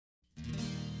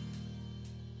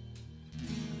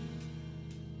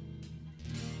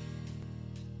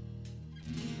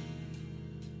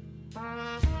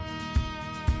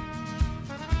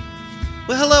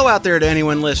Well, hello out there to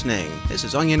anyone listening. This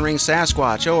is Onion Ring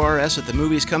Sasquatch, ORS at the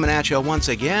Movies, coming at you once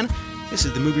again. This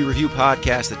is the movie review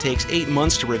podcast that takes 8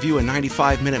 months to review a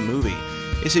 95-minute movie.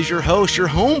 This is your host, your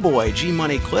homeboy,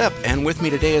 G-Money Clip, and with me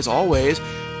today, as always,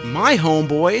 my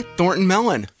homeboy, Thornton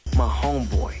Mellon. My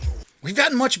homeboy. We've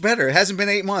gotten much better. It hasn't been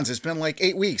 8 months. It's been like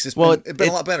 8 weeks. It's been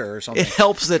a lot better or something. It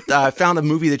helps that I found a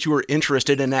movie that you were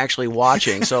interested in actually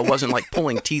watching, so it wasn't like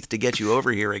pulling teeth to get you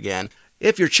over here again.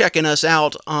 If you're checking us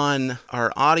out on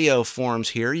our audio forms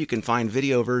here, you can find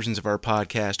video versions of our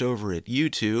podcast over at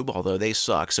YouTube, although they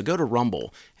suck. So go to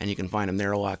Rumble, and you can find them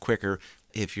there a lot quicker.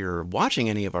 If you're watching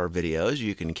any of our videos,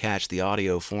 you can catch the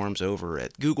audio forms over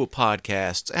at Google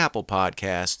Podcasts, Apple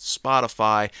Podcasts,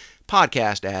 Spotify,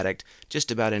 Podcast Addict,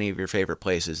 just about any of your favorite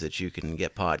places that you can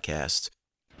get podcasts.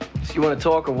 So you want to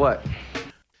talk or what?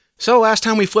 So last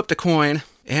time we flipped a coin,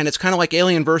 and it's kind of like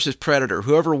Alien vs. Predator.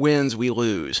 Whoever wins, we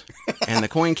lose. And the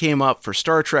coin came up for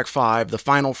Star Trek V, The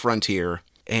Final Frontier.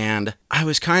 And I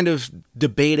was kind of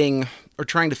debating or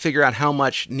trying to figure out how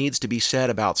much needs to be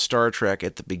said about Star Trek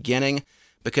at the beginning,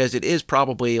 because it is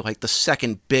probably like the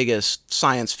second biggest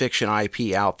science fiction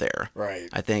IP out there. Right.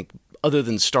 I think other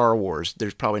than Star Wars,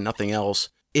 there's probably nothing else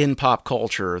in pop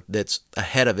culture that's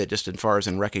ahead of it just as far as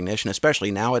in recognition,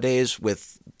 especially nowadays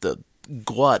with the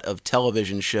glut of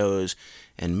television shows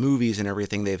and movies and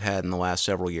everything they've had in the last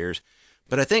several years.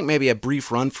 But I think maybe a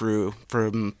brief run through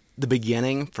from the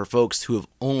beginning for folks who have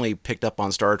only picked up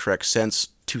on Star Trek since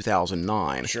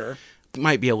 2009 Sure.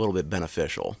 might be a little bit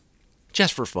beneficial.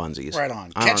 Just for funsies. Right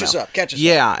on. Catch us up.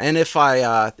 Yeah, and if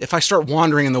I start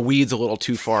wandering in the weeds a little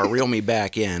too far, reel me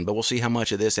back in, but we'll see how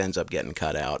much of this ends up getting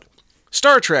cut out.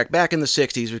 Star Trek, back in the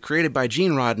 60s, was created by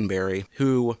Gene Roddenberry,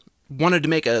 who wanted to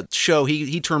make a show,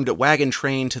 he termed it Wagon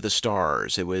Train to the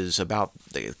Stars. It was about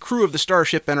the crew of the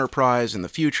Starship Enterprise in the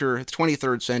future, the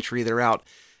 23rd century. They're out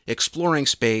exploring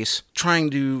space, trying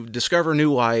to discover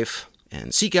new life,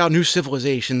 and seek out new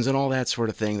civilizations and all that sort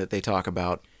of thing that they talk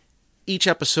about. Each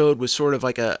episode was sort of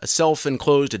like a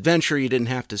self-enclosed adventure. You didn't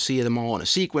have to see them all in a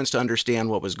sequence to understand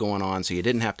what was going on, so you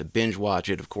didn't have to binge watch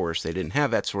it, of course. They didn't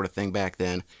have that sort of thing back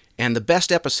then. And the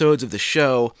best episodes of the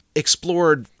show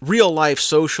explored real-life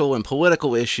social and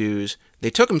political issues. They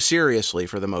took them seriously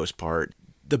for the most part.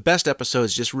 The best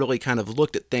episodes just really kind of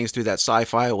looked at things through that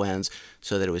sci-fi lens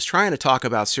so that it was trying to talk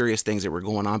about serious things that were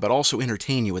going on, but also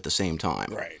entertain you at the same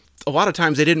time. Right. A lot of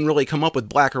times they didn't really come up with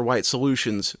black or white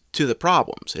solutions to the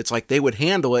problems. It's like they would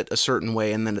handle it a certain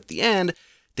way, and then at the end,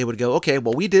 they would go, okay,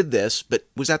 well, we did this, but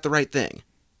was that the right thing?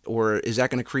 Or is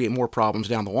that going to create more problems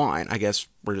down the line? I guess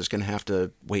we're just going to have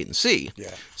to wait and see.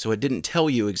 Yeah. So it didn't tell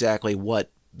you exactly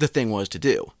what the thing was to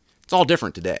do. It's all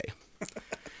different today.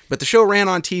 But the show ran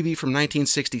on TV from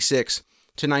 1966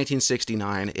 to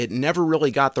 1969. It never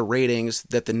really got the ratings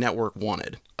that the network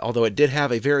wanted, although it did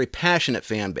have a very passionate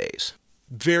fan base.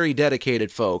 Very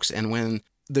dedicated folks, and when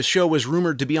the show was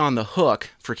rumored to be on the hook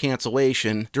for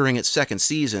cancellation during its second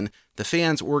season, the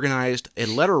fans organized a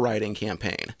letter writing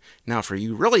campaign. Now, for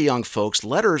you really young folks,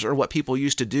 letters are what people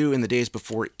used to do in the days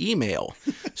before email.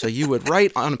 So you would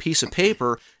write on a piece of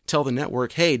paper, tell the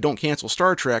network, hey, don't cancel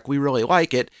Star Trek, we really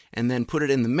like it, and then put it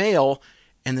in the mail,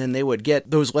 and then they would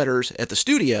get those letters at the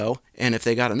studio, and if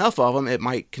they got enough of them, it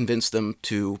might convince them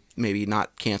to maybe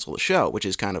not cancel the show, which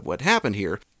is kind of what happened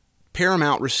here.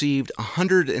 Paramount received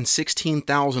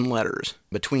 116,000 letters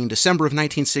between December of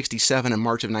 1967 and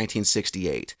March of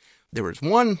 1968. There was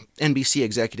one NBC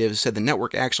executive who said the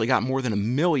network actually got more than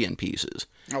 1 million pieces.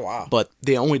 Oh, wow. But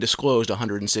they only disclosed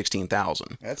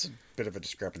 116,000. That's a bit of a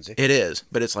discrepancy. It is,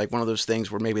 but it's like one of those things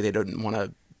where maybe they didn't want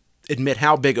to admit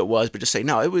how big it was, but just say,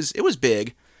 no, it was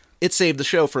big. It saved the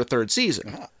show for a third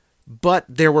season. Uh-huh. But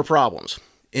there were problems.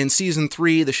 In season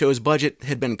 3, the show's budget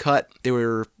had been cut. They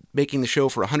were making the show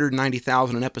for $190,000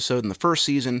 an episode in the first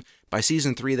season. By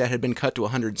season 3, that had been cut to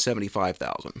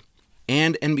 $175,000.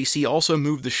 And NBC also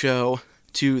moved the show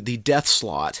to the death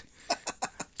slot,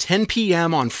 10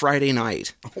 p.m. on Friday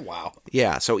night. Oh, wow.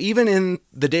 Yeah, so even in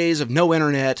the days of no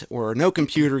internet or no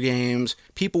computer games,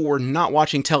 people were not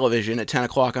watching television at 10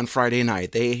 o'clock on Friday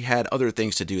night. They had other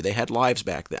things to do. They had lives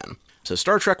back then. So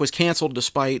Star Trek was canceled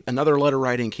despite another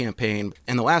letter-writing campaign,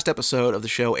 and the last episode of the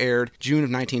show aired June of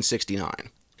 1969.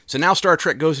 So now Star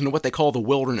Trek goes into what they call the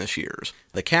wilderness years.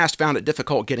 The cast found it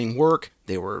difficult getting work.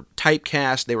 They were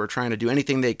typecast. They were trying to do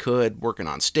anything they could, working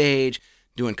on stage,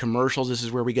 doing commercials. This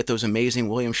is where we get those amazing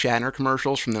William Shatner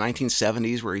commercials from the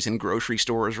 1970s where he's in grocery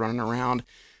stores running around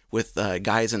with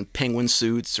guys in penguin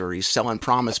suits, or he's selling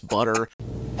Promise butter.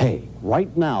 Hey,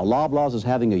 right now, Loblaws is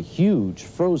having a huge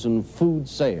frozen food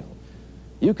sale.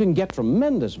 You can get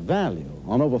tremendous value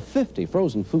on over 50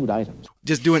 frozen food items.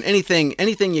 just doing anything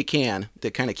you can to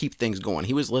kind of keep things going.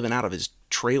 He was living out of his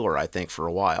trailer, I think, for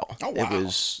a while. Oh, wow.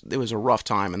 It was a rough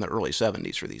time in the early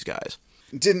 70s for these guys.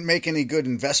 Didn't make any good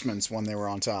investments when they were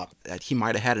on top. He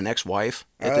might have had an ex-wife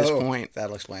at this point.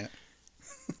 That'll explain it.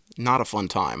 Not a fun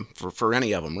time for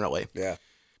any of them, really. Yeah.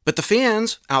 But the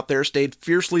fans out there stayed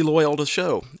fiercely loyal to the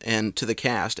show and to the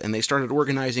cast, and they started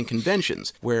organizing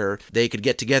conventions where they could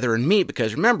get together and meet,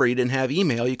 because remember, you didn't have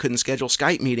email, you couldn't schedule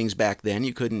Skype meetings back then,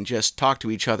 you couldn't just talk to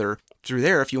each other through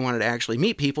there. If you wanted to actually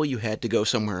meet people, you had to go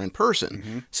somewhere in person.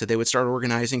 Mm-hmm. So they would start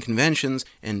organizing conventions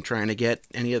and trying to get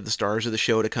any of the stars of the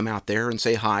show to come out there and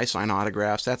say hi, sign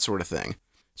autographs, that sort of thing.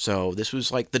 So this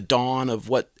was like the dawn of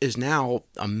what is now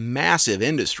a massive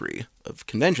industry of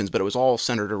conventions, but it was all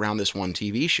centered around this one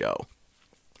TV show.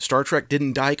 Star Trek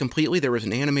didn't die completely. There was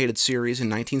an animated series in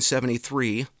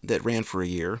 1973 that ran for a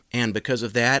year, and because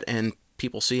of that and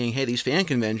people seeing, hey, these fan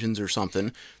conventions or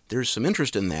something, there's some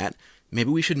interest in that,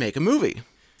 maybe we should make a movie.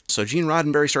 So Gene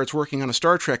Roddenberry starts working on a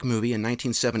Star Trek movie in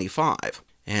 1975.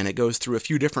 And it goes through a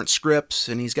few different scripts,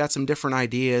 and he's got some different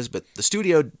ideas, but the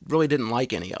studio really didn't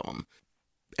like any of them.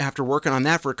 After working on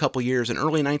that for a couple years, in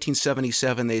early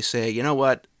 1977, they say, you know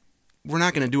what, we're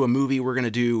not going to do a movie, we're going to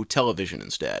do television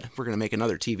instead. We're going to make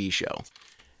another TV show.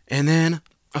 And then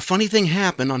a funny thing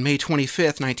happened on May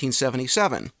 25th,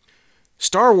 1977.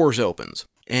 Star Wars opens,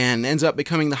 and ends up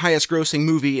becoming the highest grossing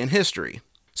movie in history.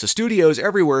 So studios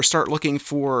everywhere start looking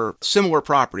for similar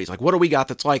properties, like what do we got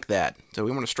that's like that? So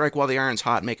we want to strike while the iron's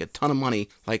hot and make a ton of money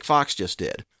like Fox just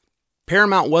did.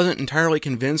 Paramount wasn't entirely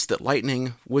convinced that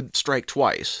lightning would strike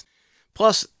twice.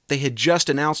 Plus, they had just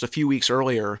announced a few weeks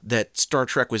earlier that Star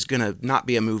Trek was going to not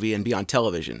be a movie and be on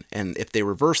television, and if they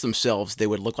reversed themselves, they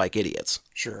would look like idiots.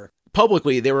 Sure.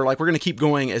 Publicly, they were like, we're going to keep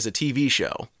going as a TV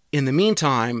show. In the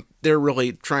meantime, they're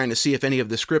really trying to see if any of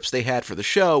the scripts they had for the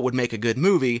show would make a good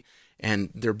movie, and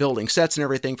they're building sets and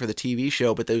everything for the TV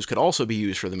show, but those could also be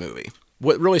used for the movie.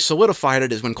 What really solidified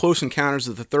it is when Close Encounters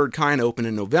of the Third Kind opened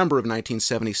in November of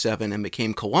 1977 and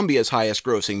became Columbia's highest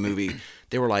grossing movie.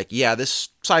 They were like, yeah, this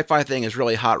sci-fi thing is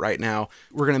really hot right now.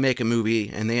 We're going to make a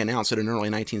movie, and they announced it in early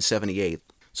 1978.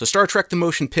 So Star Trek The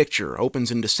Motion Picture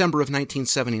opens in December of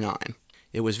 1979.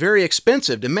 It was very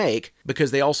expensive to make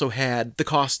because they also had the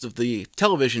cost of the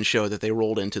television show that they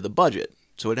rolled into the budget.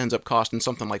 So it ends up costing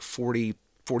something like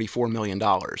 $44 million,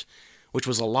 which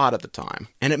was a lot at the time.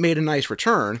 And it made a nice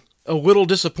return. A little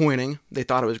disappointing. They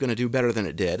thought it was going to do better than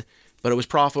it did, but it was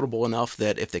profitable enough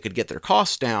that if they could get their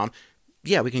costs down,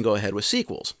 yeah, we can go ahead with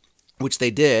sequels, which they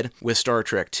did with Star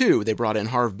Trek II. They brought in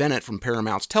Harve Bennett from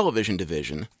Paramount's television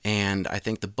division, and I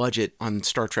think the budget on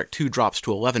Star Trek II drops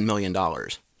to $11 million.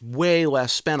 Way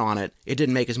less spent on it. It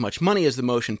didn't make as much money as the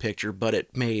motion picture, but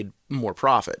it made more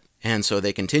profit. And so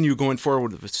they continue going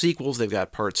forward with sequels. They've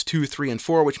got parts 2, 3, and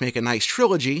 4, which make a nice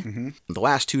trilogy. Mm-hmm. The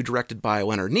last two directed by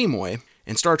Leonard Nimoy.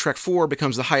 And Star Trek IV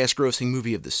becomes the highest grossing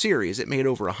movie of the series. It made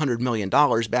over $100 million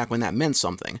back when that meant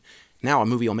something. Now a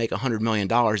movie will make $100 million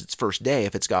its first day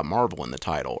if it's got Marvel in the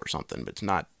title or something, but it's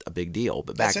not a big deal.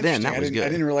 But back then, that was good. I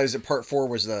didn't realize that Part 4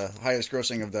 was the highest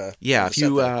grossing of the... Yeah, of the if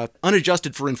you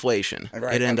unadjusted for inflation,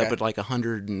 right, it'd end up at like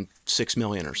 $106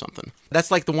 million or something.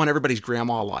 That's like the one everybody's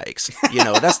grandma likes. You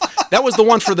know, that was the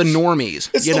one for the normies.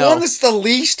 It's one that's the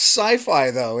least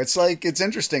sci-fi, though. It's like, it's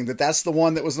interesting that that's the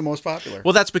one that was the most popular.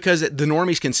 Well, that's because the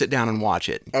normies can sit down and watch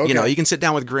it. Okay. You know, you can sit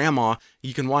down with grandma,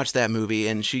 you can watch that movie,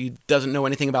 and she doesn't know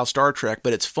anything about Star Trek,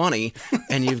 but it's funny,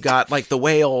 and you've got like the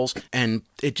whales, and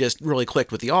it just really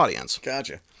clicked with the audience.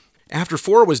 Gotcha. After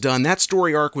 4 was done, that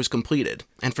story arc was completed,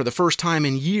 and for the first time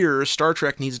in years, Star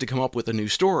Trek needs to come up with a new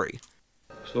story.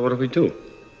 So what do we do?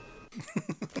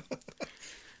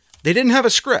 They didn't have a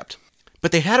script,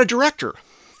 but they had a director.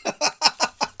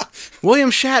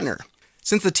 William Shatner.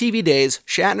 Since the TV days,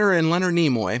 Shatner and Leonard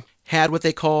Nimoy had what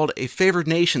they called a favored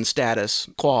nation status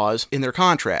clause in their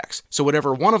contracts. So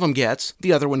whatever one of them gets,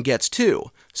 the other one gets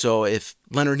too. So if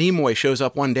Leonard Nimoy shows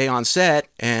up one day on set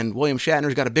and William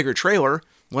Shatner's got a bigger trailer,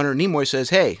 Leonard Nimoy says,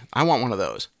 hey, I want one of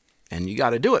those. And you got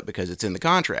to do it because it's in the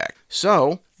contract.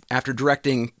 So after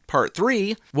directing Part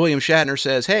 3, William Shatner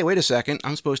says, hey, wait a second,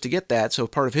 I'm supposed to get that. So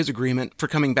part of his agreement for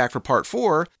coming back for Part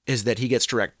 4 is that he gets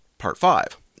to direct Part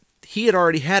 5. He had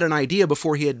already had an idea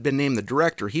before he had been named the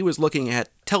director. He was looking at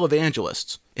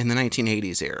televangelists in the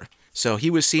 1980s era. So he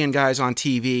was seeing guys on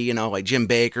TV, you know, like Jim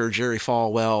Baker, Jerry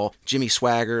Falwell, Jimmy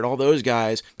Swaggart, all those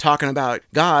guys talking about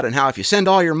God and how if you send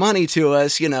all your money to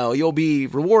us, you know, you'll be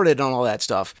rewarded on all that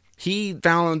stuff. He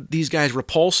found these guys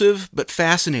repulsive but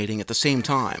fascinating at the same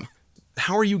time.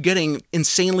 How are you getting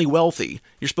insanely wealthy?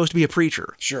 You're supposed to be a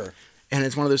preacher. Sure. And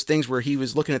it's one of those things where he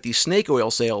was looking at these snake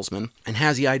oil salesmen and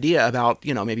has the idea about,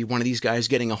 maybe one of these guys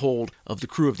getting a hold of the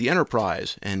crew of the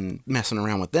Enterprise and messing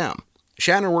around with them.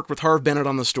 Shatner worked with Harve Bennett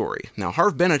on the story. Now,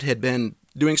 Harve Bennett had been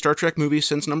doing Star Trek movies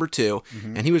since number 2,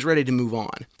 and he was ready to move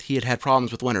on. He had had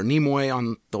problems with Leonard Nimoy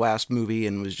on the last movie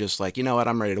and was just like, you know what,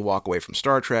 I'm ready to walk away from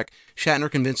Star Trek. Shatner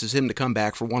convinces him to come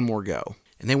back for one more go.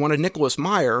 And they wanted Nicholas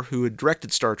Meyer, who had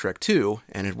directed Star Trek 2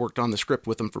 and had worked on the script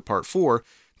with them for Part 4,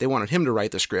 they wanted him to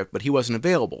write the script, but he wasn't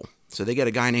available. So they get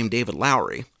a guy named David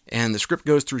Lowery. And the script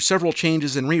goes through several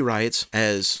changes and rewrites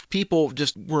as people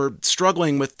just were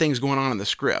struggling with things going on in the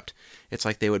script. It's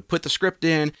like they would put the script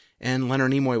in, and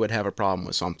Leonard Nimoy would have a problem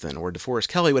with something, or DeForest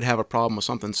Kelley would have a problem with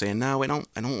something, saying, no, I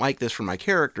don't like this for my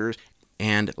characters.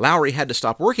 And Lowery had to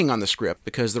stop working on the script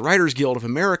because the Writers Guild of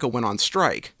America went on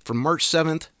strike from March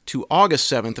 7th to August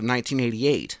 7th of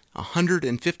 1988,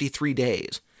 153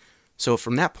 days. So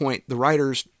from that point, the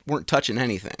writers weren't touching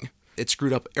anything. It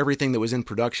screwed up everything that was in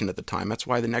production at the time. That's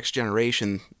why The Next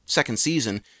Generation second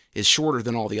season is shorter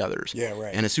than all the others. Yeah,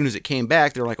 right. And as soon as it came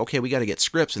back, they were like, okay, we got to get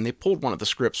scripts. And they pulled one of the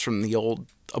scripts from the old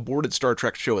aborted Star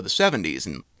Trek show of the 70s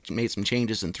and made some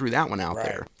changes and threw that one out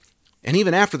there. And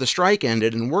even after the strike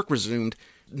ended and work resumed,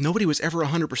 nobody was ever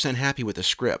 100% happy with the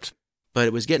script. But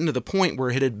it was getting to the point where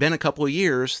it had been a couple of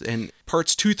years, and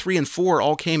parts 2, 3, and 4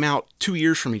 all came out 2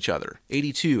 years from each other.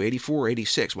 82, 84,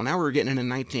 86. Well, now we're getting in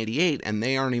 1988, and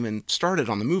they aren't even started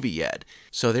on the movie yet.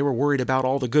 So they were worried about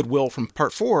all the goodwill from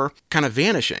Part 4 kind of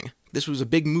vanishing. This was a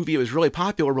big movie, it was really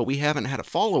popular, but we haven't had a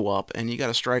follow-up, and you got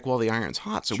to strike while the iron's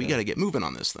hot, so we got to get moving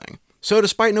on this thing. So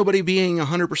despite nobody being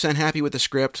 100% happy with the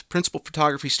script, principal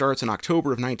photography starts in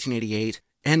October of 1988,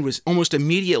 and was almost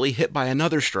immediately hit by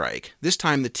another strike. This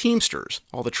time the Teamsters,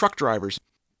 all the truck drivers.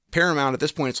 Paramount at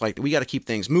this point, it's like, we got to keep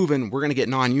things moving. We're going to get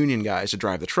non-union guys to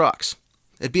drive the trucks.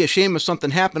 It'd be a shame if something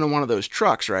happened in one of those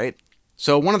trucks, right?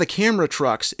 So one of the camera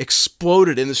trucks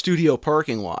exploded in the studio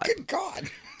parking lot. Good God.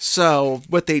 So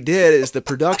what they did is the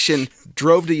production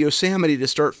drove to Yosemite to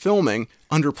start filming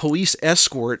under police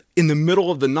escort in the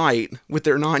middle of the night with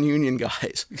their non-union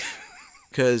guys.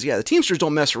 Because, the Teamsters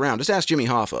don't mess around. Just ask Jimmy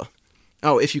Hoffa.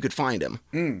 Oh, if you could find him.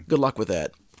 Good luck with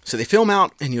that. So they film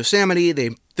out in Yosemite,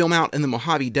 they film out in the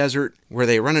Mojave Desert, where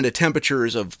they run into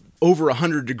temperatures of over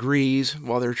 100 degrees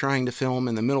while they're trying to film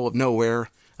in the middle of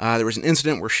nowhere. There was an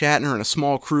incident where Shatner and a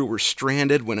small crew were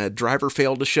stranded when a driver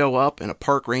failed to show up and a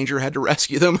park ranger had to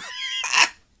rescue them.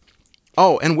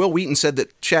 Oh, and Will Wheaton said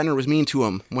that Shatner was mean to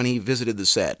him when he visited the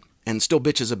set, and still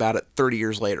bitches about it 30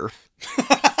 years later.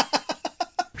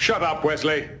 Shut up,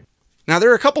 Wesley. Now,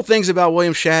 there are a couple things about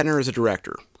William Shatner as a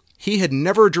director. He had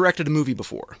never directed a movie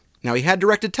before. Now, he had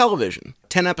directed television,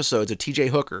 10 episodes of T.J.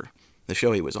 Hooker, the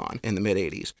show he was on in the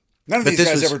mid-'80s. None of these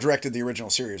guys ever directed the original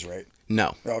series, right?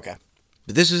 No. Oh, okay.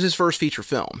 But this is his first feature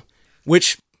film,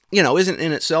 which, isn't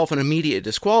in itself an immediate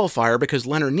disqualifier because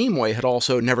Leonard Nimoy had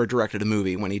also never directed a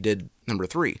movie when he did number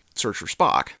 3, Search for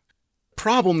Spock.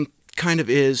 Problem kind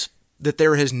of is that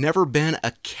there has never been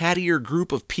a cattier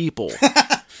group of people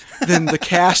than the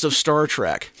cast of Star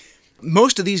Trek.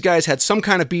 Most of these guys had some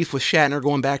kind of beef with Shatner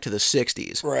going back to the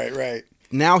 60s. Right.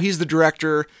 Now he's the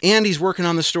director, and he's working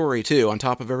on the story, too, on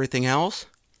top of everything else.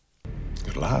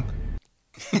 Good luck.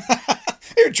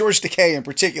 George Takei in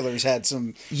particular has had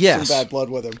some bad blood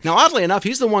with him. Now, oddly enough,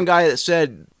 he's the one guy that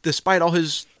said, despite all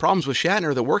his problems with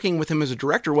Shatner, that working with him as a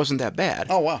director wasn't that bad.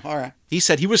 Oh, wow. All right. He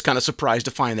said he was kind of surprised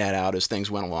to find that out as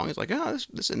things went along. He's like, this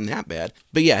isn't that bad.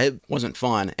 But yeah, it wasn't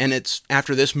fun. And it's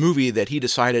after this movie that he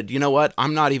decided, you know what,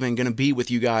 I'm not even going to be with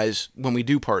you guys when we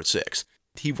do Part 6.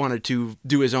 He wanted to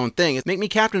do his own thing. Make me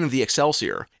captain of the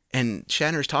Excelsior. And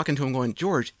Shatner's talking to him going,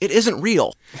 George, it isn't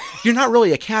real. You're not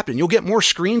really a captain. You'll get more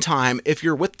screen time if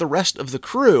you're with the rest of the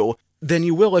crew than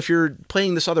you will if you're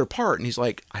playing this other part. And he's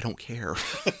like, I don't care.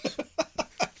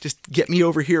 Just get me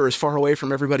over here as far away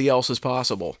from everybody else as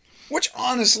possible. Which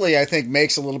honestly, I think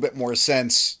makes a little bit more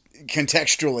sense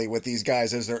contextually with these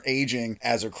guys as they're aging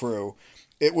as a crew.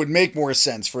 It would make more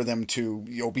sense for them to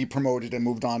be promoted and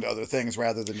moved on to other things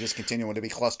rather than just continuing to be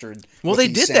clustered. Well, they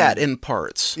did that in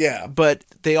parts. Yeah. But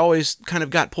they always kind of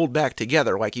got pulled back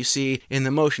together. Like you see in the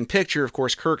motion picture, of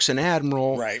course, Kirk's an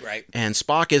admiral. Right. And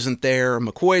Spock isn't there.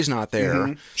 McCoy's not there.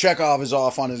 Mm-hmm. Chekhov is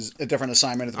off on a different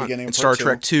assignment at the beginning of Star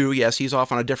Trek 2. Yes, he's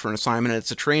off on a different assignment. It's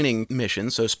a training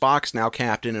mission, so Spock's now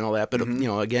captain and all that. But,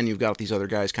 again, you've got these other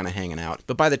guys kind of hanging out.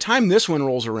 But by the time this one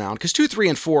rolls around, because 2, 3,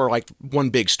 and 4 are like one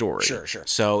big story. Sure.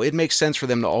 So it makes sense for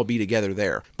them to all be together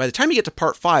there. By the time you get to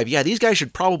part 5, yeah, these guys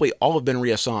should probably all have been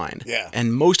reassigned. Yeah.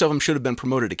 And most of them should have been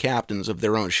promoted to captains of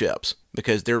their own ships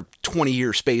because they're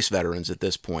 20-year space veterans at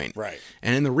this point. Right.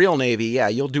 And in the real Navy, yeah,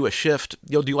 you'll do a shift.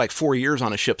 You'll do like 4 years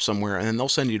on a ship somewhere, and then they'll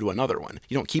send you to another one.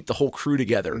 You don't keep the whole crew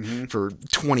together for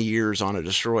 20 years on a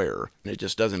destroyer. It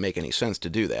just doesn't make any sense to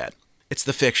do that. It's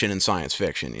the fiction in science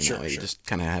fiction, you know. You just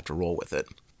kind of have to roll with it.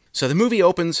 So the movie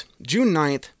opens June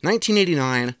 9th,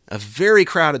 1989, a very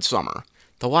crowded summer.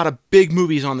 A lot of big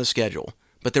movies on the schedule.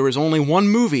 But there was only one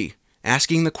movie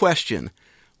asking the question,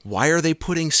 why are they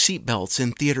putting seatbelts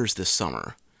in theaters this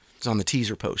summer? It's on the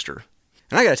teaser poster.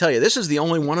 And I gotta tell you, this is the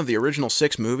only one of the original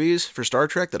 6 movies for Star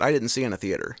Trek that I didn't see in a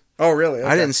theater. Oh, really? Okay.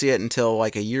 I didn't see it until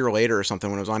like a year later or something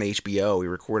when it was on HBO. We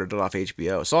recorded it off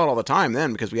HBO. Saw it all the time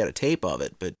then because we had a tape of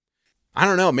it. But I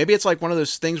don't know. Maybe it's like one of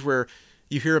those things where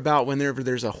you hear about whenever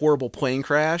there's a horrible plane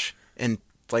crash and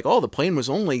it's like, oh, the plane was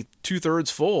only 2/3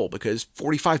 full because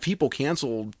 45 people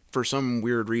canceled for some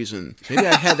weird reason. Maybe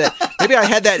I had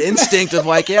that instinct of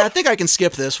like, yeah, I think I can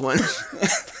skip this one.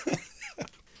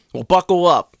 Well, buckle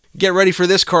up. Get ready for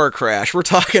this car crash. We're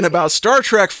talking about Star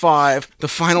Trek V, The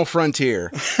Final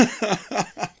Frontier.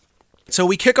 So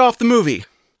we kick off the movie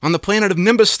on the planet of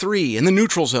Nimbus 3 in the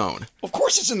neutral zone. Of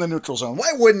course it's in the neutral zone.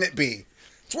 Why wouldn't it be?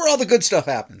 It's where all the good stuff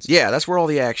happens. Yeah, that's where all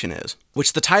the action is.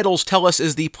 Which the titles tell us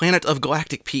is the planet of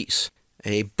galactic peace.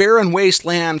 A barren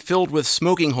wasteland filled with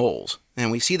smoking holes.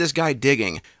 And we see this guy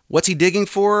digging. What's he digging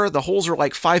for? The holes are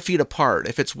like 5 feet apart.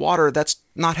 If it's water, that's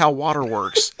not how water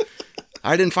works.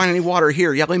 I didn't find any water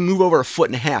here. Yeah, let me move over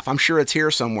 1.5 feet. I'm sure it's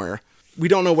here somewhere. We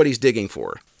don't know what he's digging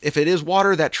for. If it is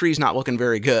water, that tree's not looking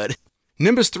very good.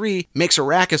 Nimbus 3 makes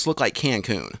Arrakis look like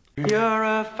Cancun. You're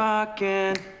a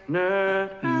fucking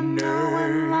nerd. And no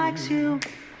one likes you.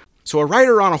 So a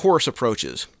rider on a horse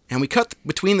approaches, and we cut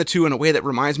between the two in a way that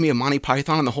reminds me of Monty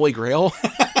Python and the Holy Grail.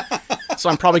 So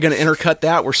I'm probably going to intercut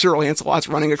that where Sir Lancelot's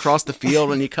running across the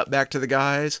field and you cut back to the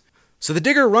guys. So the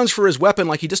digger runs for his weapon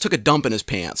like he just took a dump in his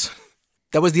pants.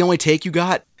 That was the only take you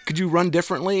got? Could you run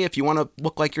differently? If you want to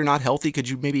look like you're not healthy, could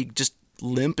you maybe just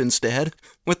limp instead?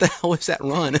 What the hell is that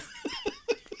run?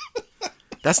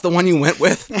 That's the one you went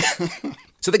with?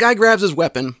 So the guy grabs his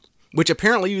weapon, which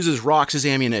apparently uses rocks as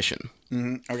ammunition.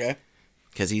 Mm-hmm. Okay.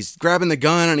 Because he's grabbing the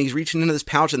gun and he's reaching into this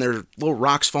pouch and there are little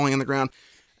rocks falling on the ground.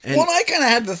 And well, I kind of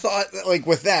had the thought that, like,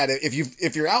 with that,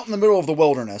 if you're out in the middle of the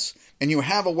wilderness and you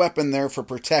have a weapon there for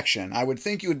protection, I would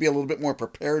think you would be a little bit more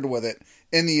prepared with it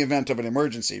in the event of an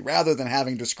emergency, rather than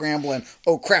having to scramble and,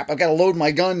 oh crap, I've got to load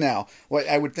my gun now. Well,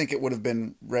 I would think it would have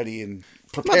been ready and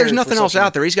prepared. Well, there's nothing else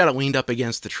out there. He's got it leaned up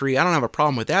against the tree. I don't have a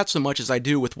problem with that so much as I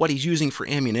do with what he's using for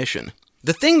ammunition.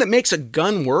 The thing that makes a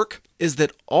gun work is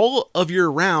that all of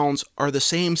your rounds are the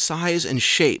same size and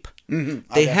shape.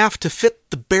 Mm-hmm. They have to fit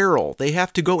the barrel. They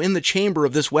have to go in the chamber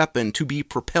of this weapon to be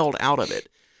propelled out of it.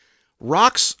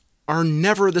 Rocks are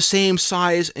never the same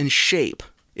size and shape.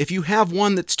 If you have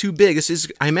one that's too big,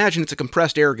 I imagine it's a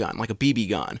compressed air gun, like a BB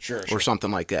gun or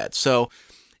something like that. So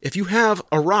if you have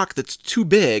a rock that's too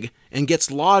big and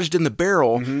gets lodged in the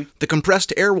barrel, the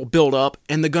compressed air will build up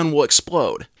and the gun will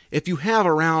explode. If you have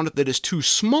a round that is too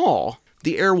small,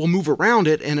 the air will move around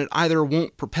it and it either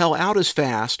won't propel out as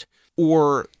fast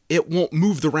or it won't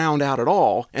move the round out at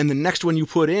all, and the next one you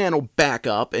put in will back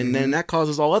up, and then that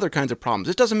causes all other kinds of problems.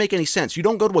 It doesn't make any sense. You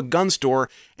don't go to a gun store,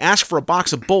 ask for a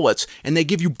box of bullets, and they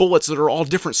give you bullets that are all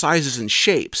different sizes and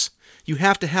shapes. You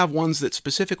have to have ones that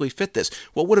specifically fit this.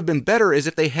 What would have been better is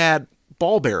if they had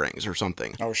ball bearings or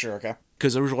something. Oh, sure, okay.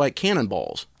 Because those are like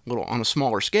cannonballs, little on a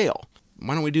smaller scale.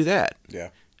 Why don't we do that?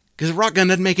 Yeah. Because a rock gun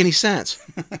doesn't make any sense.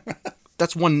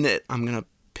 That's one nit I'm going to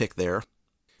pick there.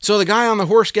 So the guy on the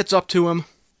horse gets up to him,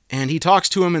 and he talks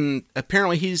to him, and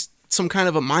apparently he's some kind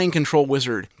of a mind control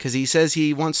wizard, because he says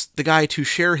he wants the guy to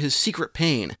share his secret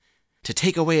pain, to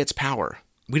take away its power.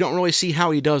 We don't really see how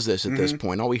he does this at this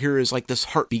point. All we hear is like this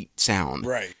heartbeat sound.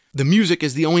 Right. The music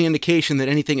is the only indication that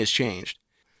anything has changed.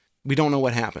 We don't know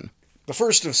what happened. The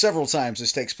first of several times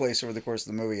this takes place over the course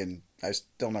of the movie, and I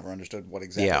still never understood what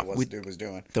exactly it was the dude was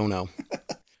doing. Don't know.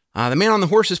 The man on the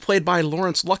horse is played by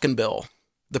Lawrence Luckinbill.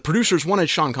 The producers wanted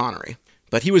Sean Connery,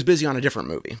 but he was busy on a different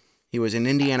movie. He was in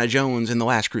Indiana Jones and The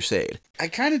Last Crusade. I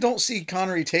kind of don't see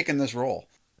Connery taking this role.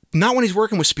 Not when he's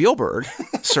working with Spielberg,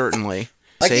 certainly.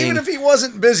 Like, even if he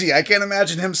wasn't busy, I can't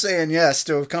imagine him saying yes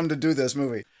to have come to do this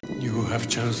movie. You have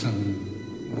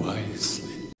chosen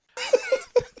wisely.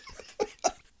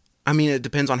 I mean, it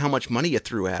depends on how much money you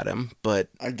threw at him, but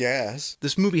I guess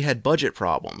this movie had budget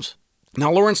problems. Now,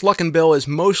 Lawrence Luckinbill is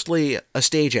mostly a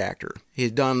stage actor.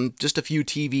 He's done just a few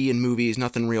TV and movies,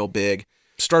 nothing real big.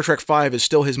 Star Trek V is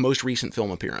still his most recent film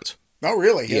appearance. Oh,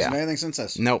 really? He hasn't Yeah. made anything since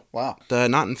this? Nope. Wow.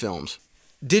 Not in films.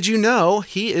 Did you know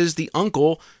he is the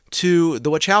uncle to the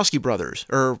Wachowski brothers,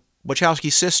 or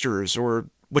Wachowski sisters, or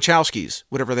Wachowskis,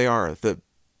 whatever they are, the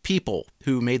people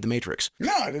who made The Matrix?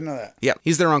 No, I didn't know that. Yeah,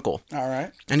 he's their uncle. All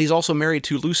right. And he's also married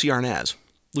to Lucy Arnaz,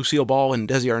 Lucille Ball and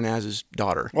Desi Arnaz's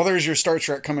daughter. Well, there's your Star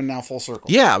Trek coming now full circle.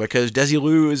 Yeah, because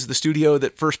Desilu is the studio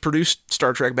that first produced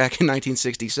Star Trek back in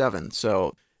 1967.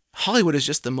 So Hollywood is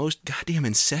just the most goddamn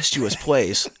incestuous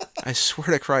place. I swear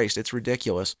to Christ, it's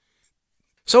ridiculous.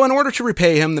 So in order to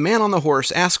repay him, the man on the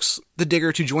horse asks the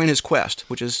digger to join his quest,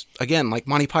 which is, again, like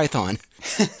Monty Python.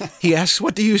 He asks,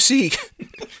 "What do you seek?"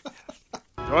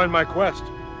 Join my quest.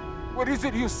 What is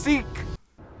it you seek?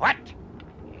 What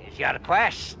is your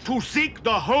quest? To seek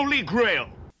the Holy Grail.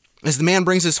 As the man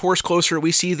brings his horse closer,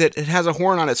 we see that it has a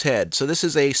horn on its head. So this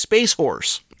is a space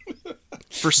horse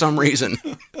for some reason.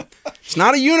 It's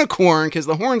not a unicorn because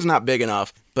the horn's not big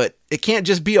enough, but it can't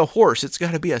just be a horse. It's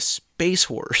got to be a space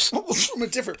horse. Well, it's from a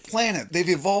different planet. They've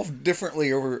evolved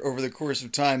differently over the course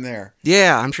of time there.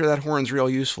 Yeah, I'm sure that horn's real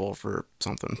useful for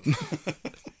something.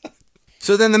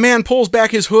 So then the man pulls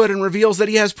back his hood and reveals that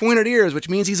he has pointed ears, which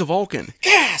means he's a Vulcan.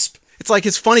 Gasp!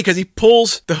 It's funny because he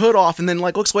pulls the hood off and then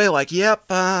looks away like,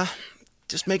 "Yep,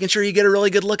 just making sure you get a really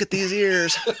good look at these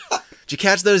ears." Did you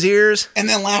catch those ears? And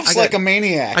then laughs like a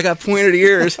maniac. I got pointed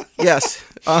ears. Yes.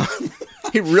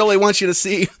 He really wants you to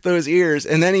see those ears.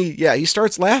 And then he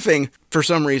starts laughing for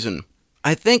some reason.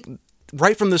 I think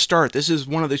right from the start, this is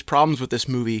one of these problems with this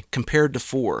movie compared to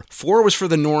 4. 4 was for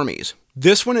the normies.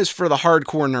 This one is for the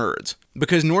hardcore nerds.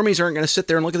 Because normies aren't going to sit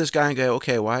there and look at this guy and go,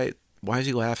 "Okay, why is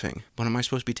he laughing? What am I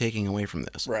supposed to be taking away from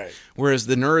this?" Right. Whereas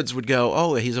the nerds would go,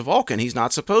 "Oh, he's a Vulcan. He's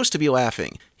not supposed to be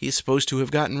laughing. He's supposed to have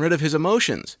gotten rid of his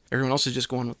emotions." Everyone else is just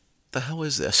going, "What the hell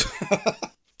is this?"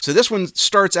 So this one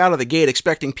starts out of the gate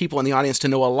expecting people in the audience to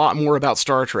know a lot more about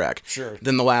Star Trek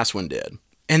than the last one did.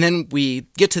 And then we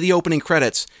get to the opening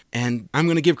credits, and I'm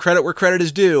going to give credit where credit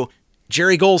is due.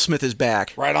 Jerry Goldsmith is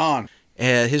back. Right on.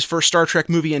 His first Star Trek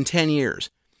movie in 10 years.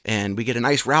 And we get a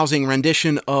nice rousing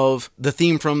rendition of the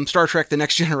theme from Star Trek The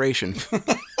Next Generation.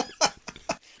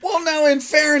 Well, now, in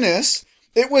fairness,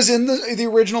 it was in the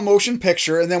original motion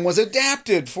picture and then was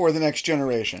adapted for The Next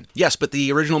Generation. Yes, but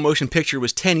the original motion picture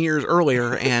was 10 years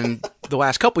earlier, and the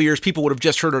last couple years, people would have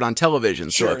just heard it on television.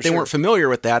 So if they weren't familiar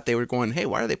with that, they were going, "Hey,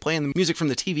 why are they playing the music from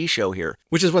the TV show here?"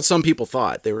 Which is what some people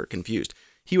thought. They were confused.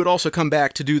 He would also come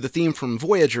back to do the theme from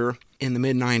Voyager in the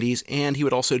mid-90s, and he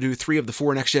would also do 3 of the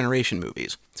 4 Next Generation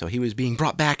movies. So he was being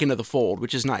brought back into the fold,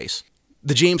 which is nice.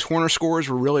 The James Horner scores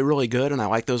were really, really good, and I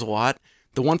like those a lot.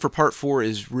 The one for Part 4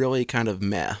 is really kind of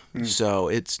meh, so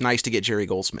it's nice to get Jerry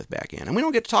Goldsmith back in. And we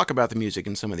don't get to talk about the music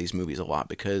in some of these movies a lot,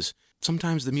 because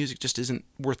sometimes the music just isn't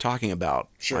worth talking about.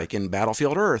 Sure. Like in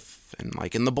Battlefield Earth, and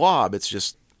like in The Blob, it's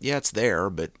just, yeah, it's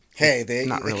there, but Hey, they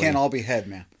really. can't all be head,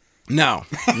 man. No,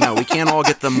 we can't all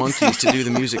get the monkeys to do the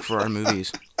music for our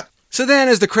movies. So then,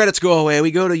 as the credits go away,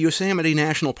 we go to Yosemite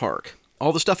National Park.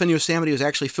 All the stuff in Yosemite was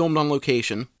actually filmed on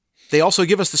location. They also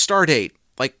give us the star date.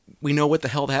 Like, we know what the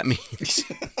hell that means.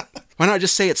 Why not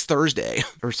just say it's Thursday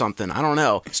or something? I don't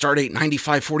know. Star date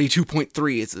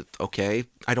 9542.3. It's okay.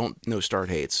 I don't know star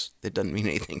dates. It doesn't mean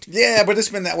anything to me. Yeah, but it's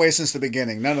been that way since the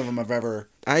beginning. None of them have ever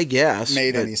I guess.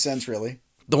 made any sense, really.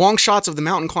 The long shots of the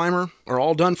mountain climber are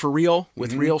all done for real,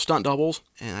 with real stunt doubles,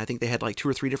 and I think they had like 2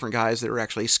 or 3 different guys that were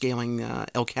actually scaling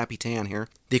El Capitan here.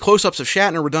 The close-ups of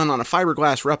Shatner were done on a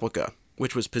fiberglass replica,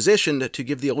 which was positioned to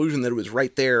give the illusion that it was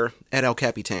right there at El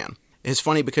Capitan. It's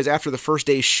funny because after the first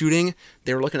day's shooting,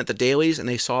 they were looking at the dailies and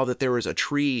they saw that there was a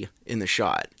tree in the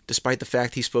shot, despite the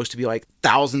fact he's supposed to be like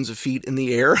thousands of feet in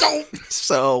the air.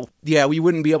 So, yeah, we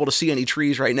wouldn't be able to see any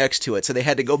trees right next to it, so they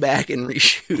had to go back and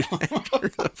reshoot after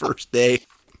the first day.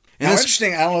 And Now, this-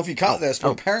 interesting, I don't know if you caught this, but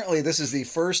apparently this is the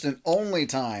first and only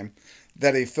time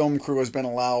that a film crew has been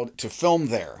allowed to film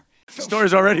there.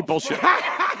 Story's already bullshit.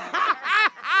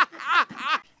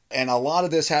 And a lot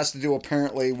of this has to do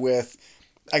apparently with,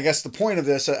 I guess the point of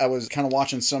this, I was kind of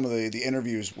watching some of the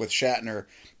interviews with Shatner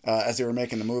as they were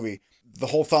making the movie. The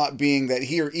whole thought being that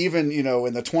here, even,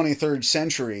 in the 23rd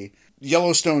century,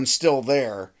 Yellowstone's still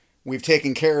there. We've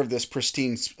taken care of this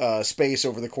pristine space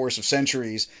over the course of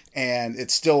centuries, and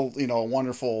it's still, a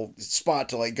wonderful spot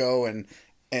to go and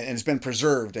it's been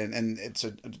preserved, and it's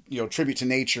a tribute to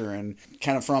nature, and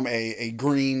kind of from a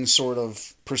green sort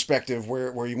of perspective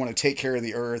where you want to take care of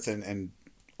the earth and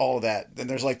all of that. Then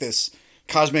there's like this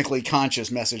cosmically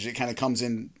conscious message that kind of comes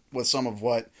in with some of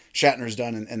what Shatner's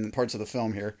done in parts of the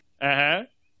film here.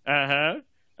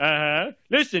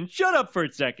 Listen, shut up for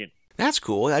a second. That's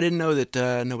cool. I didn't know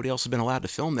that nobody else has been allowed to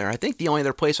film there. I think the only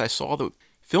other place I saw that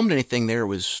filmed anything there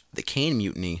was the Caine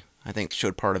Mutiny I think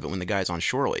showed part of it when the guy's on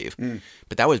shore leave.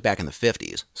 But that was back in the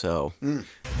 50s, so...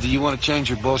 Do you want to change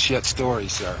your bullshit story,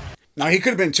 sir? Now, he could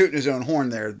have been tooting his own horn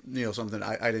there, something.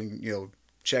 I didn't,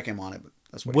 check him on it, but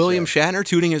that's what William he said. Shatner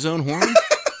tooting his own horn?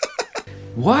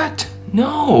 What?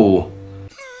 No.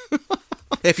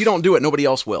 If you don't do it, nobody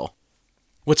else will.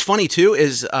 What's funny, too,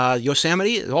 is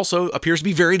Yosemite also appears to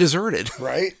be very deserted.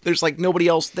 Right? There's like nobody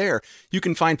else there. You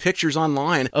can find pictures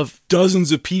online of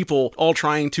dozens of people all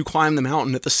trying to climb the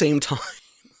mountain at the same time.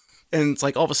 And it's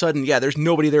like all of a sudden, there's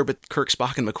nobody there but Kirk,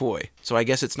 Spock, and McCoy. So I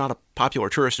guess it's not a popular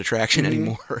tourist attraction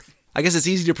anymore. I guess it's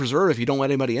easy to preserve if you don't let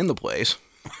anybody in the place.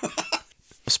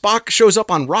 Spock shows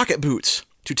up on rocket boots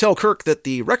to tell Kirk that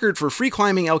the record for free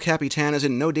climbing El Capitan is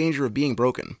in no danger of being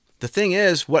broken. The thing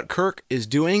is, what Kirk is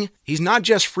doing, he's not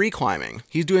just free climbing.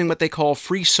 He's doing what they call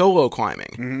free solo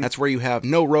climbing. That's where you have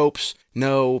no ropes,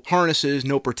 no harnesses,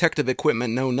 no protective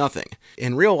equipment, no nothing.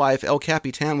 In real life, El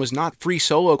Capitan was not free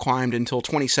solo climbed until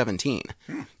 2017.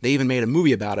 They even made a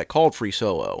movie about it called Free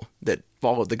Solo that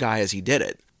followed the guy as he did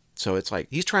it. So it's like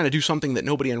he's trying to do something that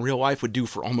nobody in real life would do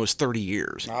for almost 30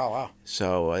 years. Oh, wow.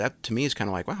 So that to me is kind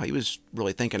of like, wow, he was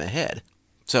really thinking ahead.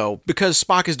 So, because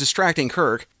Spock is distracting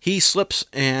Kirk, he slips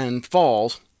and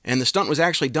falls, and the stunt was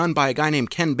actually done by a guy named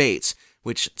Ken Bates,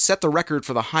 which set the record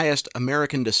for the highest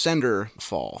American descender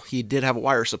fall. He did have a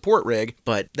wire support rig,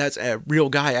 but that's a real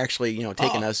guy actually,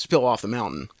 taking a spill off the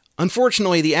mountain.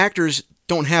 Unfortunately, the actors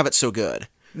don't have it so good.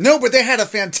 No, but they had a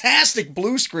fantastic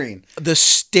blue screen. The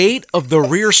state of the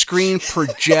rear screen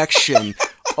projection,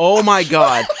 oh my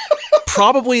God.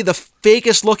 Probably the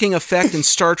fakest looking effect in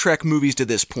Star Trek movies to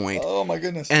this point. Oh my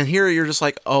goodness. And here you're just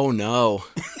like, oh no.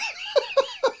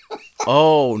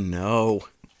 Oh no.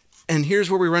 And here's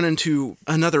where we run into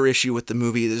another issue with the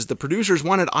movie, is the producers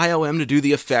wanted ILM to do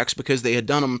the effects because they had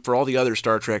done them for all the other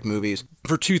Star Trek movies,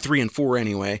 for 2, 3, and 4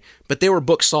 anyway, but they were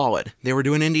book solid. They were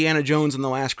doing Indiana Jones and the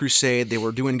Last Crusade, they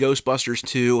were doing Ghostbusters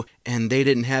 2, and they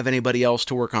didn't have anybody else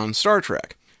to work on Star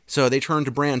Trek. So they turned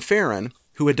to Bran Farron,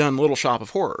 who had done Little Shop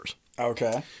of Horrors.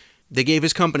 Okay. They gave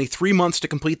his company 3 months to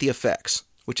complete the effects,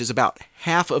 which is about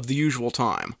half of the usual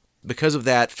time. Because of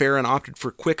that, Farron opted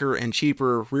for quicker and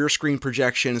cheaper rear screen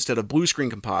projection instead of blue screen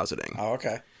compositing. Oh,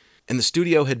 okay. And the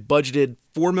studio had budgeted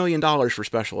 $4 million for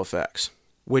special effects,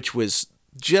 which was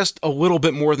just a little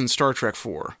bit more than Star Trek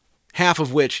 4. Half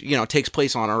of which, takes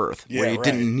place on Earth, where you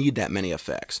didn't need that many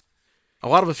effects. A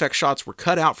lot of effect shots were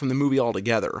cut out from the movie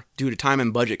altogether due to time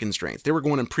and budget constraints. They were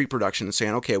going in pre-production and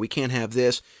saying, okay, we can't have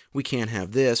this, we can't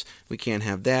have this, we can't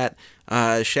have that.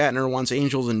 Shatner wants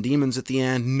angels and demons at the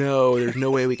end. No, there's no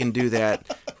way we can do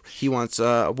that. He wants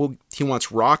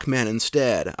rock men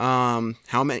instead.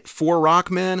 How many? 4 rock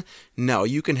men? No,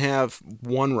 you can have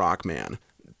 1 rock man.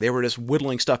 They were just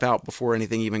whittling stuff out before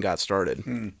anything even got started.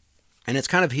 And it's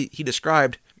kind of, he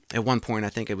described at one point, I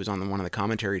think it was on one of the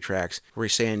commentary tracks, where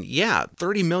he's saying, yeah,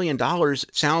 $30 million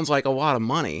sounds like a lot of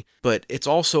money, but it's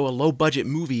also a low-budget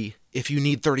movie if you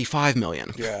need $35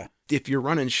 million. Yeah. If you're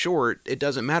running short, it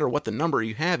doesn't matter what the number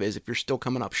you have is if you're still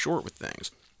coming up short with things.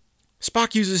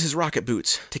 Spock uses his rocket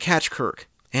boots to catch Kirk,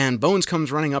 and Bones comes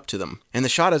running up to them, and the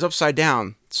shot is upside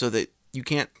down so that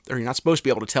you're not supposed to be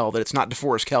able to tell that it's not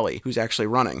DeForest Kelley who's actually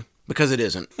running, because it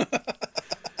isn't.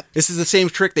 This is the same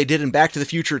trick they did in Back to the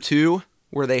Future 2,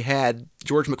 where they had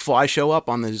George McFly show up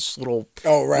on this little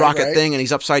rocket thing, and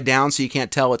he's upside down so you can't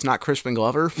tell it's not Crispin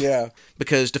Glover. Yeah.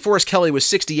 Because DeForest Kelley was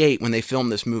 68 when they filmed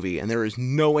this movie, and there is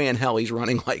no way in hell he's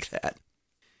running like that.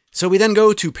 So we then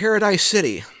go to Paradise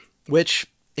City, which,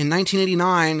 in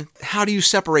 1989, how do you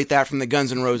separate that from the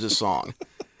Guns N' Roses song?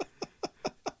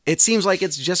 It seems like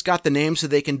it's just got the name so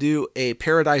they can do a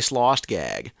Paradise Lost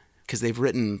gag, because they've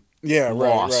written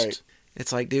Lost. Right.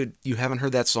 It's like, dude, you haven't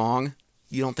heard that song?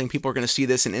 You don't think people are going to see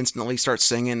this and instantly start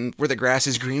singing Where the Grass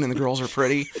is Green and the Girls Are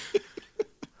Pretty?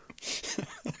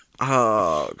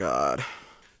 Oh, God.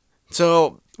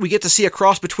 So we get to see a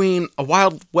cross between a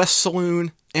Wild West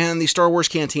saloon and the Star Wars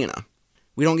Cantina.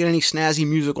 We don't get any snazzy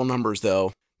musical numbers,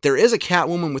 though. There is a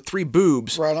Catwoman with 3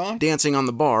 boobs dancing on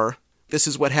the bar. This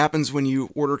is what happens when you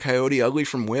order Coyote Ugly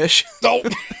from Wish. Oh.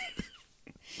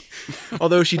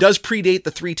 Although she does predate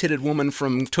the 3-titted woman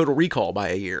from Total Recall by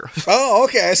a year. Oh,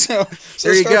 okay. So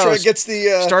there you Star go. Trek gets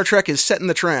the... Star Trek is setting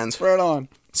the trends. Right on.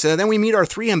 So then we meet our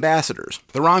 3 ambassadors.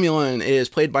 The Romulan is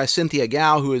played by Cynthia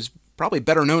Gao, who is probably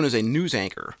better known as a news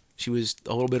anchor. She was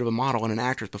a little bit of a model and an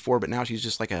actress before, but now she's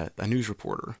just like a news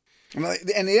reporter. And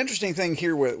the interesting thing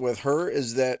here with her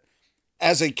is that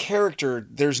as a character,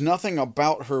 there's nothing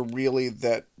about her really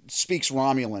that speaks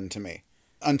Romulan to me.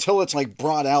 Until it's like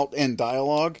brought out in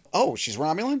dialogue. Oh, she's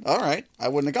Romulan? All right. I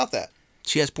wouldn't have got that.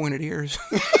 She has pointed ears.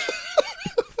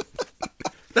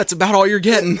 That's about all you're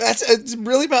getting. It's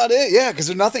really about it, yeah,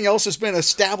 because nothing else has been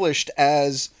established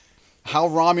as how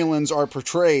Romulans are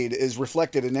portrayed is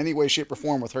reflected in any way, shape, or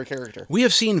form with her character. We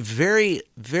have seen very,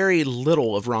 very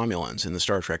little of Romulans in the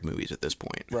Star Trek movies at this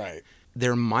point. Right.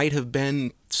 There might have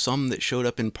been some that showed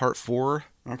up in Part 4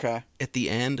 Okay. at the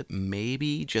end,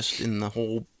 maybe, just in the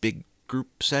whole big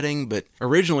group setting, but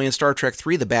originally in Star Trek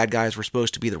 3, the bad guys were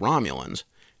supposed to be the Romulans,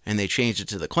 and they changed it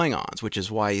to the Klingons, which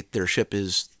is why their ship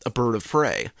is a bird of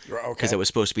prey, because it was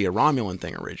supposed to be a Romulan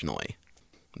thing originally.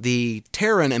 The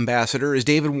Terran ambassador is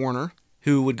David Warner,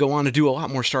 who would go on to do a lot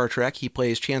more Star Trek. He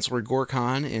plays Chancellor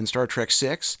Gorkon in Star Trek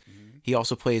VI. He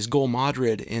also plays Gul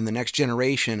Madrid in The Next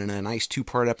Generation in a nice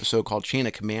 2-part episode called Chain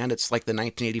of Command. It's like the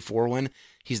 1984 one.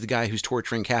 He's the guy who's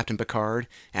torturing Captain Picard,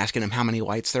 asking him how many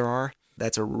lights there are.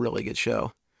 That's a really good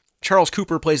show. Charles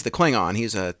Cooper plays the Klingon.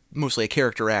 He's mostly a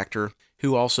character actor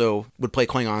who also would play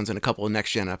Klingons in a couple of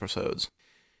Next Gen episodes.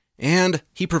 And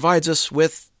he provides us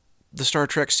with the Star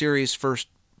Trek series' first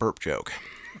burp joke.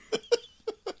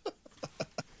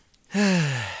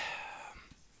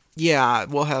 Yeah,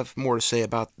 we'll have more to say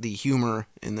about the humor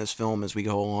in this film as we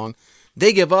go along.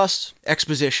 They give us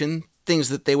exposition, things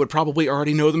that they would probably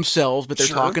already know themselves, but they're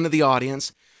talking to the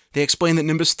audience. They explain that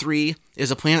Nimbus 3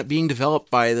 is a planet being developed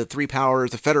by the three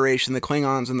powers, the Federation, the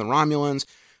Klingons, and the Romulans,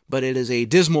 but it is a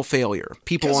dismal failure.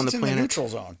 People on the planet... in the neutral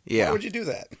zone. Yeah. Why would you do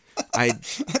that?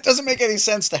 It doesn't make any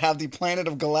sense to have the planet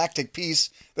of galactic peace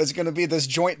that's going to be this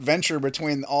joint venture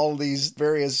between all these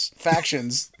various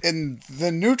factions in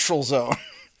the neutral zone.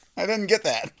 I didn't get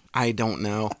that. I don't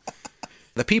know.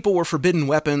 The people were forbidden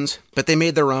weapons, but they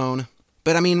made their own.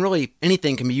 But, I mean, really,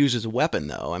 anything can be used as a weapon,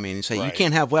 though. I mean, you say, you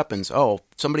can't have weapons. Oh,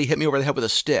 somebody hit me over the head with a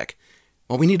stick.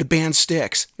 Well, we need to ban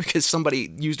sticks because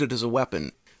somebody used it as a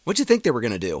weapon. What'd you think they were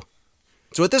going to do?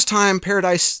 So at this time,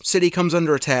 Paradise City comes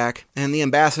under attack, and the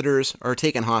ambassadors are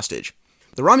taken hostage.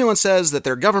 The Romulan says that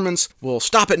their governments will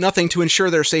stop at nothing to ensure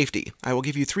their safety. I will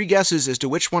give you 3 guesses as to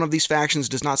which one of these factions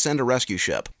does not send a rescue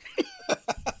ship.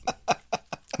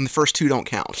 And the first 2 don't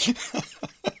count.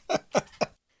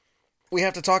 We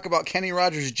have to talk about Kenny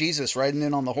Rogers' Jesus riding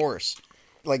in on the horse.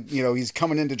 Like, you know, he's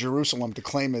coming into Jerusalem to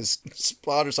claim his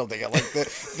spot or something. Like,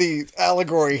 the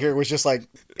allegory here was just like,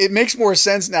 it makes more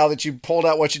sense now that you pulled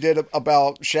out what you did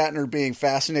about Shatner being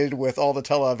fascinated with all the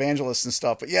televangelists and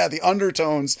stuff. But yeah, the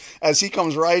undertones as he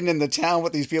comes riding into town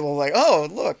with these people, like, oh,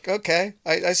 look, okay,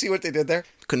 I see what they did there.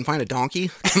 Couldn't find a donkey?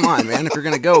 Come on, man, if you're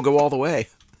going to go all the way.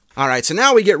 All right, so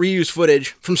now we get reused footage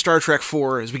from Star Trek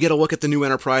IV as we get a look at the new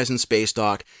Enterprise and space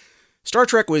dock. Star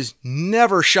Trek was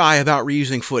never shy about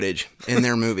reusing footage in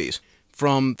their movies.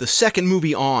 From the second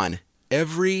movie on,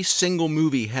 every single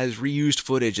movie has reused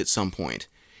footage at some point.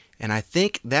 And I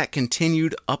think that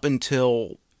continued up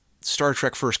until Star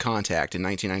Trek First Contact in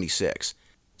 1996.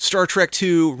 Star Trek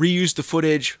II reused the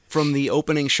footage from the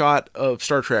opening shot of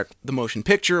Star Trek The Motion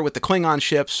Picture with the Klingon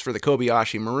ships for the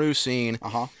Kobayashi Maru scene.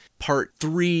 Part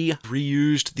 3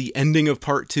 reused the ending of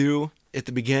Part 2. At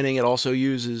the beginning, it also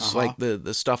uses like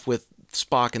the stuff with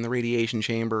Spock in the radiation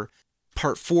chamber.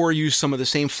 Part 4 used some of the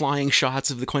same flying shots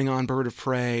of the Klingon bird of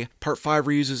prey. Part 5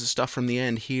 reuses the stuff from the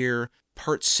end here.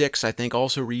 Part 6, I think,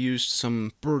 also reused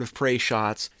some bird of prey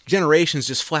shots. Generations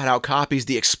just flat out copies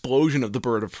the explosion of the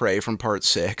bird of prey from Part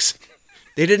 6.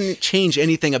 They didn't change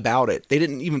anything about it. They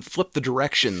didn't even flip the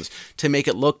directions to make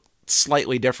it look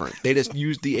slightly different. They just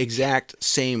used the exact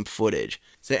same footage.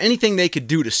 So anything they could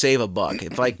do to save a buck.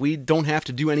 If like we don't have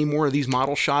to do any more of these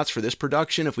model shots for this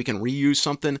production, if we can reuse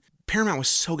something. Paramount was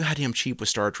so goddamn cheap with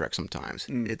Star Trek sometimes.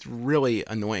 It's really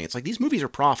annoying. It's like these movies are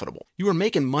profitable. You were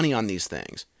making money on these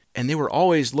things. And they were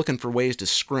always looking for ways to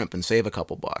scrimp and save a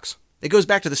couple bucks. It goes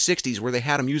back to the 60s where they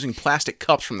had them using plastic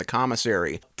cups from the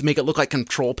commissary to make it look like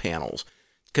control panels.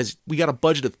 Because we got a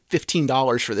budget of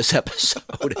 $15 for this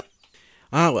episode.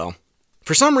 Ah, well.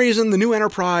 For some reason, the new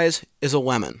Enterprise is a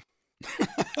lemon.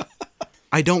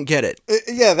 I don't get it.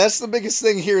 Yeah, that's the biggest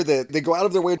thing here, that they go out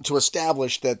of their way to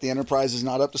establish that the Enterprise is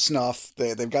not up to snuff.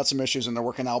 They've got some issues and they're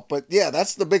working out. But yeah,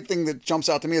 that's the big thing that jumps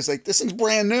out to me. Is like, this thing's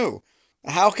brand new.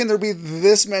 How can there be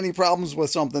this many problems with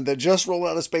something that just rolled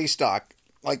out of space dock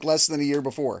like less than a year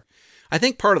before? I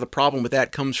think part of the problem with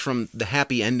that comes from the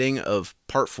happy ending of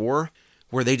Part 4,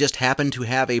 where they just happen to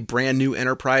have a brand new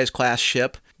Enterprise-class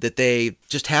ship that they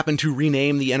just happen to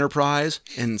rename the Enterprise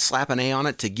and slap an A on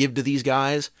it to give to these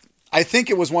guys. I think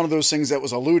it was one of those things that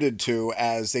was alluded to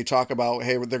as they talk about,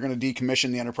 hey, they're going to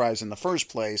decommission the Enterprise in the first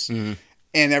place, and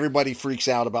everybody freaks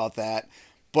out about that.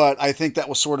 But I think that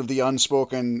was sort of the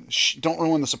unspoken, don't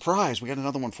ruin the surprise, we got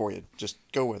another one for you, just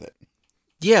go with it.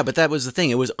 Yeah, but that was the thing,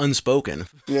 it was unspoken.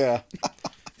 Yeah.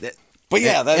 But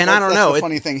yeah, and I don't know. The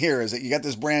funny thing here is that you got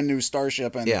this brand new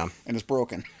starship and it's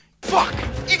broken. Fuck!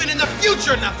 Even in the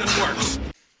future, nothing works!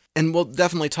 And we'll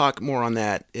definitely talk more on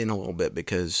that in a little bit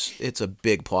because it's a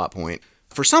big plot point.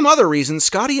 For some other reason,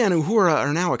 Scotty and Uhura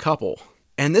are now a couple.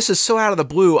 And this is so out of the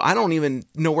blue, I don't even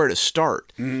know where to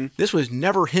start. Mm-hmm. This was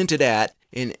never hinted at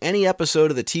in any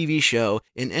episode of the TV show,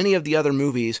 in any of the other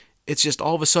movies. It's just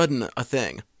all of a sudden a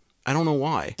thing. I don't know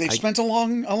why. They've spent a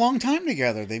long time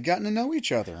together. They've gotten to know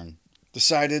each other and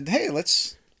decided, hey,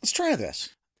 let's try this.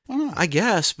 Why not? I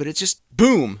guess, but it's just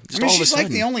boom. Just all of a she's sudden.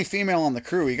 like the only female on the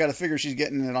crew. You got to figure she's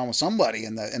getting it on with somebody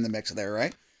in the mix there,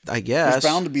 right? I guess. There's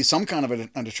bound to be some kind of an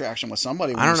attraction with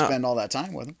somebody when you spend all that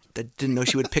time with them. I didn't know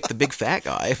she would pick the big fat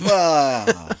guy.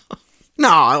 No,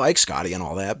 I like Scotty and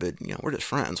all that, but we're just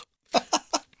friends.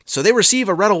 So they receive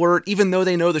a red alert even though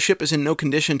they know the ship is in no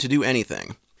condition to do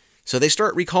anything. So they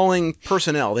start recalling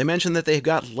personnel. They mention that they've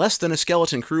got less than a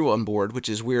skeleton crew on board, which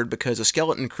is weird because a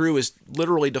skeleton crew is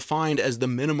literally defined as the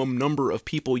minimum number of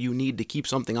people you need to keep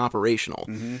something operational.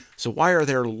 Mm-hmm. So why are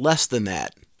there less than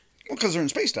that? Well, because they're in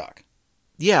space dock.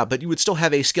 Yeah, but you would still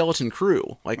have a skeleton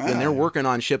crew. Like when they're working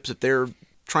on ships, if they're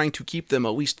trying to keep them at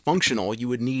least functional, you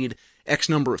would need X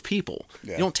number of people.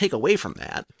 Yeah. You don't take away from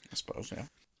that. I suppose, yeah.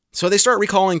 So they start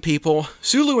recalling people.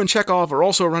 Sulu and Chekhov are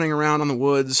also running around on the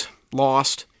woods,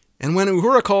 lost. And when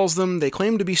Uhura calls them, they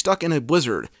claim to be stuck in a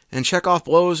blizzard, and Chekhov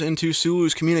blows into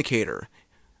Sulu's communicator.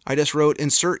 I just wrote,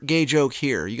 insert gay joke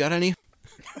here. You got any?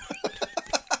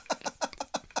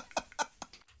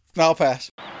 No, I'll pass.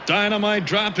 Dynamite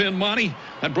drop-in, Monty.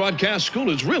 That broadcast school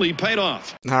has really paid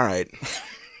off. All right.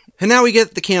 And now we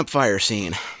get the campfire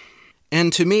scene.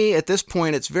 And to me, at this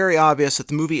point, it's very obvious that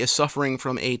the movie is suffering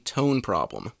from a tone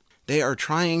problem. They are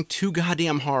trying too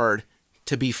goddamn hard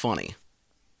to be funny.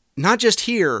 Not just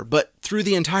here, but through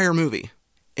the entire movie.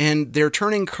 And they're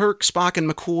turning Kirk, Spock, and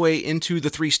McCoy into the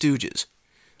Three Stooges.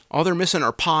 All they're missing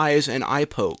are pies and eye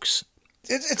pokes.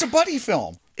 It's a buddy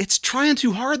film. It's trying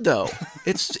too hard, though.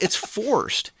 It's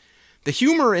forced. The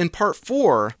humor in part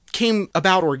 4 came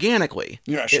about organically.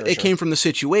 Yeah, sure. It came from the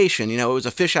situation. It was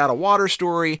a fish out of water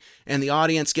story, and the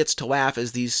audience gets to laugh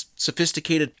as these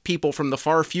sophisticated people from the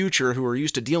far future who are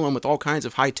used to dealing with all kinds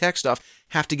of high-tech stuff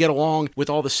have to get along with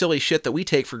all the silly shit that we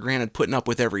take for granted putting up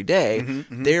with every day.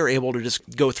 Mm-hmm. They're able to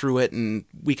just go through it, and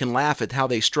we can laugh at how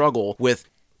they struggle with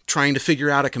trying to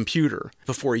figure out a computer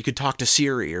before you could talk to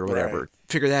Siri or whatever. Right.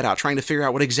 Figure that out. Trying to figure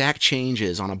out what exact change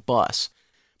is on a bus.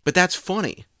 But that's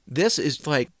funny. This is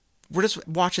like, we're just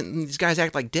watching these guys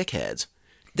act like dickheads.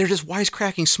 They're just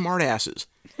wisecracking smartasses.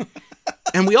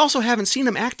 And we also haven't seen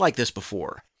them act like this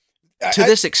before. To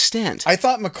this extent. I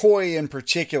thought McCoy in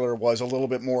particular was a little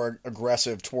bit more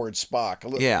aggressive towards Spock.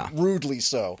 Rudely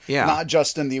so. Yeah. Not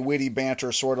just in the witty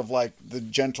banter, sort of like the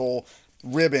gentle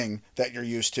ribbing that you're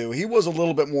used to. He was a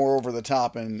little bit more over the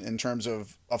top in terms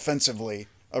of offensively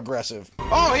aggressive.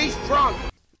 Oh, he's drunk!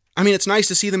 I mean, it's nice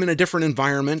to see them in a different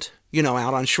environment,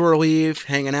 out on shore leave,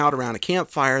 hanging out around a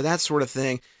campfire, that sort of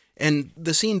thing. And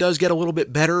the scene does get a little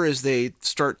bit better as they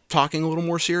start talking a little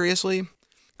more seriously.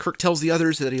 Kirk tells the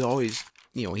others that he's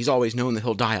always known that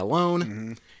he'll die alone.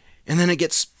 Mm-hmm. And then it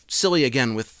gets silly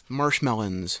again with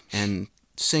marshmallows and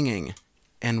singing.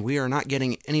 And we are not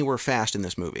getting anywhere fast in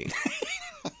this movie.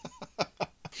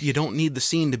 You don't need the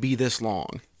scene to be this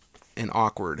long and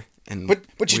awkward and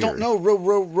But you don't know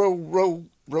row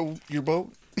your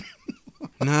boat?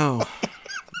 No.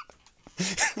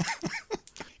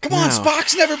 Come on,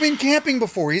 Spock's never been camping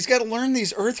before. He's got to learn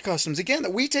these Earth customs, again,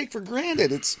 that we take for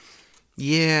granted.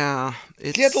 He had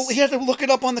to look it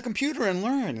up on the computer and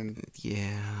learn.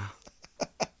 Yeah.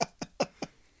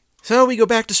 So we go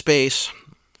back to space,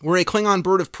 where a Klingon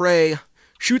bird of prey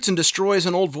shoots and destroys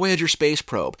an old Voyager space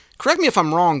probe. Correct me if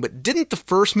I'm wrong, but didn't the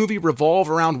first movie revolve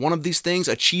around one of these things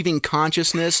achieving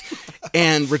consciousness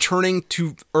and returning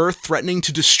to Earth, threatening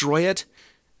to destroy it?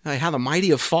 How the mighty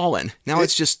have fallen. Now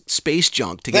it's just space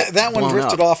junk to get that one blown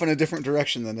drifted up. off in a different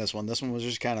direction than this one. This one was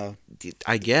just kind of...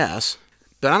 I guess.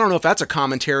 But I don't know if that's a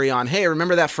commentary on, hey,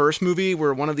 remember that first movie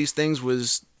where one of these things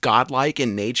was godlike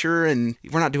in nature? And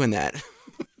we're not doing that.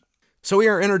 So we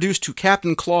are introduced to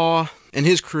Captain Claw and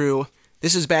his crew.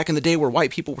 This is back in the day where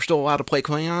white people were still allowed to play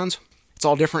Klingons. It's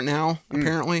all different now,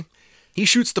 apparently. He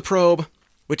shoots the probe,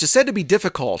 which is said to be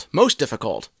most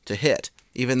difficult to hit,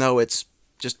 even though it's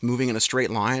just moving in a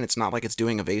straight line. It's not like it's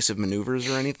doing evasive maneuvers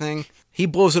or anything. He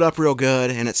blows it up real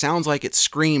good, and it sounds like it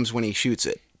screams when he shoots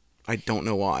it. I don't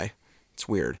know why. It's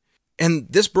weird. And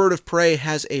this bird of prey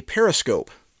has a periscope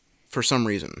for some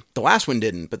reason. The last one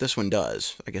didn't, but this one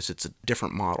does. I guess it's a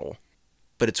different model.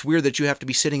 But it's weird that you have to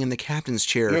be sitting in the captain's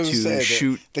chair to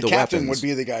shoot the captain weapons. would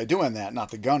be the guy doing that, not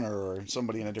the gunner or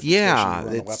somebody in a different Yeah,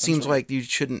 station. it seems like you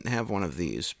shouldn't have one of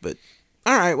these. But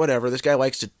all right, whatever. This guy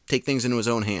likes to take things into his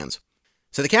own hands.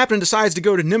 So the captain decides to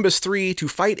go to Nimbus 3 to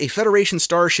fight a Federation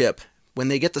starship when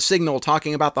they get the signal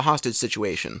talking about the hostage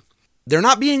situation. They're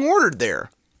not being ordered there.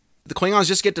 The Klingons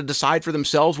just get to decide for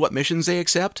themselves what missions they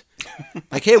accept.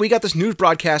 Like, hey, we got this news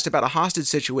broadcast about a hostage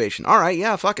situation. All right,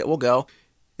 yeah, fuck it, we'll go.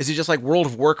 Is it just like World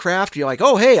of Warcraft? You're like,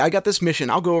 oh, hey, I got this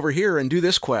mission. I'll go over here and do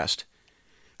this quest.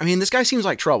 I mean, this guy seems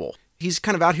like trouble. He's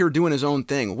kind of out here doing his own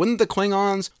thing. Wouldn't the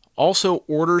Klingons also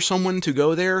order someone to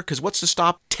go there? Because what's to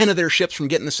stop 10 of their ships from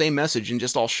getting the same message and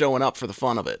just all showing up for the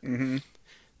fun of it? Mm-hmm.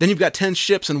 Then you've got 10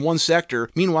 ships in one sector.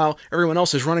 Meanwhile, everyone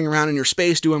else is running around in your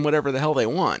space doing whatever the hell they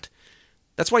want.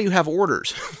 That's why you have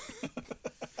orders.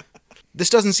 This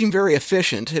doesn't seem very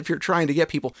efficient if you're trying to get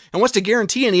people. And what's to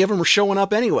guarantee any of them are showing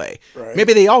up anyway? Right.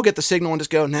 Maybe they all get the signal and just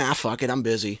go, nah, fuck it, I'm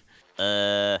busy.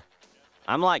 I'm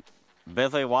like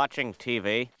busy watching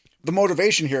TV. The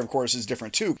motivation here, of course, is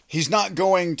different too. He's not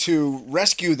going to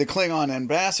rescue the Klingon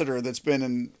ambassador that's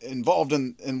been involved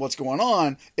in what's going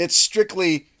on. It's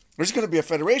strictly, there's going to be a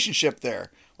Federation ship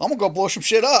there. I'm going to go blow some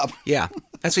shit up. Yeah,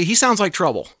 that's he sounds like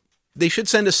trouble. They should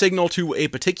send a signal to a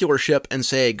particular ship and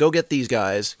say, go get these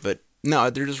guys. But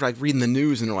no, they're just like reading the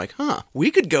news and they're like, huh,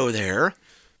 we could go there.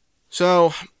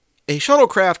 So a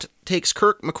shuttlecraft takes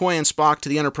Kirk, McCoy, and Spock to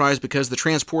the Enterprise because the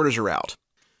transporters are out.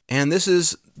 And this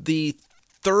is the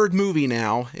third movie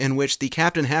now in which the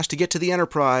captain has to get to the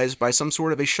Enterprise by some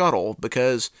sort of a shuttle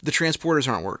because the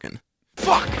transporters aren't working.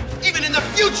 Fuck! Even in the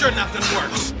future, nothing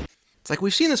works! It's like,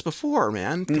 we've seen this before,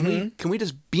 man. Can we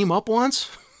just beam up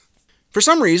once? For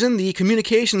some reason, the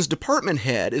communications department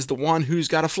head is the one who's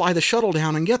got to fly the shuttle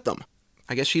down and get them.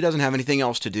 I guess she doesn't have anything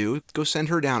else to do. Go send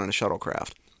her down in a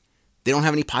shuttlecraft. They don't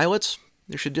have any pilots?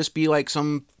 There should just be like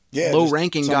some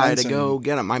low-ranking guy to go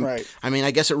get them. Right. I mean,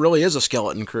 I guess it really is a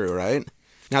skeleton crew, right?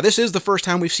 Now, this is the first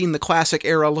time we've seen the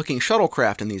classic-era looking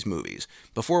shuttlecraft in these movies.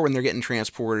 Before, when they're getting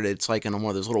transported, it's like in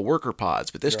one of those little worker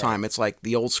pods. But this time, it's like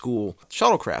the old-school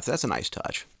shuttlecraft. That's a nice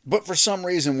touch. But for some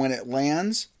reason, when it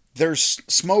lands, there's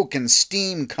smoke and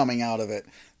steam coming out of it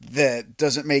that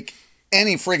doesn't make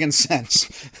any friggin'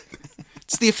 sense.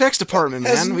 It's the effects department,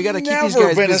 man. We got to keep these guys busy.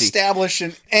 Never been established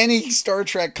in any Star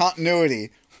Trek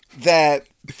continuity that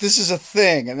this is a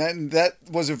thing, and that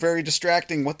was a very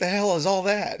distracting. What the hell is all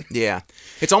that? Yeah,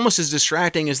 it's almost as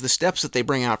distracting as the steps that they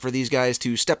bring out for these guys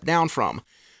to step down from.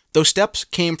 Those steps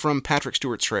came from Patrick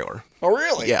Stewart's trailer. Oh,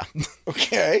 really? Yeah.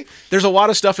 Okay. There's a lot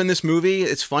of stuff in this movie.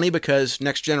 It's funny because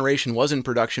Next Generation was in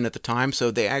production at the time,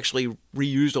 so they actually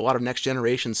reused a lot of Next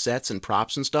Generation sets and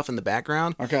props and stuff in the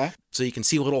background. Okay. So you can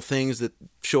see little things that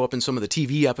show up in some of the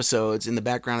TV episodes in the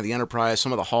background of the Enterprise.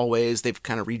 Some of the hallways they've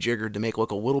kind of rejiggered to make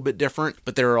look a little bit different,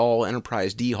 but they're all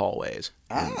Enterprise D hallways.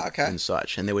 Okay. And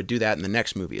such. And they would do that in the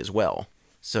next movie as well.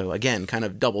 So again, kind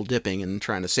of double dipping and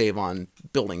trying to save on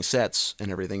building sets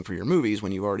and everything for your movies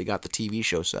when you've already got the TV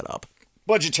show set up.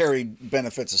 Budgetary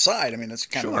benefits aside, I mean, it's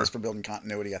kind of nice for building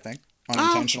continuity, I think.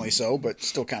 Unintentionally so, but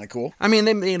still kind of cool. I mean,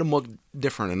 they made them look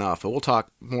different enough. But we'll talk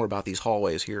more about these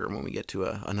hallways here when we get to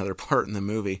another part in the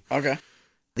movie. Okay.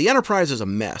 The Enterprise is a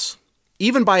mess.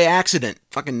 Even by accident,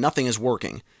 fucking nothing is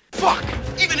working. Fuck!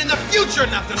 Even in the future,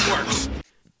 nothing works!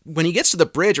 When he gets to the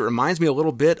bridge, it reminds me a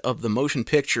little bit of the motion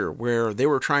picture where they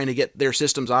were trying to get their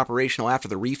systems operational after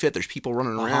the refit. There's people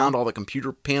running around, all the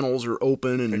computer panels are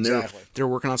open, and they're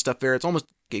working on stuff there. It's almost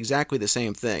exactly the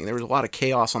same thing. There was a lot of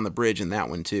chaos on the bridge in that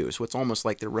one, too, so it's almost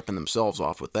like they're ripping themselves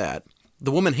off with that.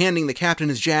 The woman handing the captain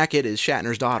his jacket is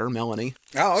Shatner's daughter, Melanie.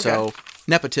 Oh, okay. So,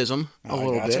 nepotism, a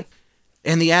little bit.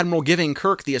 And the admiral giving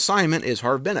Kirk the assignment is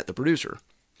Harv Bennett, the producer.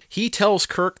 He tells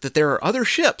Kirk that there are other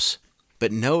ships,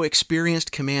 but no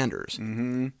experienced commanders.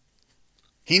 Mm-hmm.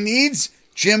 He needs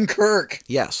Jim Kirk.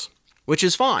 Yes, which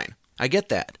is fine. I get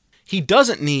that. He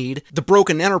doesn't need the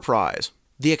broken Enterprise.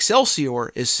 The Excelsior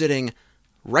is sitting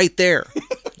right there.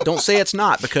 Don't say it's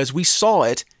not, because we saw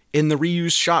it in the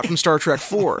reused shot from Star Trek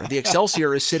IV. The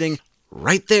Excelsior is sitting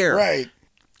right there. Right.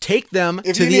 Take them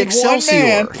if to the Excelsior. One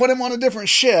man, put him on a different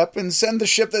ship and send the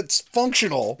ship that's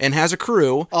functional. And has a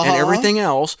crew and everything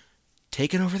else.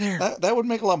 Take it over there. That would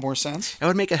make a lot more sense. That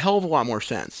would make a hell of a lot more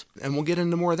sense. And we'll get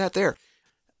into more of that there.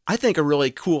 I think a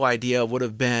really cool idea would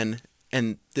have been,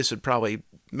 and this would probably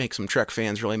make some Trek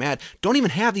fans really mad, don't even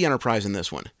have the Enterprise in this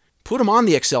one. Put them on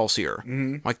the Excelsior.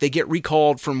 Mm-hmm. Like they get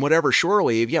recalled from whatever shore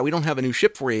leave. Yeah, we don't have a new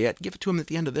ship for you yet. Give it to them at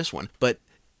the end of this one. But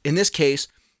in this case,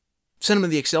 send them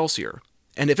to the Excelsior.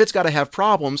 And if it's got to have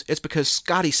problems, it's because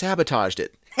Scotty sabotaged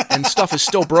it. And stuff is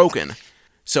still broken.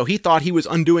 So he thought he was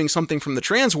undoing something from the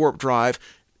transwarp drive,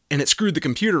 and it screwed the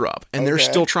computer up, and they're Okay.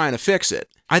 still trying to fix it.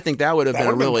 I think that would have been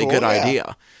a really cool, good yeah.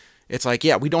 idea. It's like,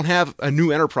 yeah, we don't have a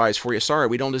new Enterprise for you. Sorry,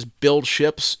 we don't just build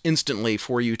ships instantly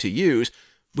for you to use.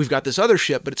 We've got this other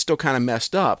ship, but it's still kind of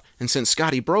messed up. And since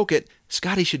Scotty broke it,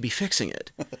 Scotty should be fixing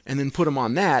it. And then put him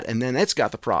on that, and then it's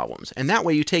got the problems. And that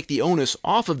way you take the onus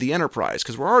off of the Enterprise,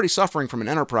 because we're already suffering from an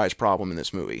Enterprise problem in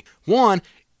this movie. One,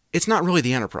 it's not really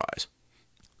the Enterprise.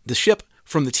 The ship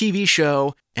from the TV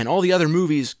show and all the other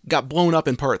movies got blown up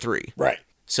in Part 3. Right.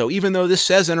 So even though this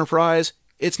says Enterprise,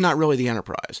 it's not really the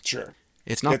Enterprise. Sure.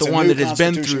 It's not It's the a one new that has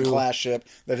been Constitution through class ship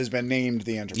that has been named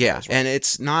the Enterprise. Yeah, right? and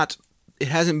it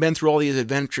hasn't been through all these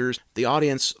adventures. The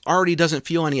audience already doesn't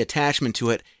feel any attachment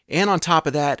to it, and on top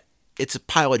of that, it's a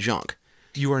pile of junk.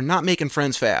 You are not making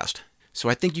friends fast. So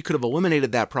I think you could have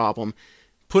eliminated that problem,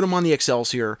 put them on the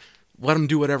Excelsior, let them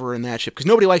do whatever in that ship, because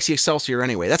nobody likes the Excelsior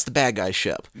anyway. That's the bad guy's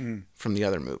ship from the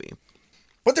other movie.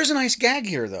 But there's a nice gag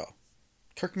here, though.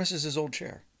 Kirk misses his old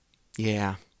chair.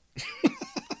 Yeah.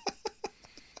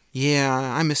 Yeah,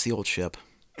 I miss the old ship.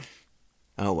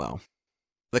 Oh well.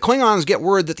 The Klingons get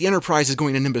word that the Enterprise is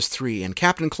going to Nimbus 3, and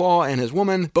Captain Claw and his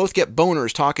woman both get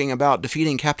boners talking about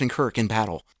defeating Captain Kirk in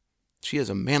battle. She is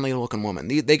a manly-looking woman.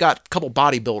 They got a couple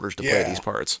bodybuilders to play these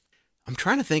parts. I'm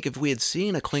trying to think if we had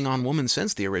seen a Klingon woman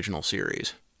since the original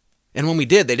series. And when we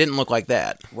did, they didn't look like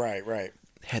that. Right, right.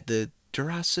 Had the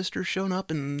Duras sisters shown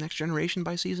up in Next Generation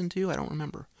by season 2? I don't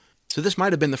remember. So this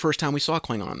might have been the first time we saw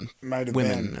Klingon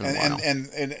women in a while. And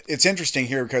it's interesting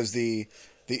here because the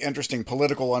interesting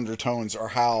political undertones are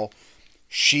how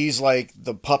she's like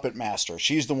the puppet master.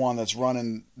 She's the one that's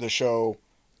running the show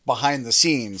behind the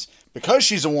scenes. Because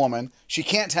she's a woman, she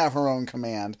can't have her own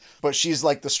command, but she's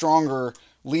like the stronger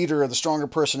leader, the stronger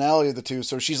personality of the two,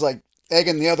 so she's like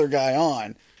egging the other guy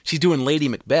on. She's doing Lady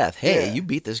Macbeth. Hey, you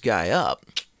beat this guy up.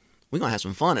 We're going to have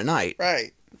some fun tonight.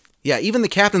 Right. Yeah, even the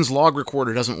captain's log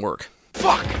recorder doesn't work.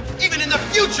 Fuck! Even in the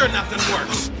future, nothing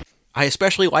works! I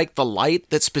especially like the light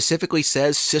that specifically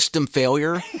says system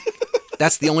failure.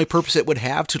 That's the only purpose it would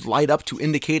have, to light up to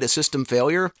indicate a system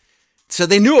failure. So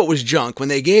they knew it was junk when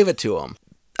they gave it to him.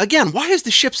 Again, why is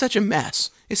the ship such a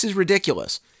mess? This is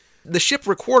ridiculous. The ship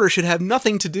recorder should have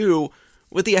nothing to do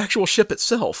with the actual ship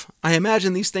itself. I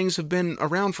imagine these things have been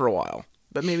around for a while,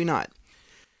 but maybe not.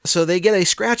 So they get a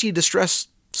scratchy distress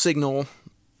signal,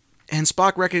 and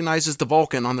Spock recognizes the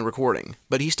Vulcan on the recording,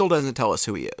 but he still doesn't tell us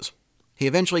who he is. He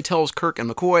eventually tells Kirk and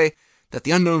McCoy that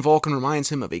the unknown Vulcan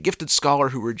reminds him of a gifted scholar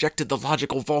who rejected the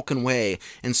logical Vulcan way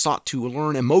and sought to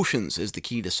learn emotions as the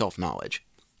key to self-knowledge.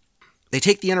 They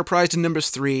take the Enterprise to Nimbus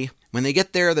 3. When they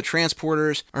get there, the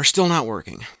transporters are still not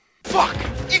working. Fuck!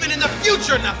 Even in the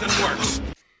future, nothing works!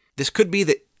 This could be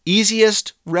the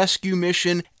easiest rescue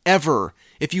mission ever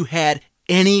if you had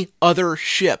any other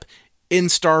ship in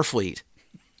Starfleet.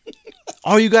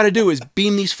 All you got to do is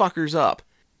beam these fuckers up.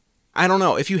 I don't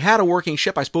know. If you had a working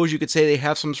ship, I suppose you could say they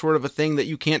have some sort of a thing that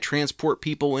you can't transport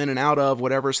people in and out of,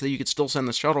 whatever, so that you could still send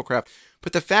the shuttlecraft.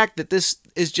 But the fact that this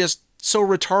is just so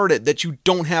retarded that you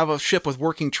don't have a ship with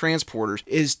working transporters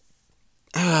is...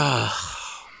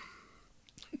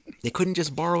 They couldn't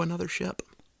just borrow another ship.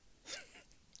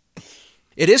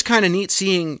 It is kind of neat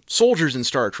seeing soldiers in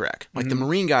Star Trek, like the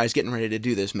Marine guys getting ready to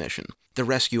do this mission, the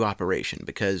rescue operation,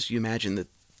 because you imagine that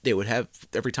they would have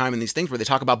every time in these things where they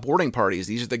talk about boarding parties,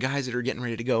 these are the guys that are getting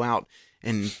ready to go out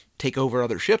and take over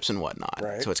other ships and whatnot.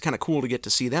 Right. So it's kind of cool to get to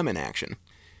see them in action.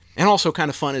 And also kind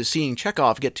of fun is seeing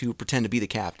Chekhov get to pretend to be the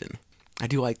captain. I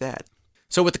do like that.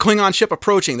 So with the Klingon ship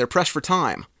approaching, they're pressed for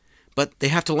time. But they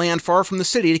have to land far from the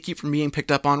city to keep from being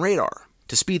picked up on radar.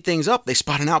 To speed things up, they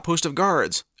spot an outpost of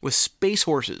guards with space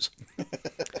horses.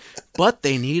 But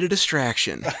they need a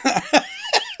distraction.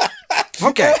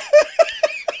 Okay.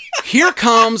 Here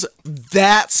comes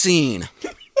that scene.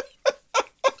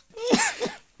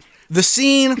 The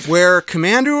scene where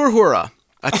Commander Uhura,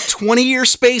 a 20-year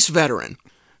space veteran,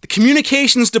 the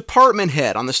communications department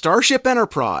head on the Starship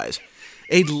Enterprise,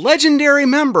 a legendary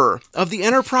member of the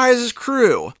Enterprise's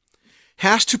crew,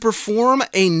 has to perform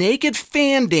a naked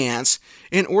fan dance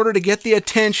in order to get the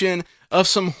attention of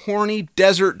some horny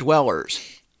desert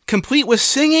dwellers, complete with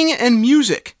singing and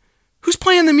music. Who's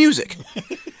playing the music?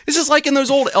 This is like in those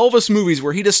old Elvis movies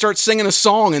where he just starts singing a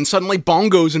song and suddenly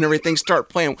bongos and everything start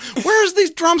playing. Where's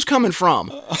these drums coming from?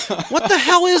 What the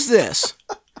hell is this?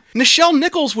 Nichelle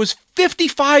Nichols was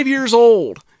 55 years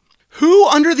old. Who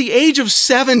under the age of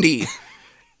 70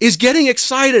 is getting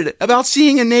excited about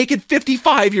seeing a naked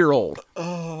 55-year-old.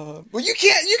 Well, you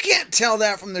can't tell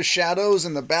that from the shadows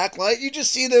and the backlight. You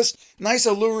just see this nice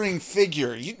alluring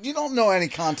figure. You don't know any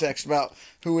context about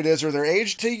who it is or their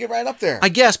age until you get right up there. I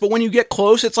guess, but when you get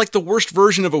close, it's like the worst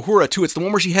version of Uhura, too. It's the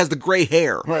one where she has the gray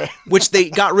hair, right. Which they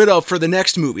got rid of for the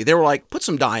next movie. They were like, put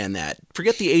some dye in that.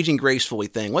 Forget the aging gracefully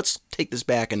thing. Let's take this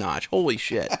back a notch. Holy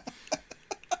shit.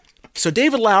 So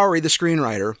David Lowery, the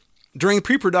screenwriter, during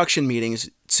pre-production meetings,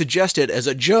 suggested as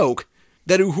a joke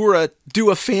that Uhura do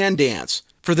a fan dance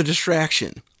for the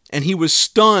distraction. And he was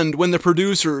stunned when the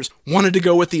producers wanted to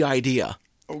go with the idea.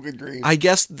 Oh, good grief. I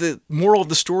guess the moral of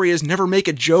the story is never make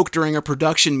a joke during a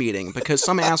production meeting because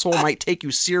some asshole might take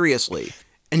you seriously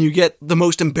and you get the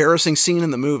most embarrassing scene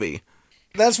in the movie.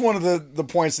 That's one of the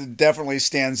points that definitely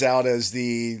stands out as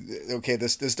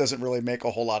this doesn't really make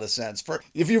a whole lot of sense.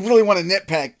 If you really want to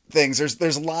nitpick things,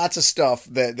 there's lots of stuff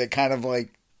that kind of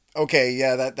like, okay,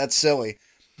 yeah, that's silly.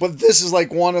 But this is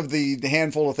like one of the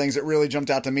handful of things that really jumped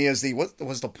out to me as what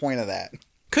was the point of that?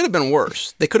 Could have been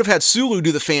worse. They could have had Sulu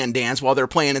do the fan dance while they're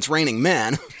playing It's Raining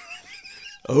Men.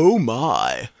 Oh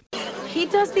my. He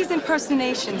does these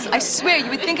impersonations. I swear you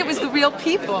would think it was the real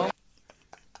people.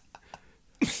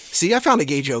 See, I found a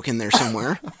gay joke in there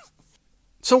somewhere.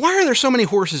 So why are there so many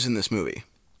horses in this movie?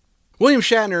 William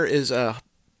Shatner is a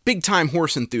big-time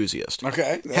horse enthusiast.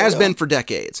 Okay. Has been for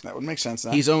decades. That would make sense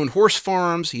then. He's owned horse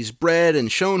farms, he's bred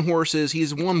and shown horses,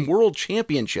 he's won world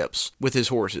championships with his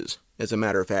horses, as a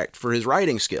matter of fact, for his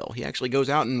riding skill. He actually goes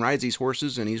out and rides these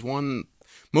horses, and he's won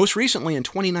most recently in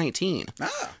 2019.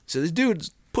 So this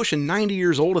dude's pushing 90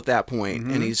 years old at that point,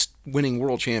 and he's winning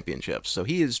world championships. So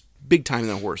he is big-time in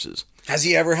the horses. Has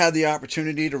he ever had the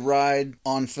opportunity to ride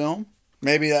on film?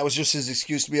 Maybe that was just his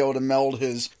excuse to be able to meld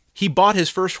his... He bought his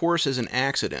first horse as an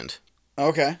accident.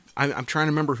 Okay. I'm trying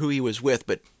to remember who he was with,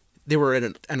 but they were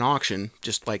at an auction,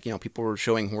 just like, people were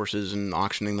showing horses and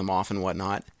auctioning them off and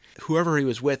whatnot. Whoever he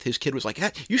was with, his kid was like,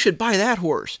 hey, you should buy that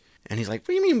horse. And he's like, what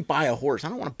do you mean buy a horse? I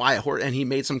don't want to buy a horse. And he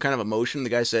made some kind of a motion. The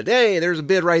guy said, hey, there's a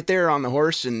bid right there on the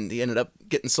horse. And he ended up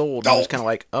getting sold. And I was kind of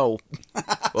like, oh,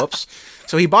 whoops.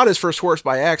 So he bought his first horse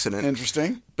by accident.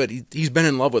 Interesting. But he's been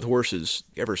in love with horses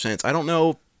ever since. I don't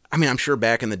know. I mean, I'm sure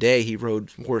back in the day he rode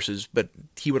horses, but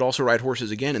he would also ride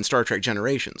horses again in Star Trek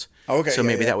Generations. Okay. So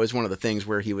maybe that was one of the things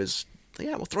where he was,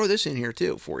 yeah, we'll throw this in here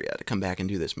too for you to come back and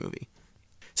do this movie.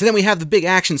 So then we have the big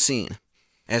action scene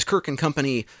as Kirk and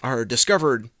company are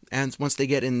discovered and once they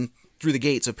get in through the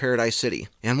gates of Paradise City.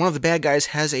 And one of the bad guys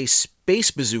has a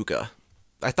space bazooka.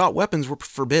 I thought weapons were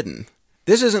forbidden.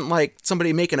 This isn't like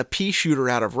somebody making a pea shooter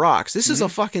out of rocks. This is a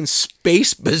fucking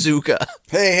space bazooka.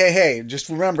 Hey, just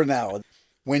remember now.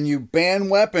 When you ban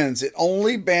weapons, it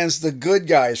only bans the good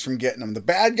guys from getting them. The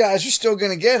bad guys are still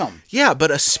going to get them. Yeah,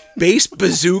 but a space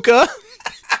bazooka?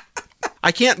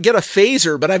 I can't get a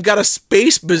phaser, but I've got a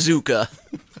space bazooka.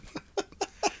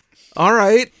 All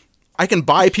right. I can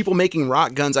buy people making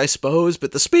rock guns, I suppose,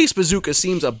 but the space bazooka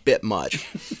seems a bit much.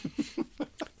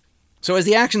 So as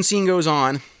the action scene goes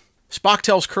on, Spock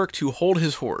tells Kirk to hold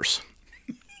his horse.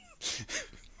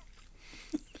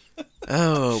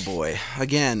 Oh, boy.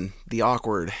 Again, the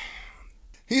awkward.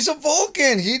 He's a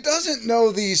Vulcan. He doesn't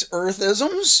know these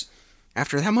Earthisms.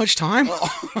 After that much time?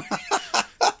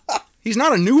 He's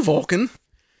not a new Vulcan.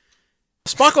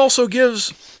 Spock also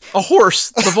gives a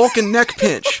horse the Vulcan neck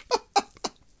pinch.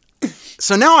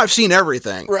 So now I've seen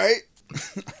everything. Right.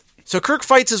 So Kirk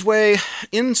fights his way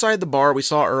inside the bar we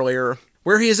saw earlier,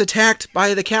 where he is attacked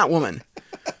by the Catwoman.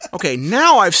 Okay,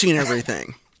 now I've seen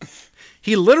everything.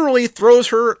 He literally throws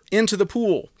her into the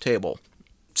pool table.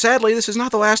 Sadly, this is not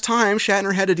the last time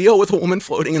Shatner had to deal with a woman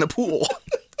floating in a pool.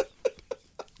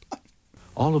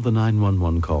 All of the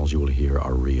 911 calls you will hear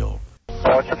are real.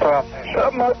 What's your problem?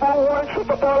 My pool wife's at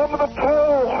the bottom of the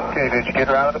pool. Okay, did you get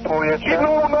her out of the pool yet, sir?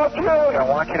 No, not yet. I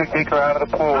want you to take her out of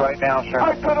the pool right now, sir.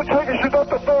 I couldn't take her. She got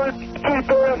the very deep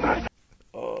end.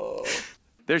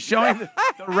 They're showing the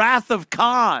Wrath of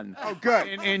Khan. Oh, good.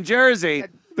 In Jersey.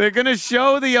 They're going to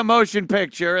show the motion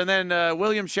picture, and then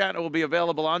William Shatner will be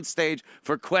available on stage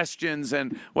for questions,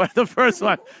 and the first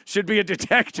one should be a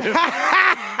detective.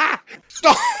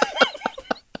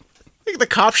 The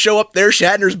cops show up there,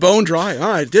 Shatner's bone dry.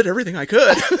 Oh, I did everything I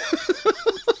could.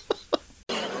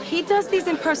 He does these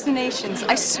impersonations.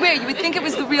 I swear you would think it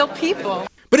was the real people.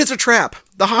 But it's a trap.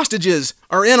 The hostages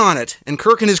are in on it, and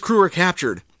Kirk and his crew are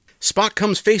captured. Spock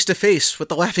comes face to face with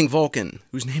the laughing Vulcan,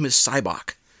 whose name is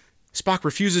Sybok. Spock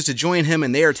refuses to join him,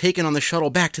 and they are taken on the shuttle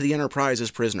back to the Enterprise as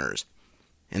prisoners.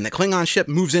 And the Klingon ship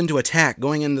moves in to attack,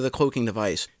 going into the cloaking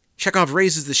device. Chekhov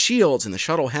raises the shields, and the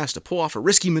shuttle has to pull off a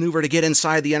risky maneuver to get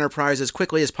inside the Enterprise as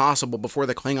quickly as possible before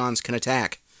the Klingons can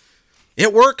attack.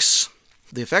 It works.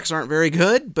 The effects aren't very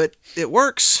good, but it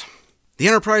works. The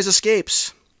Enterprise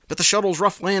escapes, but the shuttle's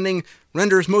rough landing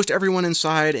renders most everyone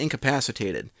inside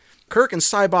incapacitated. Kirk and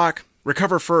Sybok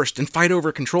recover first and fight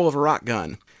over control of a rock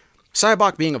gun.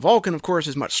 Sybok, being a Vulcan, of course,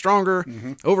 is much stronger,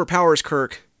 overpowers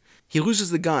Kirk. He loses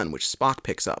the gun, which Spock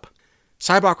picks up.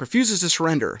 Sybok refuses to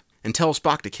surrender and tells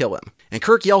Spock to kill him, and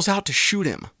Kirk yells out to shoot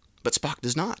him, but Spock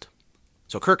does not.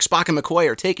 So Kirk, Spock, and McCoy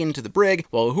are taken to the brig,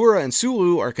 while Uhura and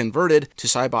Sulu are converted to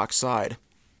Sybok's side.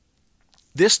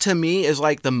 This, to me, is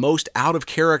like the most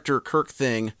out-of-character Kirk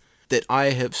thing that I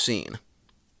have seen.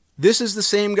 This is the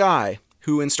same guy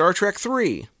who, in Star Trek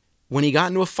III, when he got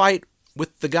into a fight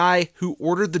with the guy who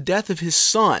ordered the death of his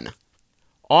son,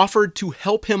 offered to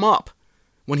help him up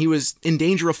when he was in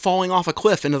danger of falling off a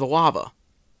cliff into the lava.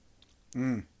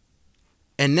 And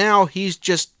now he's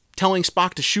just telling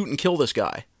Spock to shoot and kill this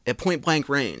guy at point-blank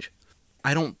range.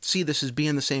 I don't see this as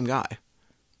being the same guy.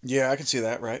 Yeah, I can see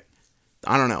that, right?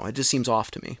 I don't know. It just seems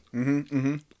off to me.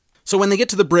 So when they get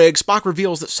to the brig, Spock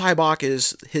reveals that Sybok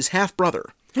is his half-brother,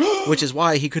 which is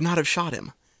why he could not have shot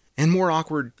him. And more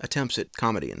awkward attempts at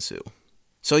comedy ensue.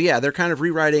 So yeah, they're kind of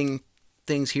rewriting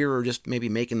things here, or just maybe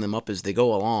making them up as they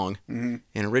go along. In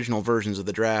original versions of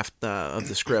the draft of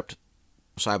the script,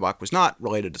 Sybok was not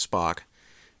related to Spock,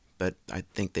 but I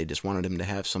think they just wanted him to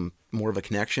have some more of a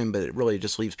connection, but it really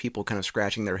just leaves people kind of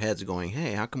scratching their heads going,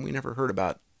 hey, how come we never heard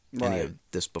about any of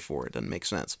this before? It doesn't make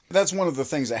sense. That's one of the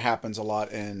things that happens a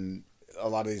lot in a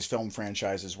lot of these film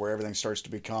franchises, where everything starts to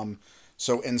become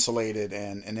so insulated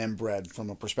and inbred from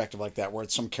a perspective like that, where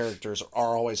some characters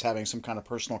are always having some kind of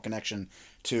personal connection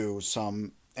to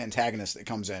some antagonist that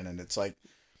comes in, and it's like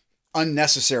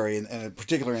unnecessary, and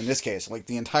particularly in this case, like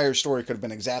the entire story could have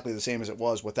been exactly the same as it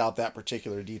was without that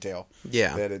particular detail.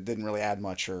 Yeah. That it didn't really add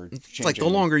much or change. It's like the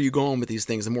longer you go on with these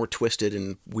things, the more twisted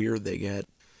and weird they get.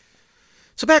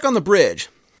 So back on the bridge,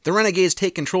 the Renegades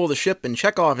take control of the ship, and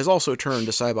Chekhov is also turned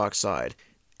to Sybok's side.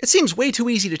 It seems way too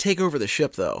easy to take over the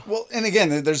ship, though. Well, and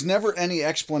again, there's never any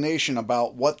explanation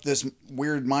about what this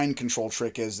weird mind control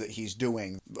trick is that he's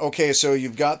doing. Okay, so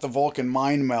you've got the Vulcan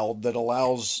mind meld that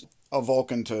allows a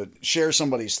Vulcan to share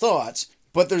somebody's thoughts,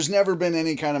 but there's never been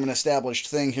any kind of an established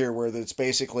thing here where it's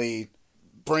basically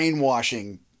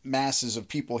brainwashing masses of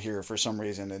people here for some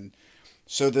reason. And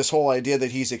so this whole idea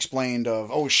that he's explained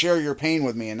of, oh, share your pain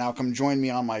with me and now come join me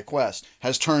on my quest,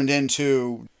 has turned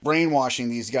into brainwashing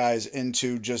these guys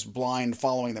into just blind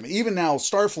following them. Even now,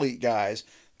 Starfleet guys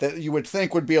that you would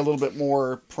think would be a little bit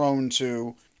more prone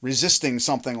to resisting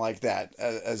something like that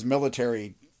as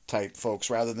military type folks,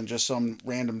 rather than just some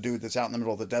random dude that's out in the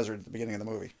middle of the desert at the beginning of the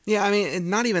movie. Yeah, I mean,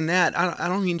 not even that. I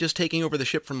don't mean just taking over the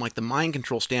ship from like the mind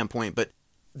control standpoint, but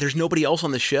there's nobody else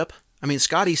on the ship. I mean,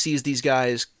 Scotty sees these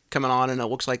guys coming on and it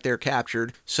looks like they're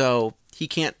captured, so he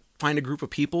can't find a group of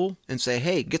people and say,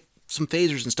 hey, get some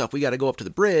phasers and stuff, we got to go up to the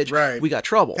bridge, right? We got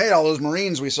trouble. Hey, all those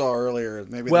Marines we saw earlier,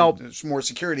 maybe there's more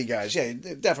security guys. Yeah,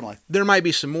 definitely. There might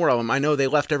be some more of them. I know they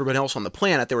left everybody else on the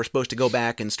planet. They were supposed to go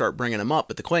back and start bringing them up,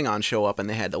 but the Klingons show up and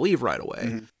they had to leave right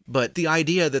away. But the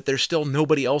idea that there's still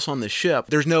nobody else on the ship,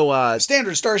 there's no...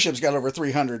 Standard Starship's got over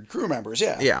 300 crew members,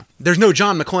 yeah. Yeah. There's no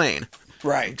John McClane.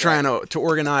 Right. Trying to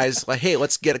organize, like, hey,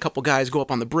 let's get a couple guys, go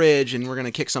up on the bridge, and we're going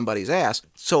to kick somebody's ass.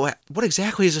 So what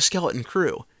exactly is a skeleton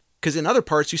crew? Because in other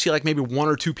parts, you see like maybe one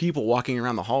or two people walking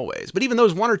around the hallways. But even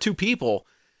those one or two people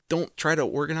don't try to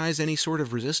organize any sort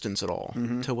of resistance at all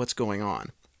to what's going on.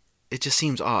 It just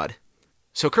seems odd.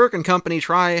 So Kirk and company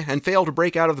try and fail to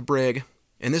break out of the brig.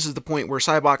 And this is the point where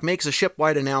Sybok makes a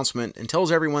ship-wide announcement and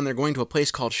tells everyone they're going to a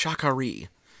place called Shakari,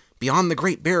 beyond the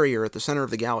Great Barrier at the center of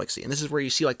the galaxy. And this is where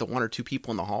you see like the one or two people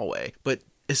in the hallway. But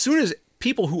as soon as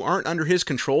people who aren't under his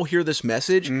control hear this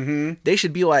message, they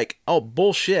should be like, oh,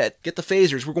 bullshit, get the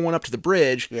phasers, we're going up to the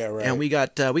bridge, and we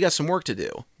got some work to do.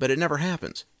 But it never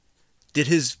happens. Did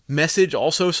his message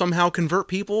also somehow convert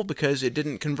people because it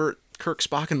didn't convert Kirk,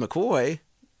 Spock, and McCoy?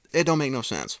 It don't make no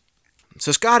sense.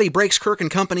 So Scotty breaks Kirk and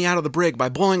company out of the brig by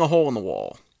blowing a hole in the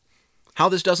wall. How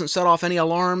this doesn't set off any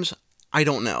alarms, I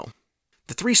don't know.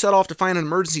 The three set off to find an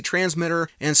emergency transmitter,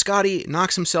 and Scotty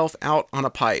knocks himself out on a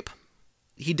pipe.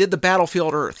 He did the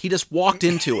Battlefield Earth. He just walked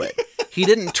into it. He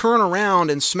didn't turn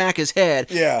around and smack his head.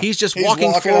 Yeah. He's just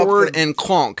walking forward and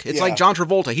clunk. It's like John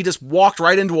Travolta. He just walked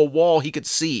right into a wall he could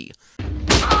see.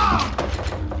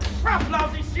 Crap,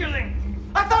 lousy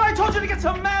ceiling! I thought I told you to get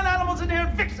some man animals in here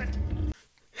and fix it!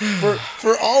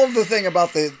 For all of the thing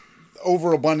about the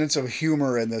overabundance of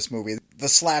humor in this movie, the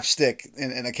slapstick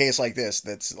in a case like this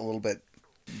that's a little bit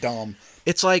dumb.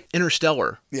 It's like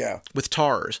Interstellar. Yeah. With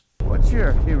TARS. What's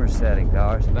your humor setting,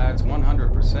 Tars? That's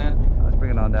 100%. Let's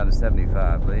bring it on down to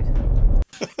 75, please.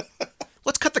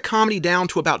 Let's cut the comedy down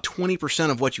to about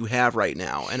 20% of what you have right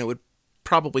now, and it would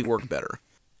probably work better.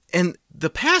 And the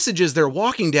passages they're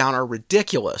walking down are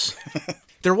ridiculous.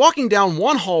 They're walking down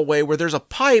one hallway where there's a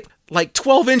pipe like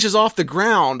 12 inches off the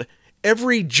ground.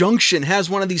 Every junction has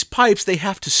one of these pipes they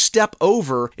have to step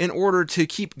over in order to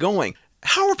keep going.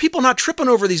 How are people not tripping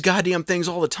over these goddamn things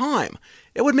all the time?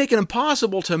 It would make it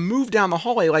impossible to move down the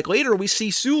hallway. Like later we see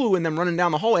Sulu and them running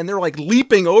down the hallway and they're like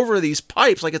leaping over these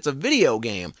pipes like it's a video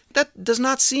game. That does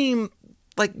not seem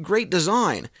like great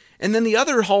design. And then the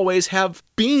other hallways have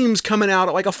beams coming out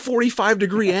at like a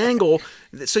 45-degree angle,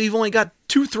 so you've only got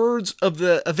 2/3 of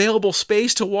the available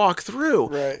space to walk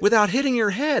through without hitting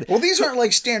your head. Well, these aren't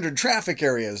like standard traffic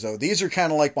areas, though. These are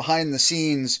kind of like behind the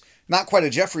scenes, not quite a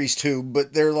Jeffries tube,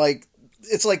 but they're like,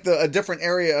 it's like a different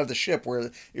area of the ship where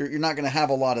you're not going to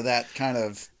have a lot of that kind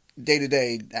of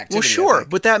day-to-day activity. Well, sure,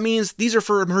 but that means these are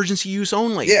for emergency use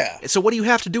only. Yeah. So what do you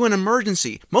have to do in an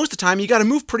emergency? Most of the time, you got to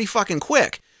move pretty fucking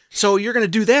quick. So you're going to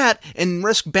do that and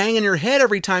risk banging your head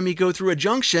every time you go through a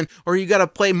junction, or you got to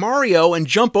play Mario and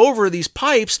jump over these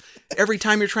pipes every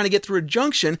time you're trying to get through a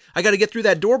junction. I got to get through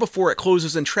that door before it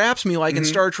closes and traps me like in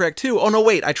Star Trek 2. Oh, no,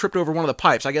 wait, I tripped over one of the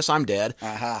pipes. I guess I'm dead.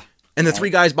 Aha. And the three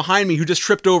guys behind me who just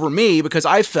tripped over me because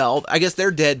I fell, I guess they're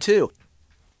dead too.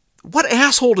 What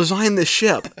asshole designed this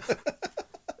ship?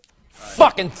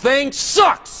 Fucking thing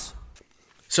sucks!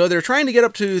 So they're trying to get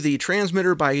up to the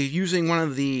transmitter by using one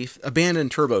of the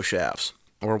abandoned turbo shafts,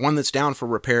 or one that's down for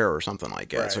repair or something like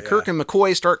that. Right, so Kirk and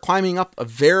McCoy start climbing up a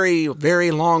very, very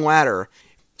long ladder.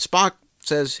 Spock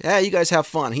says, "Hey, you guys have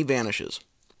fun." He vanishes.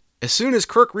 As soon as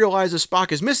Kirk realizes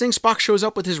Spock is missing, Spock shows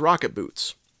up with his rocket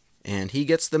boots. And he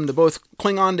gets them to both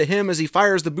cling on to him as he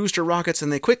fires the booster rockets, and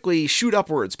they quickly shoot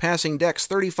upwards, passing decks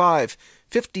 35,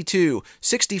 52,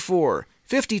 64,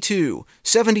 52,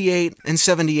 78, and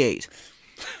 78.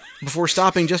 Before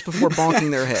stopping just before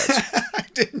bonking their heads. I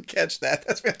didn't catch that.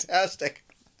 That's fantastic.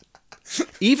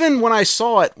 Even when I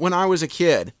saw it when I was a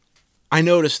kid, I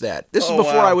noticed that. This is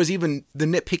before I was even the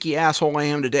nitpicky asshole I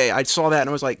am today. I saw that and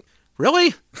I was like,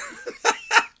 really?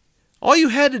 All you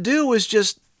had to do was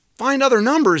just find other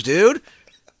numbers, dude.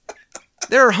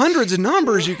 There are hundreds of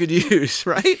numbers you could use,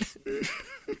 right?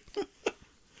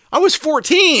 I was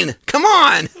 14. Come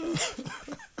on.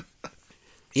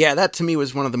 Yeah, that to me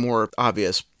was one of the more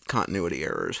obvious continuity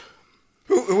errors.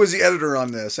 Who was the editor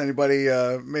on this? Anybody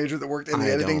major that worked in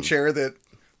the editing chair that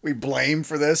we blame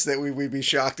for this, that we'd be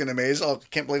shocked and amazed? Oh,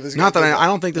 can't believe this. Not that I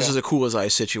don't think this is a Cool as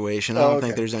Ice situation. I don't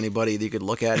think there's anybody that you could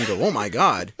look at and go, oh my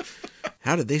God,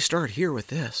 how did they start here with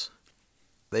this?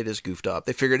 They just goofed up.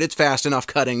 They figured it's fast enough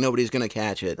cutting, nobody's going to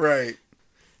catch it. Right.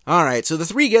 All right, so the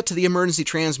three get to the emergency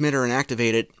transmitter and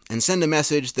activate it and send a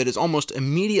message that is almost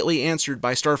immediately answered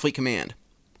by Starfleet Command.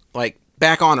 Like,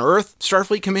 back on Earth,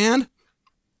 Starfleet Command?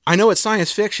 I know it's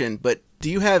science fiction, but do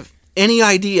you have any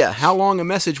idea how long a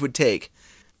message would take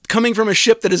coming from a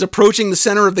ship that is approaching the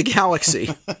center of the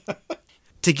galaxy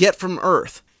to get from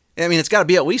Earth? I mean, it's got to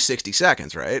be at least 60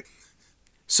 seconds, right?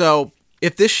 So,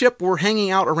 if this ship were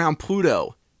hanging out around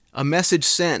Pluto, a message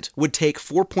sent would take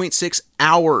 4.6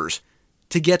 hours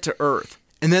to get to Earth.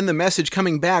 And then the message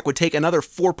coming back would take another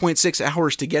 4.6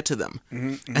 hours to get to them.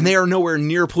 And they are nowhere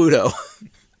near Pluto.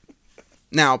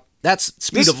 Now, that's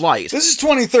speed of light. This is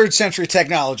 23rd century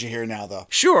technology here now, though.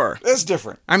 Sure. That's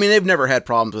different. I mean, they've never had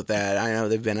problems with that. I know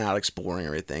they've been out exploring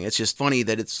everything. It's just funny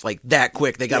that it's like that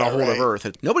quick. They got a hold of Earth.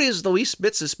 Nobody is the least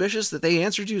bit suspicious that they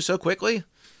answered you so quickly.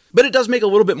 But it does make a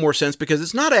little bit more sense because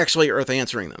it's not actually Earth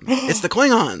answering them. It's the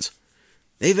Klingons.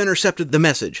 They've intercepted the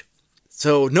message.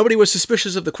 So nobody was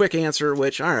suspicious of the quick answer,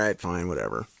 which, all right, fine,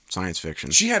 whatever. Science fiction.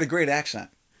 She had a great accent.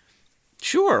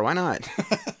 Sure, why not?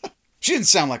 She didn't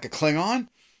sound like a Klingon.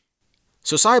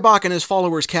 So Sybok and his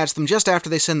followers catch them just after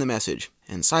they send the message,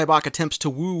 and Sybok attempts to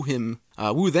woo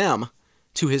them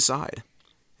to his side.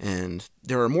 And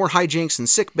there are more hijinks in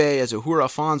sickbay as Uhura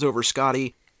fawns over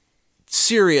Scotty.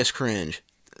 Serious cringe.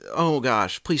 Oh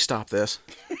gosh, please stop this.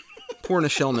 Poor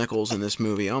Nichelle Nichols in this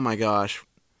movie, oh my gosh.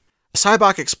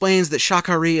 Sybok explains that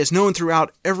Sha'Carri is known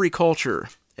throughout every culture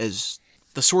as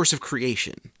the source of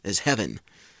creation, as heaven.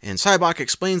 And Sybok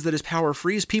explains that his power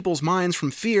frees people's minds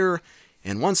from fear,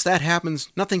 and once that happens,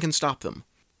 nothing can stop them.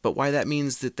 But why that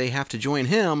means that they have to join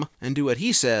him and do what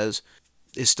he says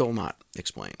is still not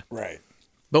explained. Right.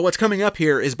 But what's coming up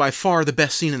here is by far the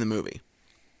best scene in the movie.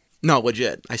 No,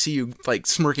 legit. I see you, like,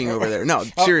 smirking over there. No,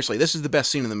 seriously, this is the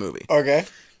best scene in the movie. Okay.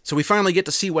 So we finally get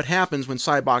to see what happens when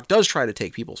Sybok does try to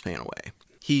take people's pain away.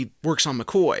 He works on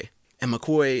McCoy, and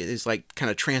McCoy is, like,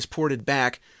 kind of transported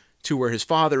back to where his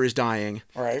father is dying.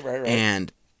 Right.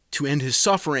 And to end his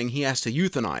suffering, he has to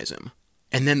euthanize him.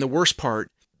 And then the worst part,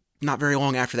 not very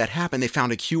long after that happened, they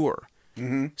found a cure.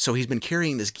 Mm-hmm. So he's been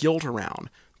carrying this guilt around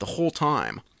the whole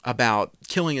time about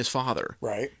killing his father.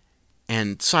 Right.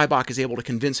 And Sybok is able to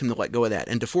convince him to let go of that.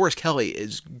 And DeForest Kelley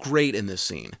is great in this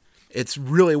scene. It's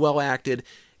really well acted.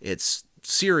 It's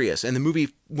serious. And the movie,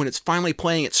 when it's finally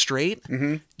playing it straight,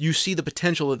 you see the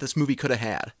potential that this movie could have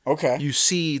had. Okay. You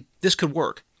see this could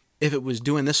work if it was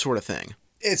doing this sort of thing.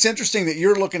 It's interesting that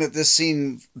you're looking at this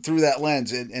scene through that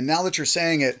lens. And now that you're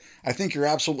saying it, I think you're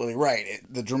absolutely right.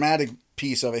 The dramatic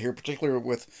piece of it here, particularly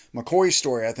with McCoy's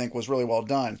story, I think was really well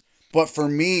done. But for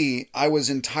me, I was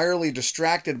entirely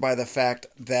distracted by the fact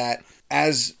that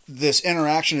as this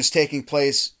interaction is taking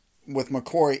place with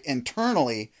McCoy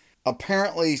internally,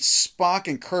 apparently Spock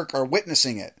and Kirk are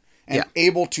witnessing it and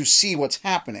able to see what's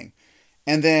happening.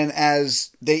 And then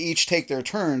as they each take their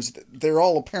turns, they're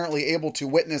all apparently able to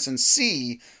witness and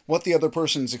see what the other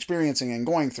person's experiencing and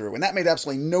going through. And that made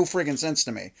absolutely no friggin' sense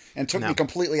to me and took me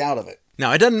completely out of it.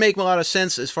 Now, it doesn't make a lot of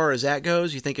sense as far as that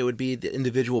goes. You think it would be the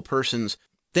individual person's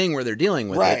thing where they're dealing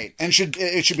with it. Right. And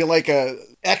it should be like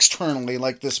externally,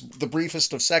 like the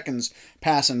briefest of seconds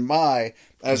passing by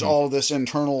as all of this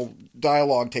internal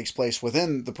dialogue takes place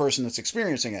within the person that's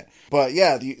experiencing it. But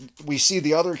yeah, we see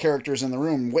the other characters in the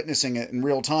room witnessing it in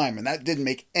real time, and that didn't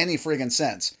make any friggin'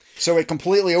 sense. So it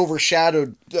completely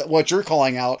overshadowed what you're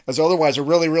calling out as otherwise a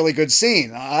really, really good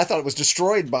scene. I thought it was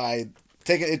destroyed by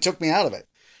it took me out of it.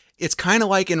 It's kind of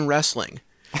like in wrestling.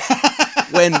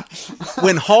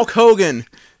 When Hulk Hogan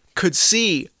could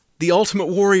see the Ultimate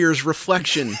Warrior's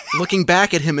reflection looking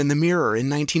back at him in the mirror in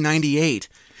 1998,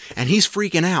 and he's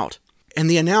freaking out. And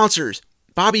the announcers,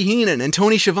 Bobby Heenan and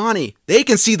Tony Schiavone, they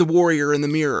can see the Warrior in the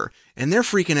mirror, and they're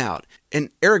freaking out. And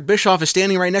Eric Bischoff is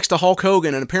standing right next to Hulk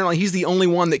Hogan, and apparently he's the only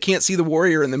one that can't see the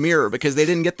Warrior in the mirror because they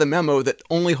didn't get the memo that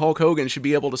only Hulk Hogan should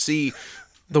be able to see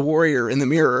the Warrior in the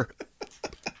mirror.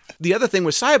 The other thing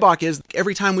with Sybok is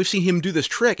every time we've seen him do this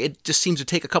trick, it just seems to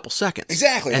take a couple seconds.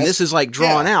 Exactly. And this is like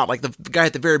drawn out. Like the guy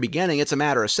at the very beginning, it's a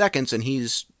matter of seconds and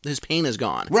his pain is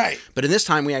gone. Right. But in this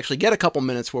time, we actually get a couple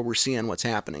minutes where we're seeing what's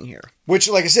happening here. Which,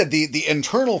 like I said, the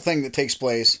internal thing that takes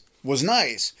place was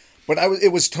nice. But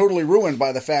it was totally ruined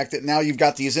by the fact that now you've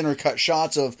got these intercut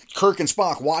shots of Kirk and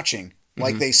Spock watching.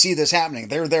 Like they see this happening.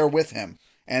 They're there with him.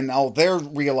 And now they're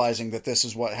realizing that this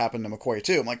is what happened to McCoy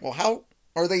too. I'm like, well, how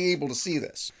are they able to see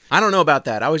this? I don't know about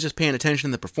that. I was just paying attention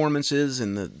to the performances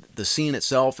and the scene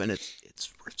itself, and it's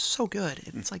so good.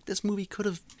 It's like this movie could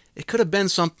have been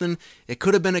something. It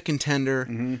could have been a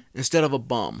contender instead of a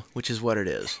bum, which is what it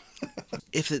is.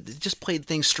 If it just played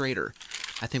things straighter,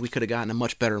 I think we could have gotten a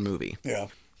much better movie. Yeah.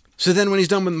 So then when he's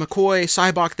done with McCoy,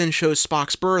 Sybok then shows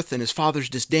Spock's birth and his father's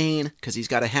disdain because he's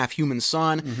got a half-human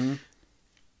son.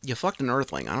 You fucked an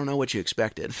Earthling. I don't know what you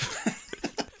expected.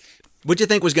 What'd you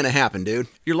think was going to happen, dude?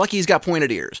 You're lucky he's got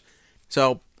pointed ears.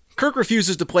 So Kirk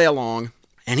refuses to play along,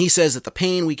 and he says that the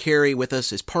pain we carry with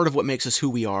us is part of what makes us who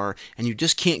we are, and you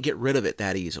just can't get rid of it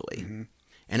that easily.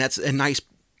 And that's a nice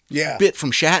bit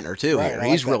from Shatner, too. Right, here.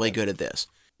 He's really good at this.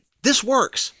 This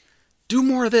works. Do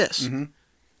more of this.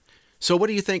 So what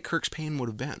do you think Kirk's pain would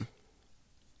have been?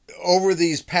 Over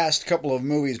these past couple of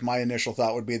movies, my initial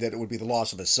thought would be that it would be the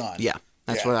loss of his son. Yeah,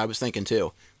 that's what I was thinking,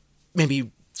 too.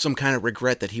 Maybe some kind of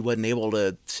regret that he wasn't able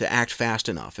to act fast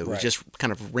enough. It was just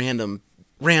kind of random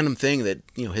thing that,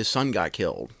 his son got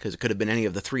killed, because it could have been any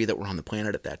of the three that were on the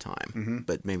planet at that time.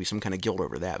 But maybe some kind of guilt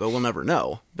over that. But we'll never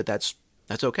know. But that's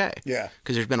okay. Yeah.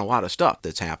 Because there's been a lot of stuff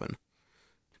that's happened.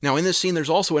 Now, in this scene, there's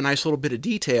also a nice little bit of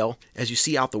detail. As you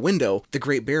see out the window, the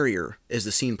Great Barrier, as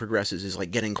the scene progresses, is like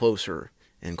getting closer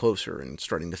and closer and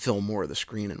starting to fill more of the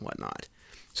screen and whatnot.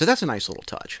 So that's a nice little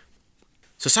touch.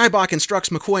 So Sybok instructs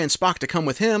McCoy and Spock to come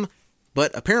with him, but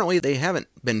apparently they haven't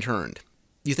been turned.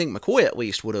 You think McCoy at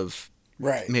least would have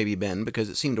maybe been, because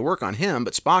it seemed to work on him,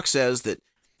 but Spock says that,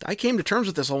 I came to terms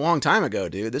with this a long time ago,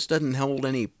 dude. This doesn't hold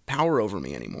any power over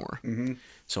me anymore.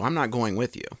 So I'm not going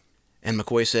with you. And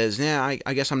McCoy says,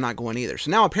 I guess I'm not going either. So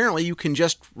now apparently you can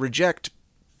just reject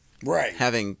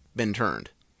having been turned,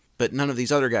 but none of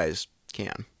these other guys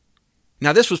can.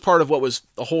 Now, this was part of what was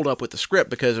a holdup with the script,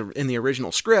 because in the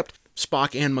original script,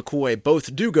 Spock and McCoy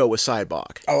both do go with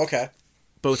Sybok. Oh, okay.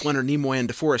 Both Leonard Nimoy and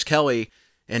DeForest Kelley,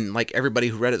 and like everybody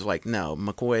who read it is like, no,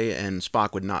 McCoy and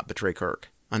Spock would not betray Kirk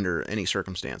under any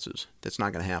circumstances. That's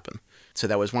not going to happen. So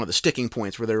that was one of the sticking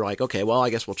points where they're like, okay, well, I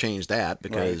guess we'll change that,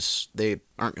 because they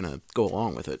aren't going to go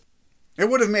along with it. It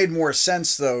would have made more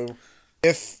sense, though,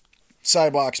 if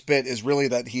Sybok's bit is really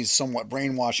that he's somewhat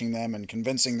brainwashing them and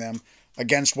convincing them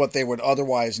against what they would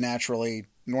otherwise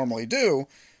normally do.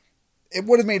 It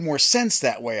would have made more sense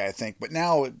that way, I think. But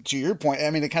now, to your point, I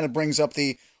mean, it kind of brings up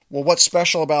well, what's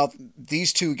special about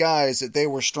these two guys that they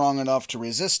were strong enough to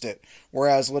resist it,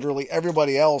 whereas literally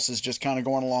everybody else is just kind of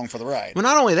going along for the ride. Well,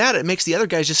 not only that, it makes the other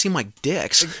guys just seem like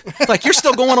dicks. Like, you're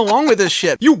still going along with this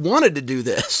shit. You wanted to do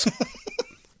this.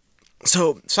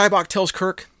 So, Sybok tells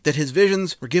Kirk that his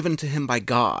visions were given to him by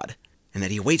God, and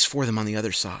that he waits for them on the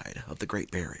other side of the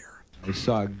Great Barrier. I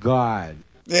saw God.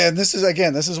 Yeah, and this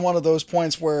is one of those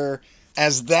points where,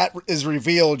 as that is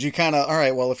revealed, you kind of, all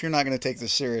right, well, if you're not going to take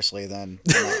this seriously, then...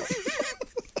 No.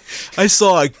 I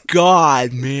saw a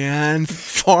God, man.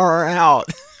 Far out.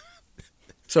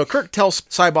 So Kirk tells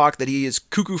Sybok that he is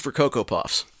cuckoo for Cocoa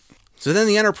Puffs. So then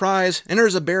the Enterprise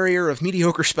enters a barrier of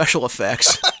mediocre special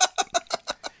effects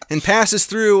and passes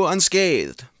through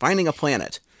unscathed, finding a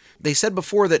planet. They said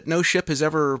before that no ship has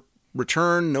ever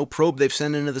returned, no probe they've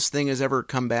sent into this thing has ever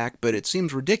come back, but it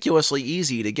seems ridiculously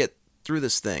easy to get through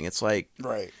this thing. It's like,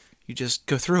 right. You just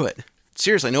go through it.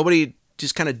 Seriously, nobody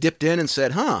just kind of dipped in and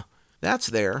said, huh, that's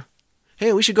there.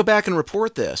 Hey, we should go back and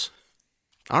report this.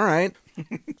 All right.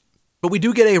 But we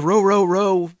do get a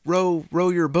row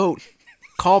your boat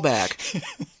callback.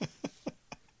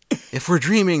 If we're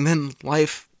dreaming, then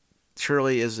life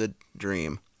surely is a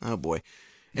dream. Oh, boy.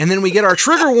 And then we get our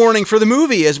trigger warning for the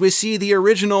movie as we see the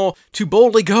original To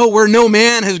Boldly Go Where No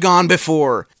Man Has Gone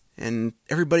Before. And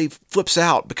everybody flips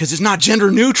out because it's not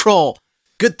gender neutral.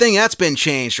 Good thing that's been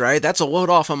changed, right? That's a load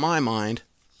off of my mind.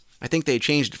 I think they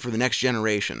changed it for the Next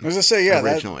Generation. I was going to say, yeah,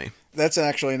 originally. That's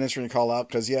actually an interesting call out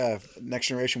because, yeah, Next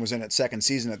Generation was in its second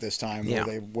season at this time where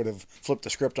they would have flipped the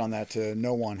script on that to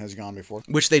No One Has Gone Before.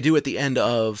 Which they do at the end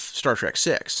of Star Trek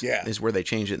VI. Yeah. Is where they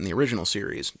change it in the original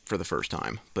series for the first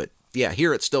time. But yeah,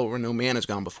 here it's still Where No Man Has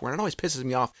Gone Before. And it always pisses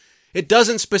me off. It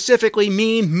doesn't specifically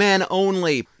mean men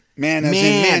only. Man as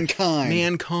in mankind.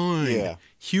 Mankind. Yeah.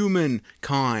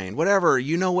 Humankind. Whatever.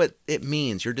 You know what it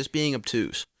means. You're just being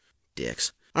obtuse.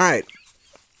 Dicks. All right.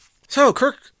 So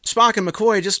Kirk, Spock, and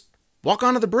McCoy just walk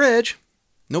onto the bridge.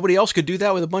 Nobody else could do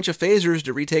that with a bunch of phasers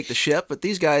to retake the ship, but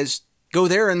these guys go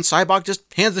there and Sybok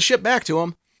just hands the ship back to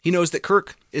him. He knows that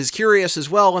Kirk is curious as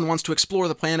well and wants to explore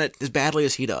the planet as badly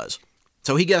as he does.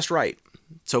 So he guessed right.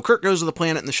 So Kirk goes to the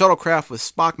planet in the shuttlecraft with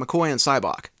Spock, McCoy, and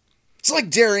Sybok. It's like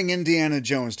daring Indiana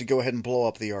Jones to go ahead and blow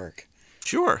up the Ark.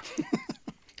 Sure.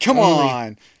 Come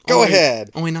on. Go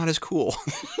ahead. Only not as cool.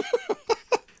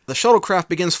 The shuttlecraft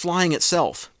begins flying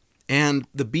itself. And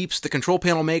the beeps the control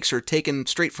panel makes are taken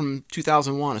straight from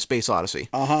 2001, A Space Odyssey.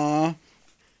 Uh-huh.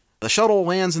 The shuttle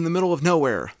lands in the middle of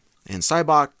nowhere, and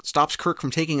Sybok stops Kirk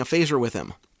from taking a phaser with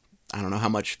him. I don't know how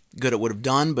much good it would have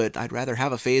done, but I'd rather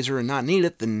have a phaser and not need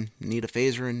it than need a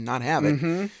phaser and not have it.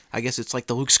 Mm-hmm. I guess it's like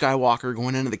the Luke Skywalker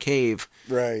going into the cave.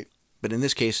 Right. But in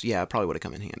this case, yeah, it probably would have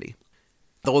come in handy.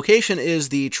 The location is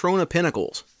the Trona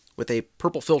Pinnacles, with a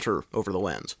purple filter over the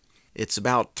lens. It's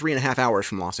about 3.5 hours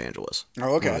from Los Angeles.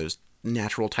 Oh, okay. One of those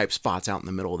natural type spots out in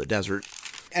the middle of the desert.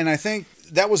 And I think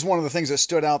that was one of the things that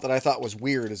stood out that I thought was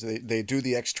weird is they do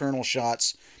the external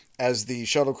shots as the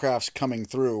shuttlecraft's coming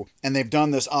through. And they've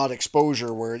done this odd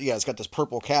exposure where, yeah, it's got this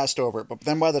purple cast over it. But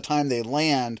then by the time they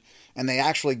land and they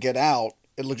actually get out,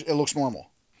 it looks normal.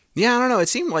 Yeah, I don't know. It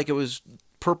seemed like it was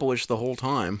purplish the whole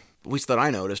time. At least that I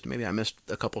noticed. Maybe I missed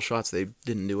a couple shots they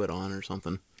didn't do it on or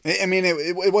something. I mean,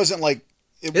 it wasn't like...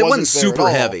 It wasn't super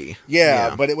heavy.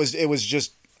 Yeah, but it was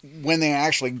just when they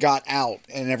actually got out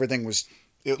and everything was...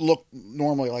 It looked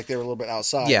normally like they were a little bit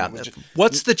outside. Yeah.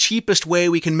 What's the cheapest way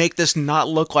we can make this not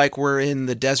look like we're in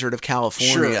the desert of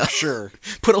California? Sure.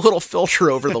 Put a little filter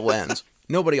over the lens.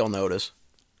 Nobody will notice.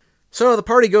 So the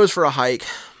party goes for a hike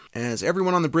as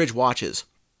everyone on the bridge watches.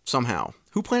 Somehow.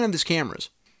 Who planted these cameras?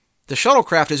 The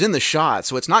shuttlecraft is in the shot,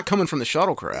 so it's not coming from the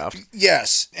shuttlecraft.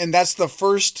 Yes, and that's the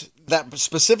first, that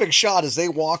specific shot as they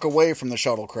walk away from the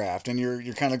shuttlecraft, and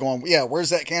you're kind of going, yeah,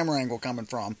 where's that camera angle coming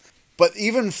from? But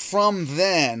even from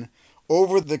then,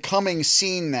 over the coming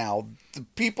scene now, the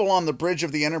people on the bridge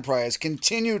of the Enterprise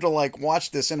continue to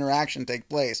watch this interaction take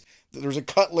place. There's a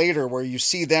cut later where you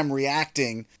see them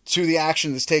reacting to the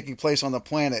action that's taking place on the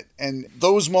planet. And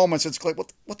those moments, it's like,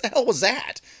 what the hell was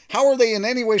that? How are they in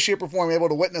any way, shape, or form able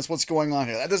to witness what's going on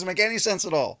here? That doesn't make any sense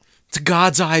at all. It's a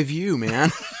God's eye view,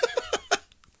 man.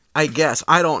 I guess.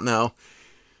 I don't know.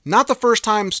 Not the first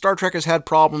time Star Trek has had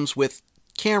problems with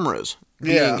cameras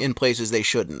being in places they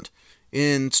shouldn't.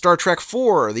 In Star Trek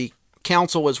IV, the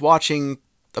Council was watching,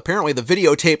 apparently, the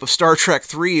videotape of Star Trek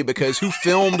III because who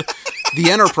filmed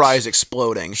the Enterprise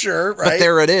exploding? Sure, right. But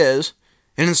there it is.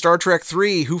 And in Star Trek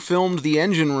III, who filmed the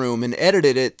engine room and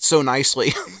edited it so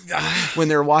nicely when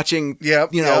they're watching,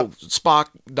 Spock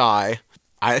die?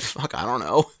 I don't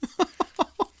know.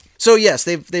 So yes,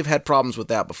 they've had problems with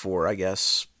that before, I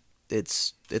guess.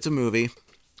 It's a movie.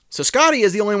 So Scotty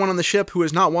is the only one on the ship who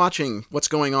is not watching what's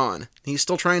going on. He's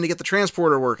still trying to get the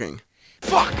transporter working.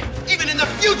 Fuck! Even in the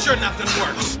future, nothing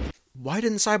works! Why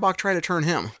didn't Sybok try to turn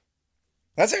him?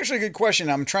 That's actually a good question.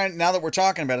 Now that we're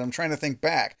talking about it, I'm trying to think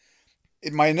back.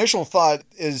 My initial thought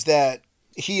is that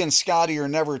he and Scotty are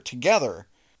never together,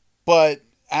 but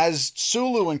as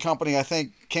Sulu and company, I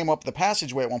think, came up the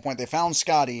passageway at one point, they found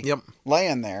Scotty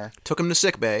laying there. Took him to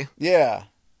sickbay. Yeah.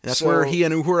 That's where he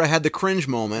and Uhura had the cringe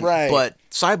moment, but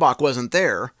Sybok wasn't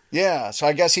there. Yeah, so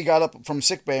I guess he got up from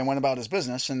sickbay and went about his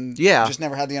business and just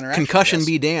never had the interaction. Concussion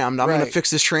be damned, I'm going to fix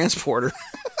this transporter.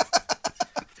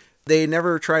 They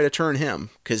never try to turn him,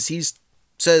 because he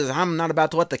says, I'm not about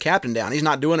to let the captain down. He's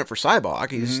not doing it for Sybok.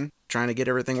 He's trying to get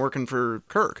everything working for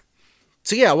Kirk.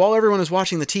 So yeah, while everyone is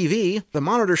watching the TV, the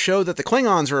monitors show that the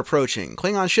Klingons are approaching.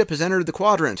 Klingon ship has entered the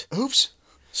quadrant. Oops.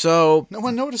 So no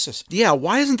one notices. Yeah,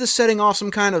 why isn't this setting off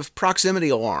some kind of proximity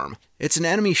alarm? It's an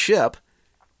enemy ship,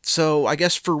 so I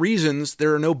guess for reasons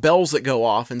there are no bells that go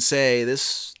off and say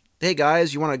this. Hey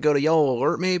guys, you want to go to yellow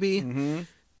alert maybe?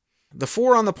 The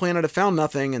four on the planet have found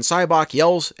nothing, and Sybok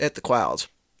yells at the clouds.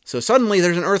 So suddenly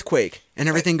there's an earthquake, and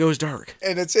everything goes dark.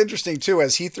 And it's interesting, too,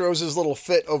 as he throws his little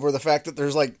fit over the fact that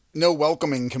there's, no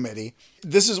welcoming committee.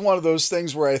 This is one of those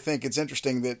things where I think it's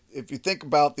interesting that if you think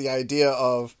about the idea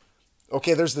of,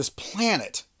 okay, there's this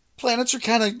planet. Planets are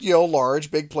kind of, large,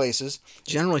 big places.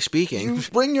 Generally speaking. You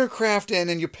bring your craft in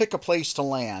and you pick a place to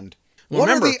land. What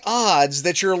are the odds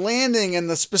that you're landing in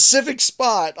the specific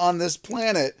spot on this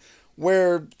planet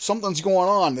where something's going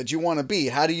on that you want to be?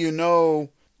 How do you know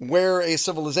where a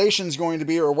civilization's going to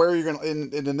be, or where you're going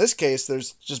to... In this case,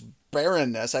 there's just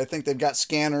barrenness. I think they've got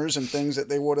scanners and things that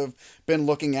they would have been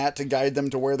looking at to guide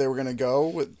them to where they were going to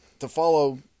go, to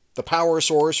follow the power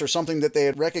source or something that they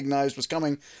had recognized was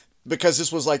coming, because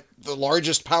this was the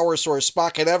largest power source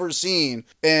Spock had ever seen,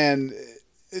 and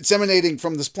it's emanating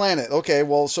from this planet. Okay,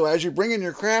 well, so as you bring in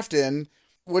your craft in,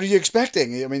 what are you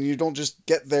expecting? I mean, you don't just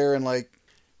get there and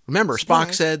Remember,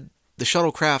 Spock said the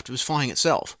shuttlecraft was flying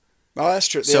itself. Oh, that's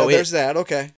true. So there's that.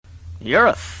 Okay. You're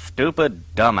a stupid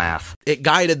dumbass. It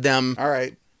guided them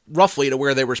roughly to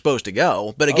where they were supposed to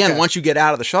go. But again, once you get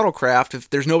out of the shuttlecraft, if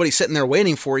there's nobody sitting there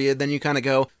waiting for you, then you kind of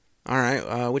go, all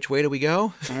right, which way do we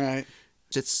go? All right.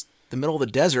 It's the middle of the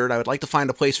desert. I would like to find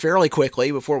a place fairly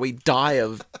quickly before we die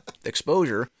of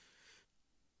exposure.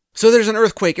 So there's an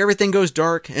earthquake, everything goes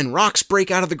dark, and rocks break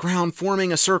out of the ground,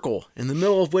 forming a circle, in the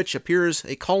middle of which appears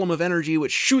a column of energy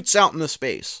which shoots out into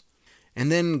space. And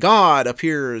then God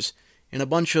appears in a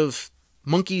bunch of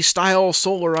monkey-style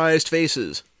solarized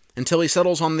faces until he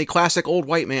settles on the classic old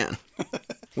white man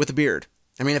with a beard.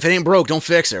 I mean, if it ain't broke, don't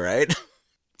fix it, right?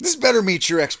 This better meet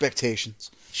your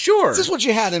expectations. Sure. Is this what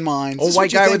you had in mind? Old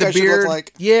white guy with a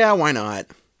beard? Yeah, why not?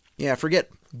 Yeah, forget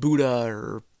Buddha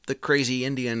or the crazy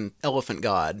Indian elephant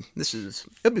god.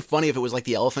 It'd be funny if it was like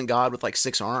the elephant god with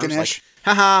 6 arms. Ganesh.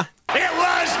 Haha. It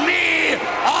was me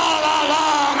all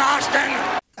along,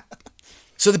 Austin!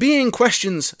 So the being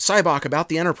questions Sybok about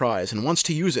the Enterprise and wants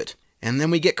to use it. And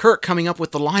then we get Kirk coming up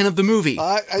with the line of the movie.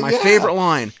 My favorite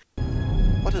line.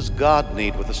 What does God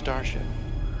need with a starship?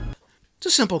 It's a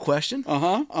simple question.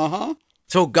 Uh-huh.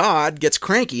 So God gets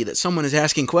cranky that someone is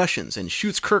asking questions and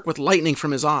shoots Kirk with lightning from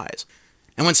his eyes.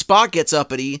 And when Spock gets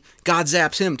uppity, God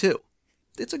zaps him too.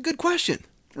 It's a good question.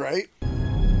 Right?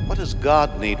 What does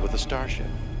God need with a starship?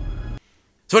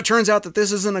 So it turns out that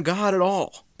this isn't a god at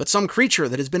all, but some creature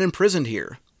that has been imprisoned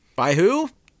here. By who?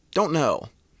 Don't know.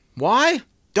 Why?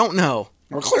 Don't know.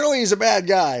 Well, clearly he's a bad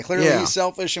guy. Clearly he's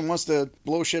selfish and wants to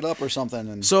blow shit up or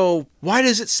something. So why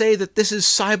does it say that this is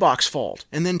Sybok's fault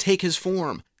and then take his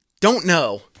form? Don't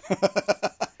know.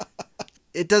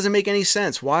 It doesn't make any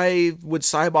sense. Why would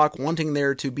Sybok wanting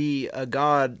there to be a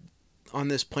god on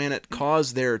this planet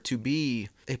cause there to be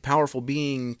a powerful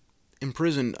being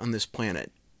imprisoned on this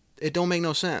planet? It don't make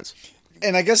no sense.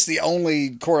 And I guess the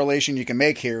only correlation you can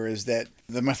make here is that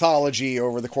the mythology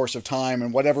over the course of time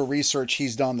and whatever research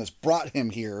he's done that's brought him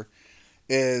here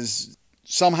is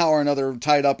somehow or another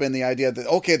tied up in the idea that,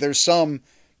 okay, there's some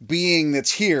being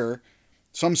that's here,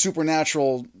 some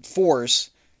supernatural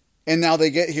force, and now they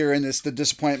get here and it's the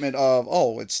disappointment of,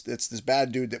 oh, it's this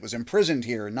bad dude that was imprisoned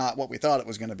here, not what we thought it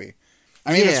was going to be.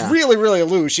 I mean, it's really, really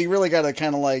loose. You really got to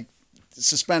kind of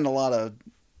suspend a lot of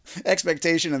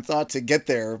expectation and thought to get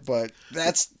there, but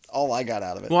that's all I got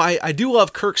out of it. Well, I do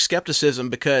love Kirk's skepticism,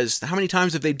 because how many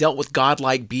times have they dealt with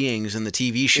godlike beings in the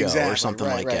TV show or something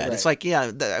like that? Right. It's like,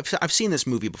 yeah, I've seen this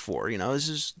movie before. You know,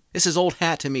 this is old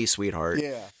hat to me, sweetheart.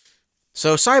 Yeah.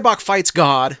 So Sybok fights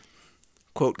God,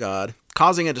 quote God,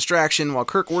 causing a distraction while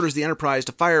Kirk orders the Enterprise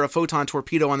to fire a photon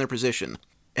torpedo on their position.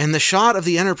 And the shot of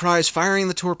the Enterprise firing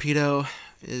the torpedo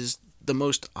is the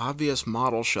most obvious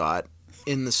model shot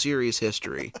in the series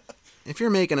history. If you're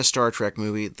making a Star Trek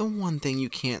movie, the one thing you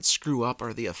can't screw up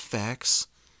are the effects.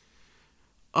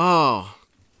 Oh,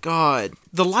 God.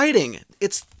 The lighting,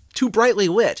 it's too brightly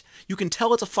lit. You can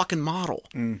tell it's a fucking model.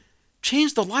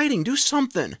 Change the lighting, do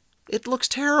something. It looks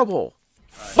terrible.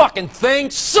 Fucking thing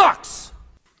sucks!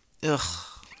 Ugh.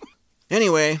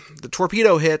 Anyway, the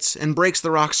torpedo hits and breaks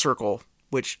the rock circle,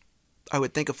 which I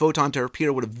would think a photon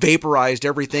torpedo would have vaporized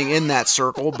everything in that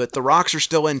circle, but the rocks are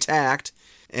still intact,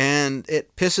 and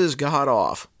it pisses God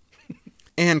off.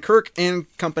 And Kirk and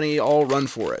company all run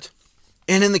for it.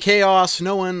 And in the chaos,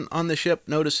 no one on the ship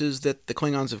notices that the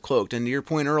Klingons have cloaked. And to your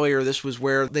point earlier, this was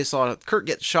where they saw Kirk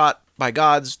get shot by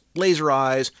God's laser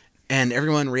eyes, and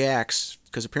everyone reacts,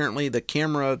 because apparently the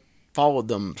camera followed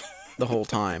them the whole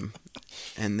time.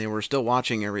 And they were still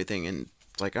watching everything, and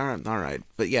it's like, all right.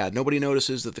 But yeah, nobody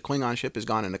notices that the Klingon ship has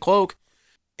gone into cloak.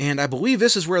 And I believe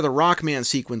this is where the Rockman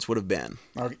sequence would have been.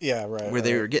 Yeah, right. Where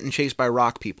they were getting chased by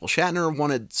rock people. Shatner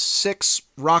wanted 6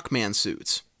 Rockman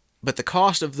suits. But the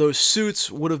cost of those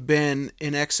suits would have been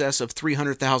in excess of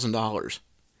 $300,000.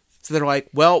 So they're like,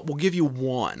 well, we'll give you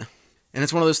 1. And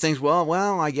it's one of those things,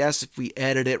 well, I guess if we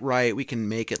edit it right, we can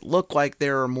make it look like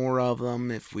there are more of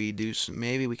them. If we do some,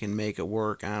 maybe we can make it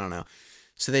work. I don't know.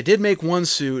 So they did make 1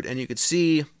 suit, and you could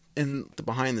see in the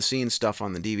behind-the-scenes stuff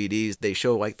on the DVDs, they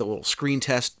show like the little screen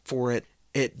test for it.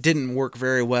 It didn't work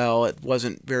very well. It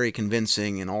wasn't very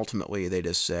convincing, and ultimately they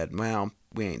just said, well,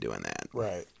 we ain't doing that.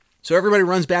 Right. So everybody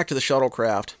runs back to the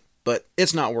shuttlecraft, but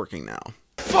it's not working now.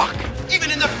 Fuck!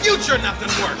 Even in the future,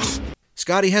 nothing works!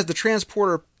 Scotty has the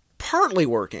transporter partly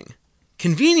working.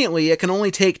 Conveniently, it can only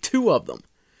take 2 of them.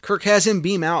 Kirk has him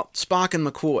beam out Spock and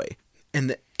McCoy. And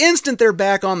the instant they're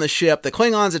back on the ship, the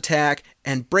Klingons attack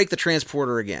and break the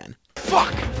transporter again.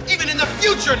 Fuck! Even in the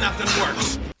future, nothing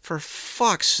works! For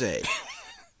fuck's sake.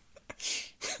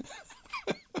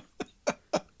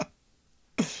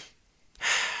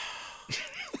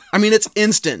 I mean, it's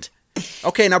instant.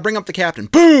 Okay, now bring up the captain.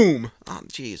 Boom! Oh,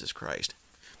 Jesus Christ.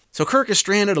 So Kirk is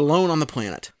stranded alone on the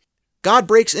planet. God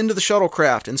breaks into the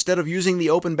shuttlecraft instead of using the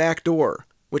open back door,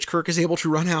 which Kirk is able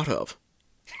to run out of.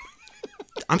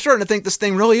 I'm starting to think this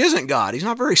thing really isn't God. He's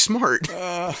not very smart. He's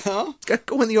got to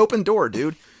go in the open door,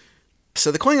 dude.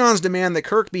 So the Klingons demand that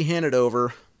Kirk be handed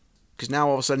over, because now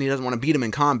all of a sudden he doesn't want to beat him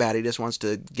in combat. He just wants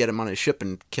to get him on his ship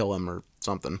and kill him or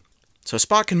something. So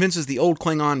Spock convinces the old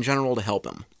Klingon general to help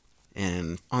him.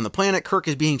 And on the planet, Kirk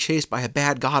is being chased by a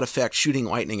bad God effect shooting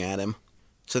lightning at him.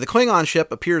 So the Klingon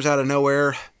ship appears out of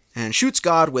nowhere and shoots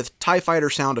God with TIE Fighter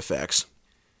sound effects.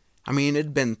 I mean,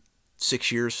 it'd been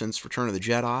 6 years since Return of the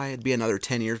Jedi. It'd be another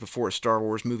 10 years before a Star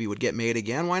Wars movie would get made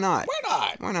again. Why not?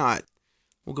 Why not?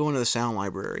 We'll go into the sound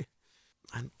library.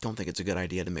 I don't think it's a good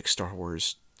idea to mix Star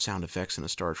Wars sound effects in a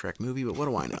Star Trek movie, but what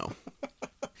do I know?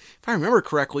 If I remember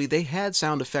correctly, they had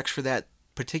sound effects for that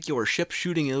particular ship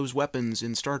shooting those weapons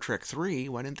in Star Trek 3.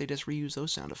 Why didn't they just reuse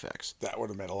those sound effects? That would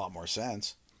have made a lot more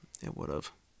sense. It would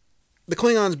have. The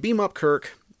Klingons beam up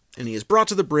Kirk, and he is brought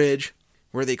to the bridge,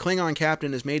 where the Klingon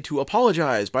captain is made to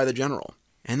apologize by the general.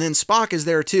 And then Spock is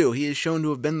there too. He is shown to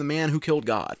have been the man who killed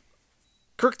God.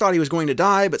 Kirk thought he was going to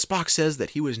die, but Spock says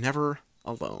that he was never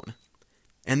alone.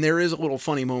 And there is a little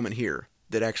funny moment here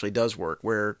that actually does work,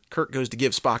 where Kirk goes to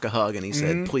give Spock a hug, and he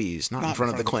said, please, not in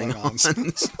front of the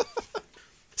Klingons.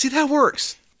 See, that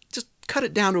works. Just cut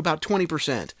it down to about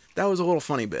 20%. That was a little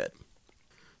funny bit.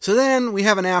 So then we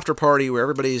have an after party where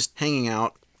everybody's hanging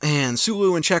out, and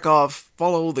Sulu and Chekhov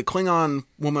follow the Klingon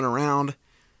woman around.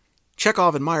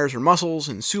 Chekhov admires her muscles,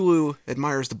 and Sulu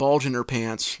admires the bulge in her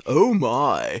pants. Oh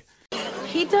my.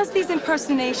 He does these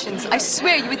impersonations. I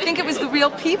swear, you would think it was the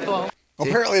real people. See,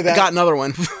 apparently that I got another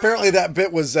one. Apparently that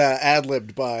bit was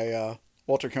ad-libbed by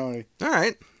Walter Coney. All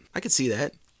right. I could see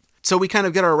that. So we kind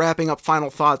of get our wrapping up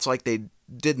final thoughts like they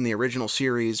did in the original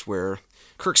series, where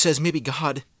Kirk says maybe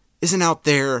God isn't out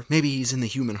there, maybe he's in the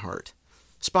human heart.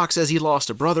 Spock says he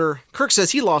lost a brother. Kirk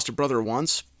says he lost a brother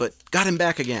once, but got him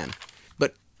back again.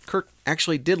 But Kirk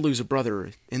actually did lose a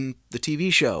brother in the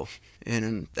TV show, in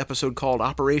an episode called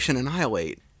Operation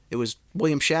Annihilate. It was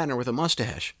William Shatner with a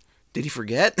mustache. Did he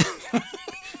forget?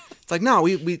 It's like, no,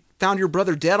 we found your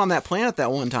brother dead on that planet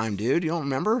that one time, dude. You don't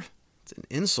remember? It's an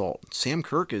insult. Sam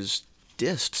Kirk is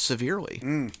dissed severely.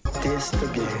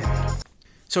 Dissed again.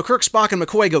 So Kirk, Spock, and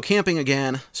McCoy go camping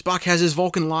again. Spock has his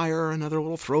Vulcan lyre, another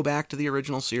little throwback to the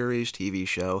original series TV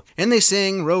show. And they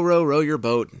sing Row, Row, Row Your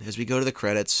Boat as we go to the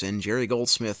credits, and Jerry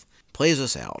Goldsmith plays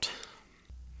us out.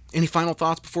 Any final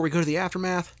thoughts before we go to the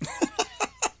aftermath?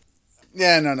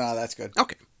 Yeah, no, that's good.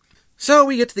 Okay. So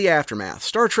we get to the aftermath.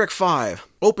 Star Trek V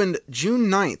opened June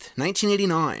 9th,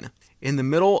 1989, in the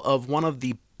middle of one of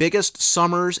the biggest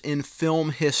summers in film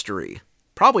history.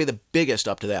 Probably the biggest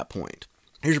up to that point.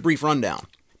 Here's a brief rundown.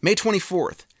 May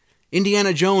 24th,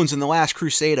 Indiana Jones and the Last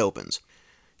Crusade opens.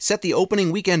 Set the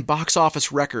opening weekend box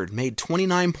office record, made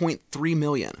 $29.3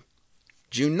 million.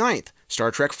 June 9th, Star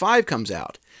Trek V comes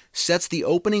out. Sets the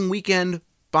opening weekend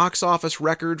box office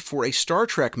record for a Star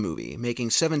Trek movie, making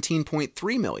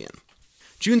 $17.3 million.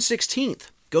 June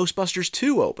 16th, Ghostbusters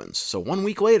 2 opens, so 1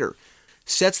 week later.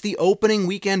 Sets the opening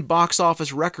weekend box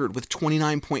office record with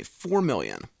 $29.4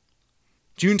 million.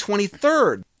 June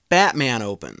 23rd, Batman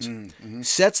opens.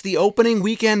 Sets the opening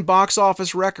weekend box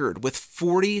office record with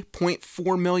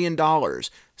 $40.4 million.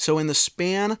 So in the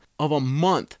span of a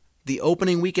month, the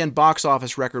opening weekend box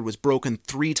office record was broken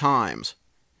 3 times.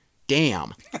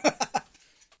 Damn.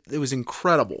 It was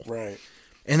incredible. Right.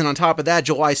 And then on top of that,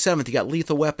 July 7th, you got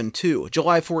Lethal Weapon 2.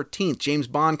 July 14th, James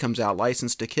Bond comes out,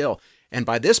 License to Kill. And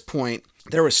by this point,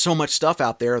 there was so much stuff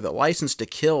out there that License to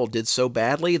Kill did so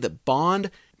badly that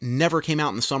Bond never came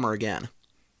out in the summer again.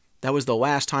 That was the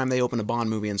last time they opened a Bond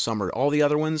movie in summer. All the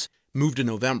other ones moved to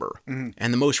November.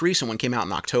 And the most recent one came out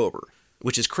in October,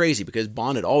 which is crazy because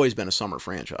Bond had always been a summer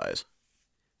franchise.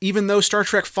 Even though Star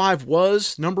Trek V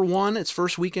was number 1 its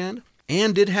first weekend,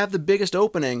 and did have the biggest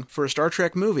opening for a Star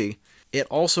Trek movie, it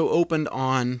also opened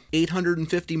on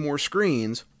 850 more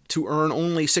screens to earn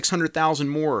only $600,000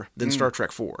 more than Star Trek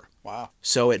IV. Wow.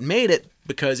 So it made it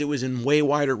because it was in way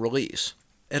wider release.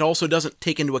 It also doesn't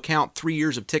take into account 3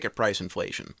 years of ticket price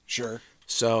inflation. Sure.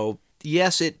 So,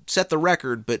 yes, it set the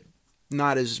record, but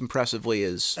not as impressively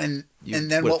as And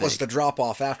then what was the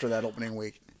drop-off after that opening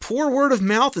week? Poor word of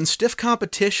mouth and stiff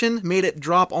competition made it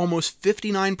drop almost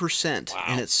 59%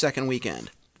 in its second weekend,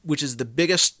 which is the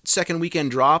biggest second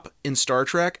weekend drop in Star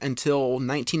Trek until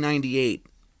 1998,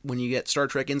 when you get Star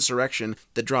Trek Insurrection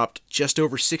that dropped just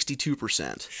over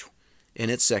 62% in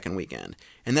its second weekend.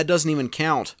 And that doesn't even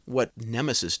count what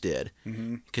Nemesis did,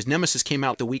 because Nemesis came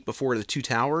out the week before The Two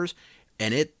Towers,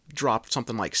 and it dropped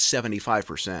something like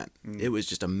 75%. It was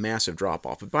just a massive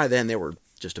drop-off. But by then, they were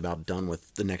just about done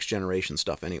with the Next Generation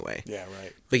stuff anyway. Yeah,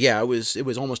 right. But yeah, it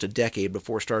was almost a decade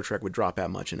before Star Trek would drop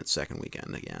that much in its second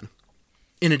weekend again.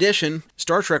 In addition,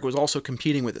 Star Trek was also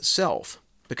competing with itself,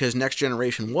 because Next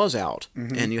Generation was out,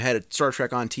 and you had Star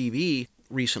Trek on TV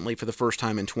recently for the first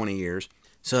time in 20 years.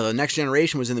 So the Next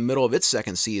Generation was in the middle of its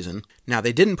second season. Now,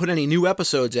 they didn't put any new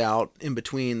episodes out in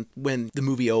between when the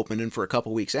movie opened and for a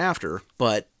couple weeks after,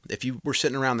 but if you were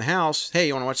sitting around the house, hey,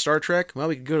 you want to watch Star Trek? Well,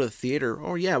 we could go to the theater.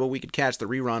 Oh, yeah, but we could catch the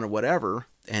rerun or whatever.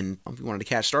 And if you wanted to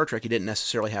catch Star Trek, you didn't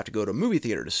necessarily have to go to a movie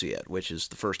theater to see it, which is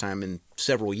the first time in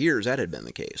several years that had been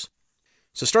the case.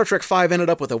 So Star Trek V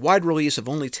ended up with a wide release of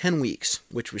only 10 weeks,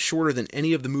 which was shorter than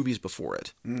any of the movies before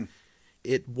it.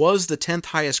 It was the 10th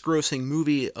highest grossing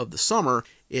movie of the summer.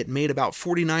 It made about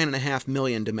 $49.5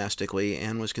 million domestically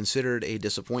and was considered a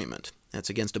disappointment. That's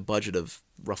against a budget of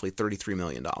roughly $33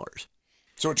 million.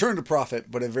 So it turned a profit,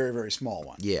 but a very, very small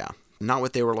one. Yeah, not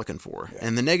what they were looking for. Yeah.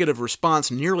 And the negative response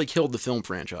nearly killed the film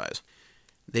franchise.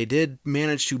 They did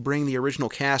manage to bring the original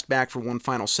cast back for one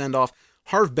final send-off.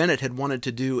 Harve Bennett had wanted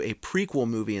to do a prequel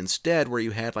movie instead, where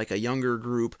you had like a younger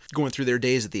group going through their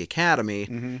days at the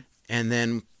academy. And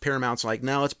then Paramount's like,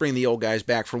 no, let's bring the old guys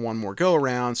back for one more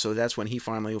go-around. So that's when he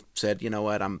finally said, you know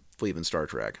what, I'm leaving Star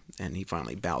Trek. And he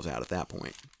finally bows out at that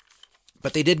point.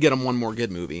 But they did get him one more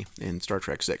good movie in Star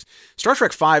Trek VI. Star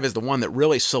Trek V is the one that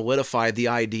really solidified the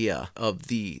idea of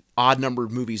the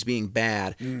odd-numbered movies being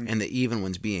bad and the even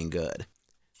ones being good.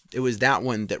 It was that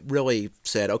one that really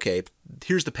said, okay,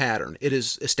 here's the pattern. It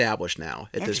is established now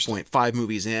at this point, 5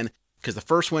 movies in. Because the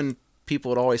first one,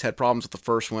 people had always had problems with the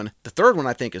first one. The third one,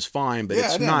 I think, is fine, but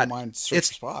it's not. It's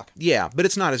Spock. Yeah, but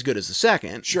it's not as good as the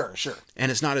second. Sure. And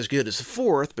it's not as good as the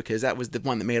fourth, because that was the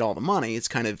one that made all the money. It's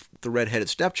kind of the redheaded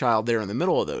stepchild there in the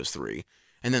middle of those 3.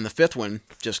 And then the 5th one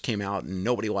just came out and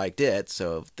nobody liked it.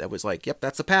 So that was like, yep,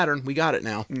 that's the pattern. We got it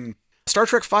now. Star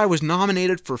Trek V was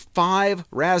nominated for 5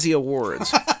 Razzie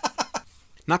Awards.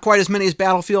 Not quite as many as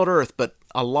Battlefield Earth, but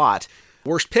a lot.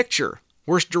 Worst Picture,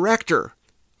 Worst Director,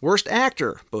 Worst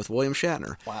Actor, both William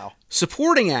Shatner. Wow.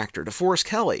 Supporting Actor, DeForest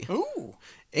Kelley. Ooh.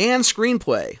 And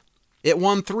Screenplay. It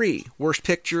won 3, Worst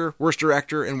Picture, Worst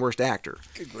Director, and Worst Actor.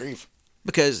 Good grief.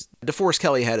 Because DeForest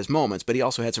Kelley had his moments, but he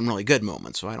also had some really good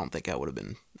moments, so I don't think I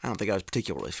was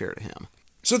particularly fair to him.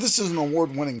 So this is an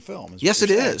award-winning film. Yes,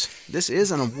 it is. This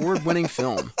is an award-winning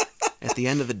film at the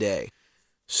end of the day.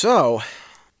 So,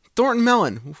 Thornton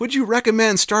Mellon, would you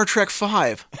recommend Star Trek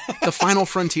V, The Final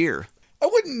Frontier? I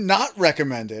would not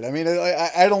recommend it. I mean,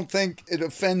 I don't think it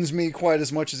offends me quite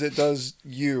as much as it does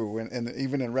you, and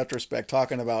even in retrospect,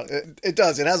 talking about it. It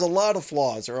does. It has a lot of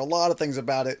flaws. There are a lot of things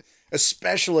about it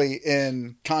especially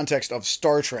in context of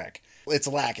Star Trek. It's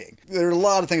lacking. There are a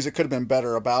lot of things that could have been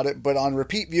better about it, but on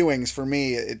repeat viewings, for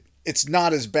me, it's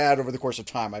not as bad over the course of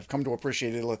time. I've come to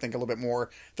appreciate it, I think, a little bit more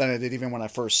than I did even when I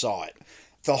first saw it.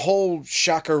 The whole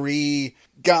Shakari,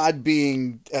 God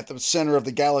being at the center of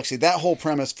the galaxy, that whole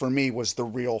premise for me was the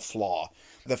real flaw.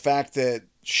 The fact that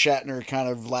Shatner kind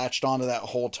of latched onto that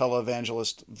whole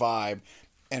televangelist vibe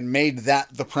and made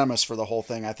that the premise for the whole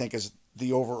thing, I think is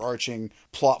the overarching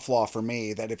plot flaw for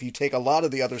me. That if you take a lot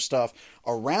of the other stuff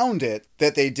around it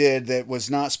that they did that was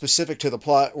not specific to the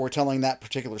plot or telling that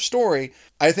particular story,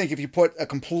 I think if you put a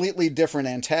completely different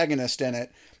antagonist in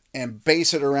it and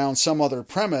base it around some other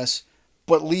premise,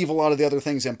 but leave a lot of the other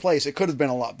things in place, it could have been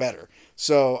a lot better.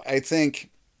 So I think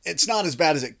it's not as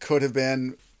bad as it could have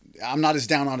been. I'm not as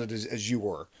down on it as you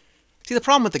were. See, the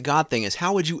problem with the God thing is,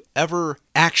 how would you ever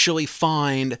actually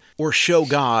find or show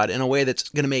God in a way that's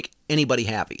going to make anybody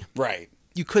happy? Right.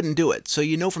 You couldn't do it. So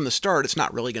you know from the start it's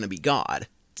not really going to be God.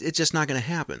 It's just not going to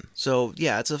happen. So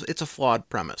yeah, it's a flawed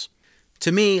premise.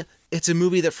 To me, it's a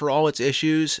movie that for all its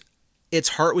issues, its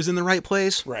heart was in the right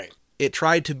place. Right. It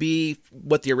tried to be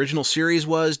what the original series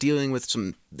was, dealing with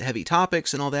some heavy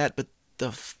topics and all that, but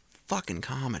the fucking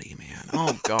comedy, man.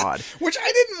 Oh, God. Which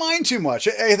I didn't mind too much.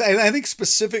 I think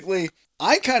specifically,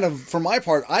 I kind of, for my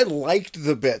part, I liked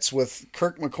the bits with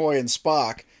Kirk, McCoy, and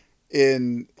Spock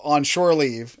on shore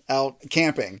leave out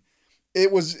camping.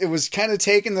 It was kind of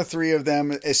taking the three of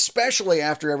them, especially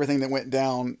after everything that went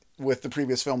down with the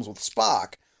previous films with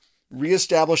Spock,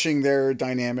 reestablishing their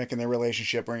dynamic and their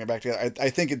relationship, bringing it back together. I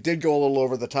think it did go a little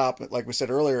over the top, like we said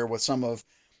earlier, with some of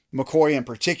McCoy in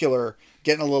particular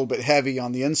getting a little bit heavy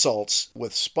on the insults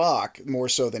with Spock, more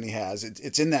so than he has.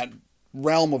 It's in that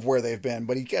realm of where they've been,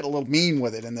 but he got a little mean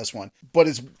with it in this one. But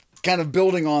it's kind of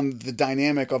building on the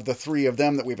dynamic of the three of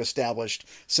them that we've established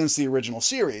since the original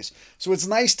series. So it's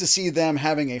nice to see them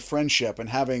having a friendship and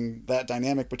having that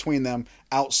dynamic between them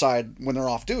outside when they're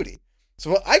off duty.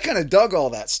 So I kind of dug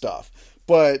all that stuff.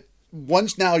 But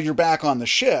once now you're back on the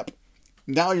ship,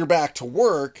 now you're back to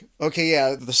work. Okay,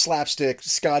 yeah, the slapstick,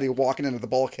 Scotty walking into the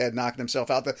bulkhead, knocking himself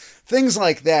out. Things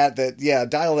like that,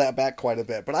 dial that back quite a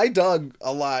bit. But I dug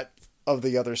a lot of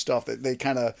the other stuff that they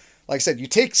kind of, like I said, you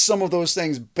take some of those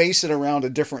things, base it around a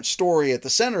different story at the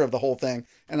center of the whole thing,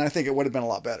 and I think it would have been a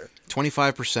lot better.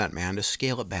 25%, man. Just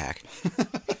scale it back.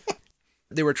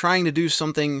 They were trying to do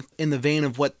something in the vein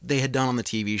of what they had done on the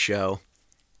TV show.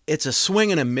 It's a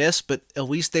swing and a miss, but at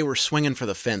least they were swinging for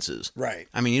the fences. Right.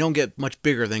 I mean, you don't get much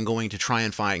bigger than going to try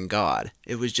and find God.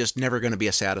 It was just never going to be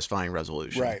a satisfying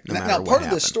resolution. Right. No matter now, what part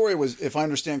happened. of this story was, if I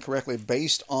understand correctly,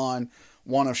 based on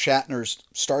one of Shatner's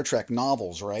Star Trek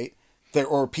novels, right?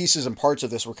 Or pieces and parts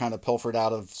of this were kind of pilfered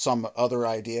out of some other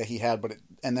idea he had,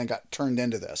 and then got turned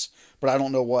into this. But I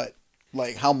don't know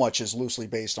how much is loosely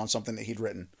based on something that he'd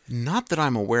written. Not that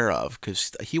I'm aware of,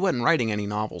 because he wasn't writing any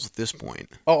novels at this point.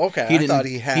 Oh, okay. I thought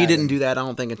he had. He didn't do that, I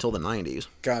don't think, until the 90s.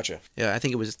 Gotcha. Yeah, I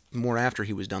think it was more after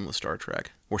he was done with Star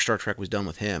Trek, or Star Trek was done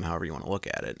with him, however you want to look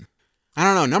at it. I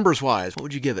don't know, numbers-wise, what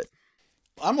would you give it?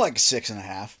 I'm like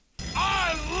 6.5.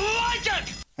 I like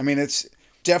it! I mean, it's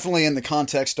definitely in the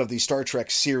context of the Star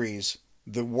Trek series,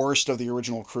 the worst of the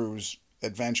original crew's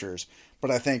adventures.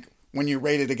 But I think when you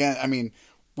rate it again, I mean,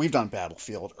 we've done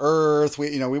Battlefield Earth.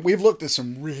 We've looked at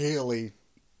some really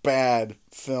bad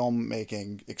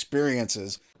filmmaking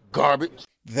experiences. Garbage.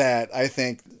 That I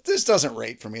think this doesn't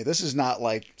rate for me. This is not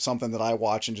like something that I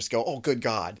watch and just go, oh, good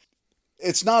God.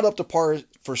 It's not up to par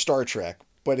for Star Trek.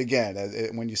 But again,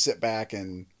 when you sit back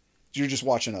and you're just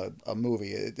watching a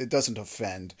movie, it doesn't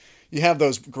offend. You have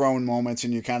those grown moments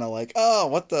and you're kind of like, oh,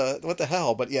 what the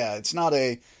hell? But yeah, it's not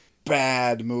a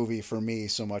bad movie for me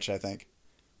so much, I think.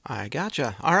 I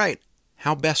gotcha. All right.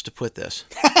 How best to put this?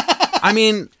 I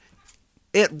mean,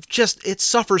 it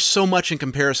suffers so much in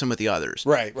comparison with the others.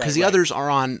 Right. Because the others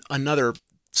are on another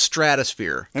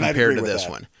stratosphere compared to this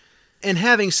one. And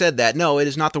having said that, no, it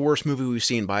is not the worst movie we've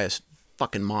seen by a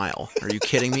fucking mile. Are you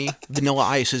kidding me? Vanilla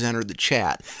Ice has entered the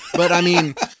chat. But I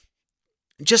mean,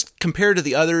 just compared to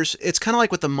the others, it's kind of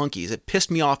like with the Monkeys. It pissed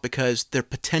me off because their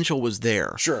potential was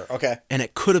there. Sure, okay. And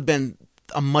it could have been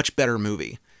a much better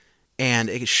movie. And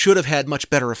it should have had much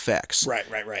better effects. Right.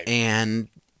 And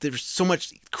there's so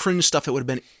much cringe stuff that would have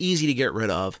been easy to get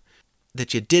rid of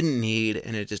that you didn't need,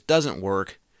 and it just doesn't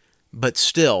work. But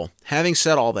still, having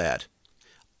said all that,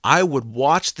 I would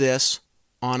watch this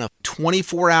on a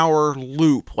 24-hour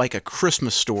loop like a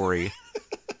Christmas Story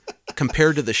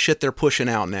compared to the shit they're pushing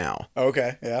out now.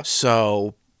 Okay, yeah.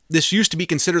 So this used to be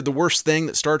considered the worst thing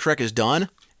that Star Trek has done.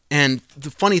 And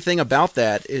the funny thing about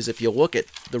that is if you look at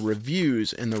the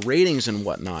reviews and the ratings and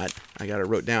whatnot, I got it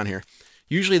wrote down here,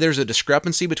 Usually there's a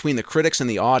discrepancy between the critics and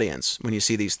the audience when you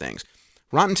see these things.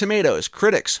 Rotten Tomatoes,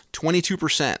 critics,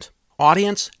 22%.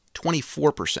 Audience,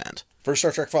 24%. For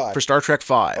Star Trek V? For Star Trek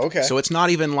V. Okay. So it's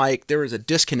not even like there was a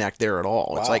disconnect there at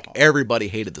all. It's like everybody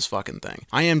hated this fucking thing.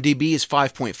 IMDb is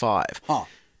 5.5. Huh.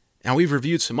 Now, we've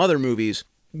reviewed some other movies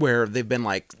where they've been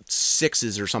like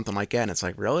 6s or something like that, and it's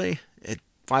like, really?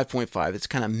 5.5. It's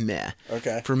kind of meh.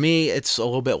 Okay. For me, it's a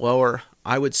little bit lower.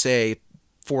 I would say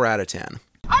 4 out of 10.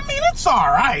 I mean, it's all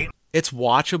right. It's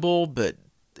watchable, but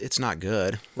it's not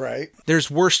good. Right.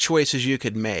 There's worse choices you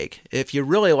could make. If you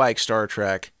really like Star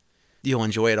Trek, you'll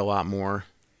enjoy it a lot more.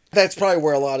 That's probably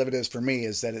where a lot of it is for me,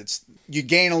 is that you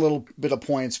gain a little bit of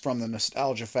points from the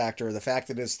nostalgia factor, the fact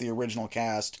that it's the original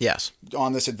cast. Yes.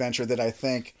 On this adventure that I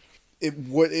think it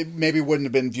maybe wouldn't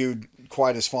have been viewed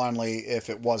quite as fondly if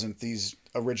it wasn't these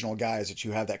original guys that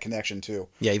you have that connection to.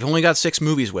 Yeah, you've only got 6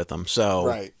 movies with them, so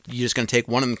right. You're just going to take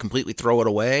one and completely throw it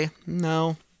away?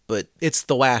 No, but it's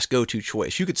the last go-to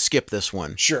choice. You could skip this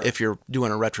one if you're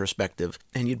doing a retrospective,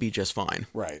 and you'd be just fine.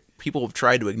 Right. People have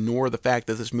tried to ignore the fact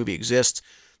that this movie exists.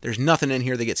 There's nothing in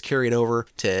here that gets carried over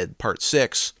to part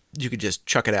 6. You could just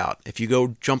chuck it out. If you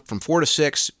go jump from 4 to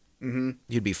 6,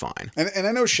 you'd be fine. And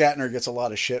I know Shatner gets a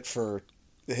lot of shit for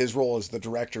his role as the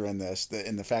director in this,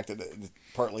 in the fact that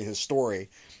partly his story.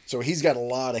 So he's got a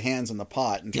lot of hands in the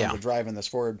pot in terms of driving this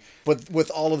forward. But with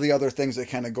all of the other things that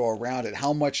kind of go around it,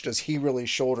 how much does he really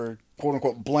shoulder, quote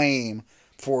unquote, blame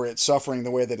for it suffering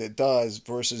the way that it does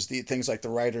versus the things like the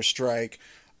writer's strike,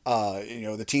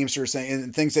 the Teamsters thing,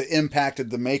 and things that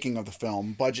impacted the making of the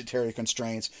film, budgetary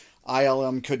constraints.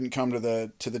 ILM couldn't come to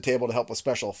the table to help with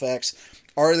special effects.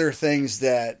 Are there things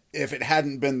that, if it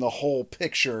hadn't been the whole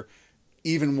picture,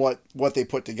 even what they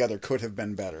put together could have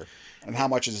been better? And how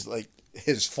much is like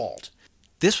his fault?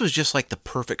 This was just like the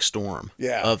perfect storm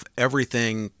of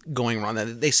everything going wrong.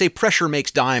 They say pressure makes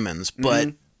diamonds,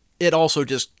 but it also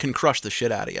just can crush the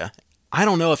shit out of you. I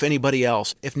don't know if anybody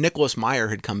else, if Nicholas Meyer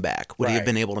had come back, would he have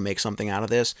been able to make something out of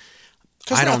this?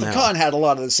 Because Wrath of Khan had a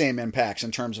lot of the same impacts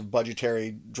in terms of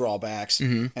budgetary drawbacks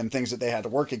and things that they had to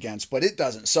work against, but it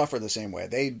doesn't suffer the same way.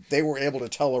 They were able to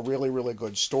tell a really, really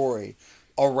good story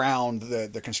around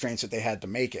the constraints that they had to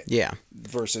make it. Yeah.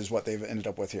 Versus what they've ended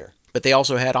up with here. But they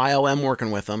also had ILM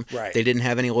working with them. Right. They didn't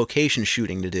have any location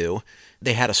shooting to do.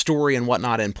 They had a story and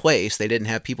whatnot in place. They didn't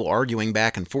have people arguing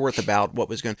back and forth about what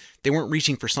was going. They weren't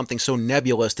reaching for something so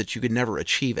nebulous that you could never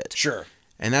achieve it. Sure.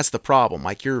 And that's the problem.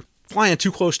 Like, you're flying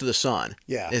too close to the sun.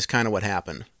 Yeah. Is kind of what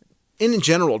happened. In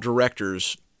general,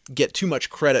 directors get too much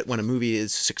credit when a movie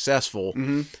is successful.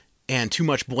 And too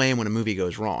much blame when a movie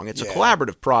goes wrong. It's a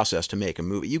collaborative process to make a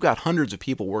movie. You've got hundreds of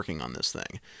people working on this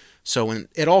thing. So when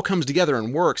it all comes together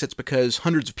and works, it's because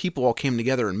hundreds of people all came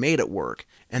together and made it work.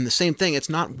 And the same thing, it's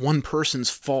not one person's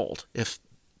fault if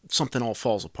something all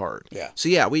falls apart. Yeah. So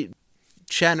yeah,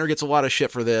 Shatner gets a lot of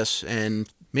shit for this, and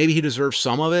maybe he deserves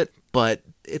some of it, but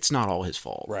it's not all his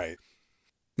fault. Right.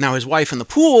 Now, his wife in the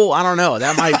pool, I don't know.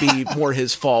 That might be more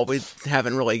his fault. We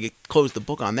haven't really closed the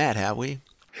book on that, have we?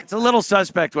 It's a little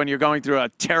suspect when you're going through a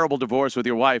terrible divorce with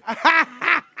your wife.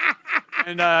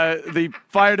 And the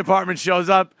fire department shows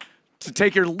up to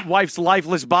take your wife's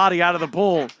lifeless body out of the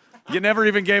pool. You never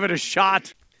even gave it a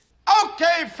shot.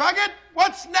 Okay, faggot,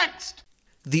 what's next?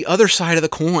 The Other Side of the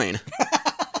Coin.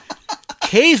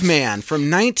 Caveman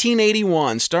from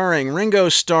 1981, starring Ringo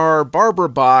Starr, Barbara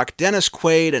Bach, Dennis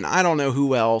Quaid, and I don't know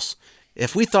who else.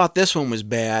 If we thought this one was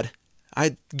bad,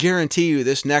 I guarantee you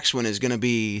this next one is going to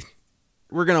be...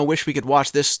 We're going to wish we could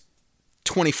watch this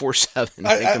 24/7.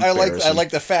 I like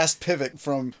the fast pivot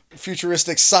from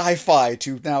futuristic sci-fi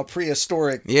to now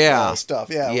prehistoric stuff.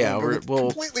 Yeah,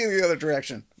 we'll completely the other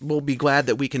direction. We'll be glad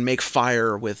that we can make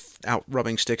fire without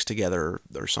rubbing sticks together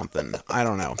or something. I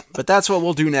don't know. But that's what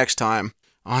we'll do next time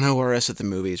on ORS at the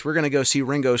Movies. We're going to go see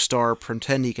Ringo Starr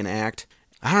pretend he can act.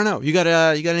 I don't know. You got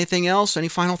anything else? Any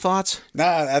final thoughts?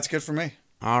 Nah, that's good for me.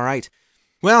 All right.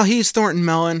 Well, he's Thornton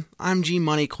Mellon. I'm G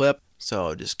Money Clip.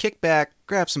 So just kick back,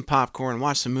 grab some popcorn,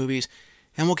 watch some movies,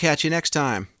 and we'll catch you next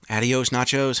time. Adios,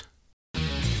 nachos.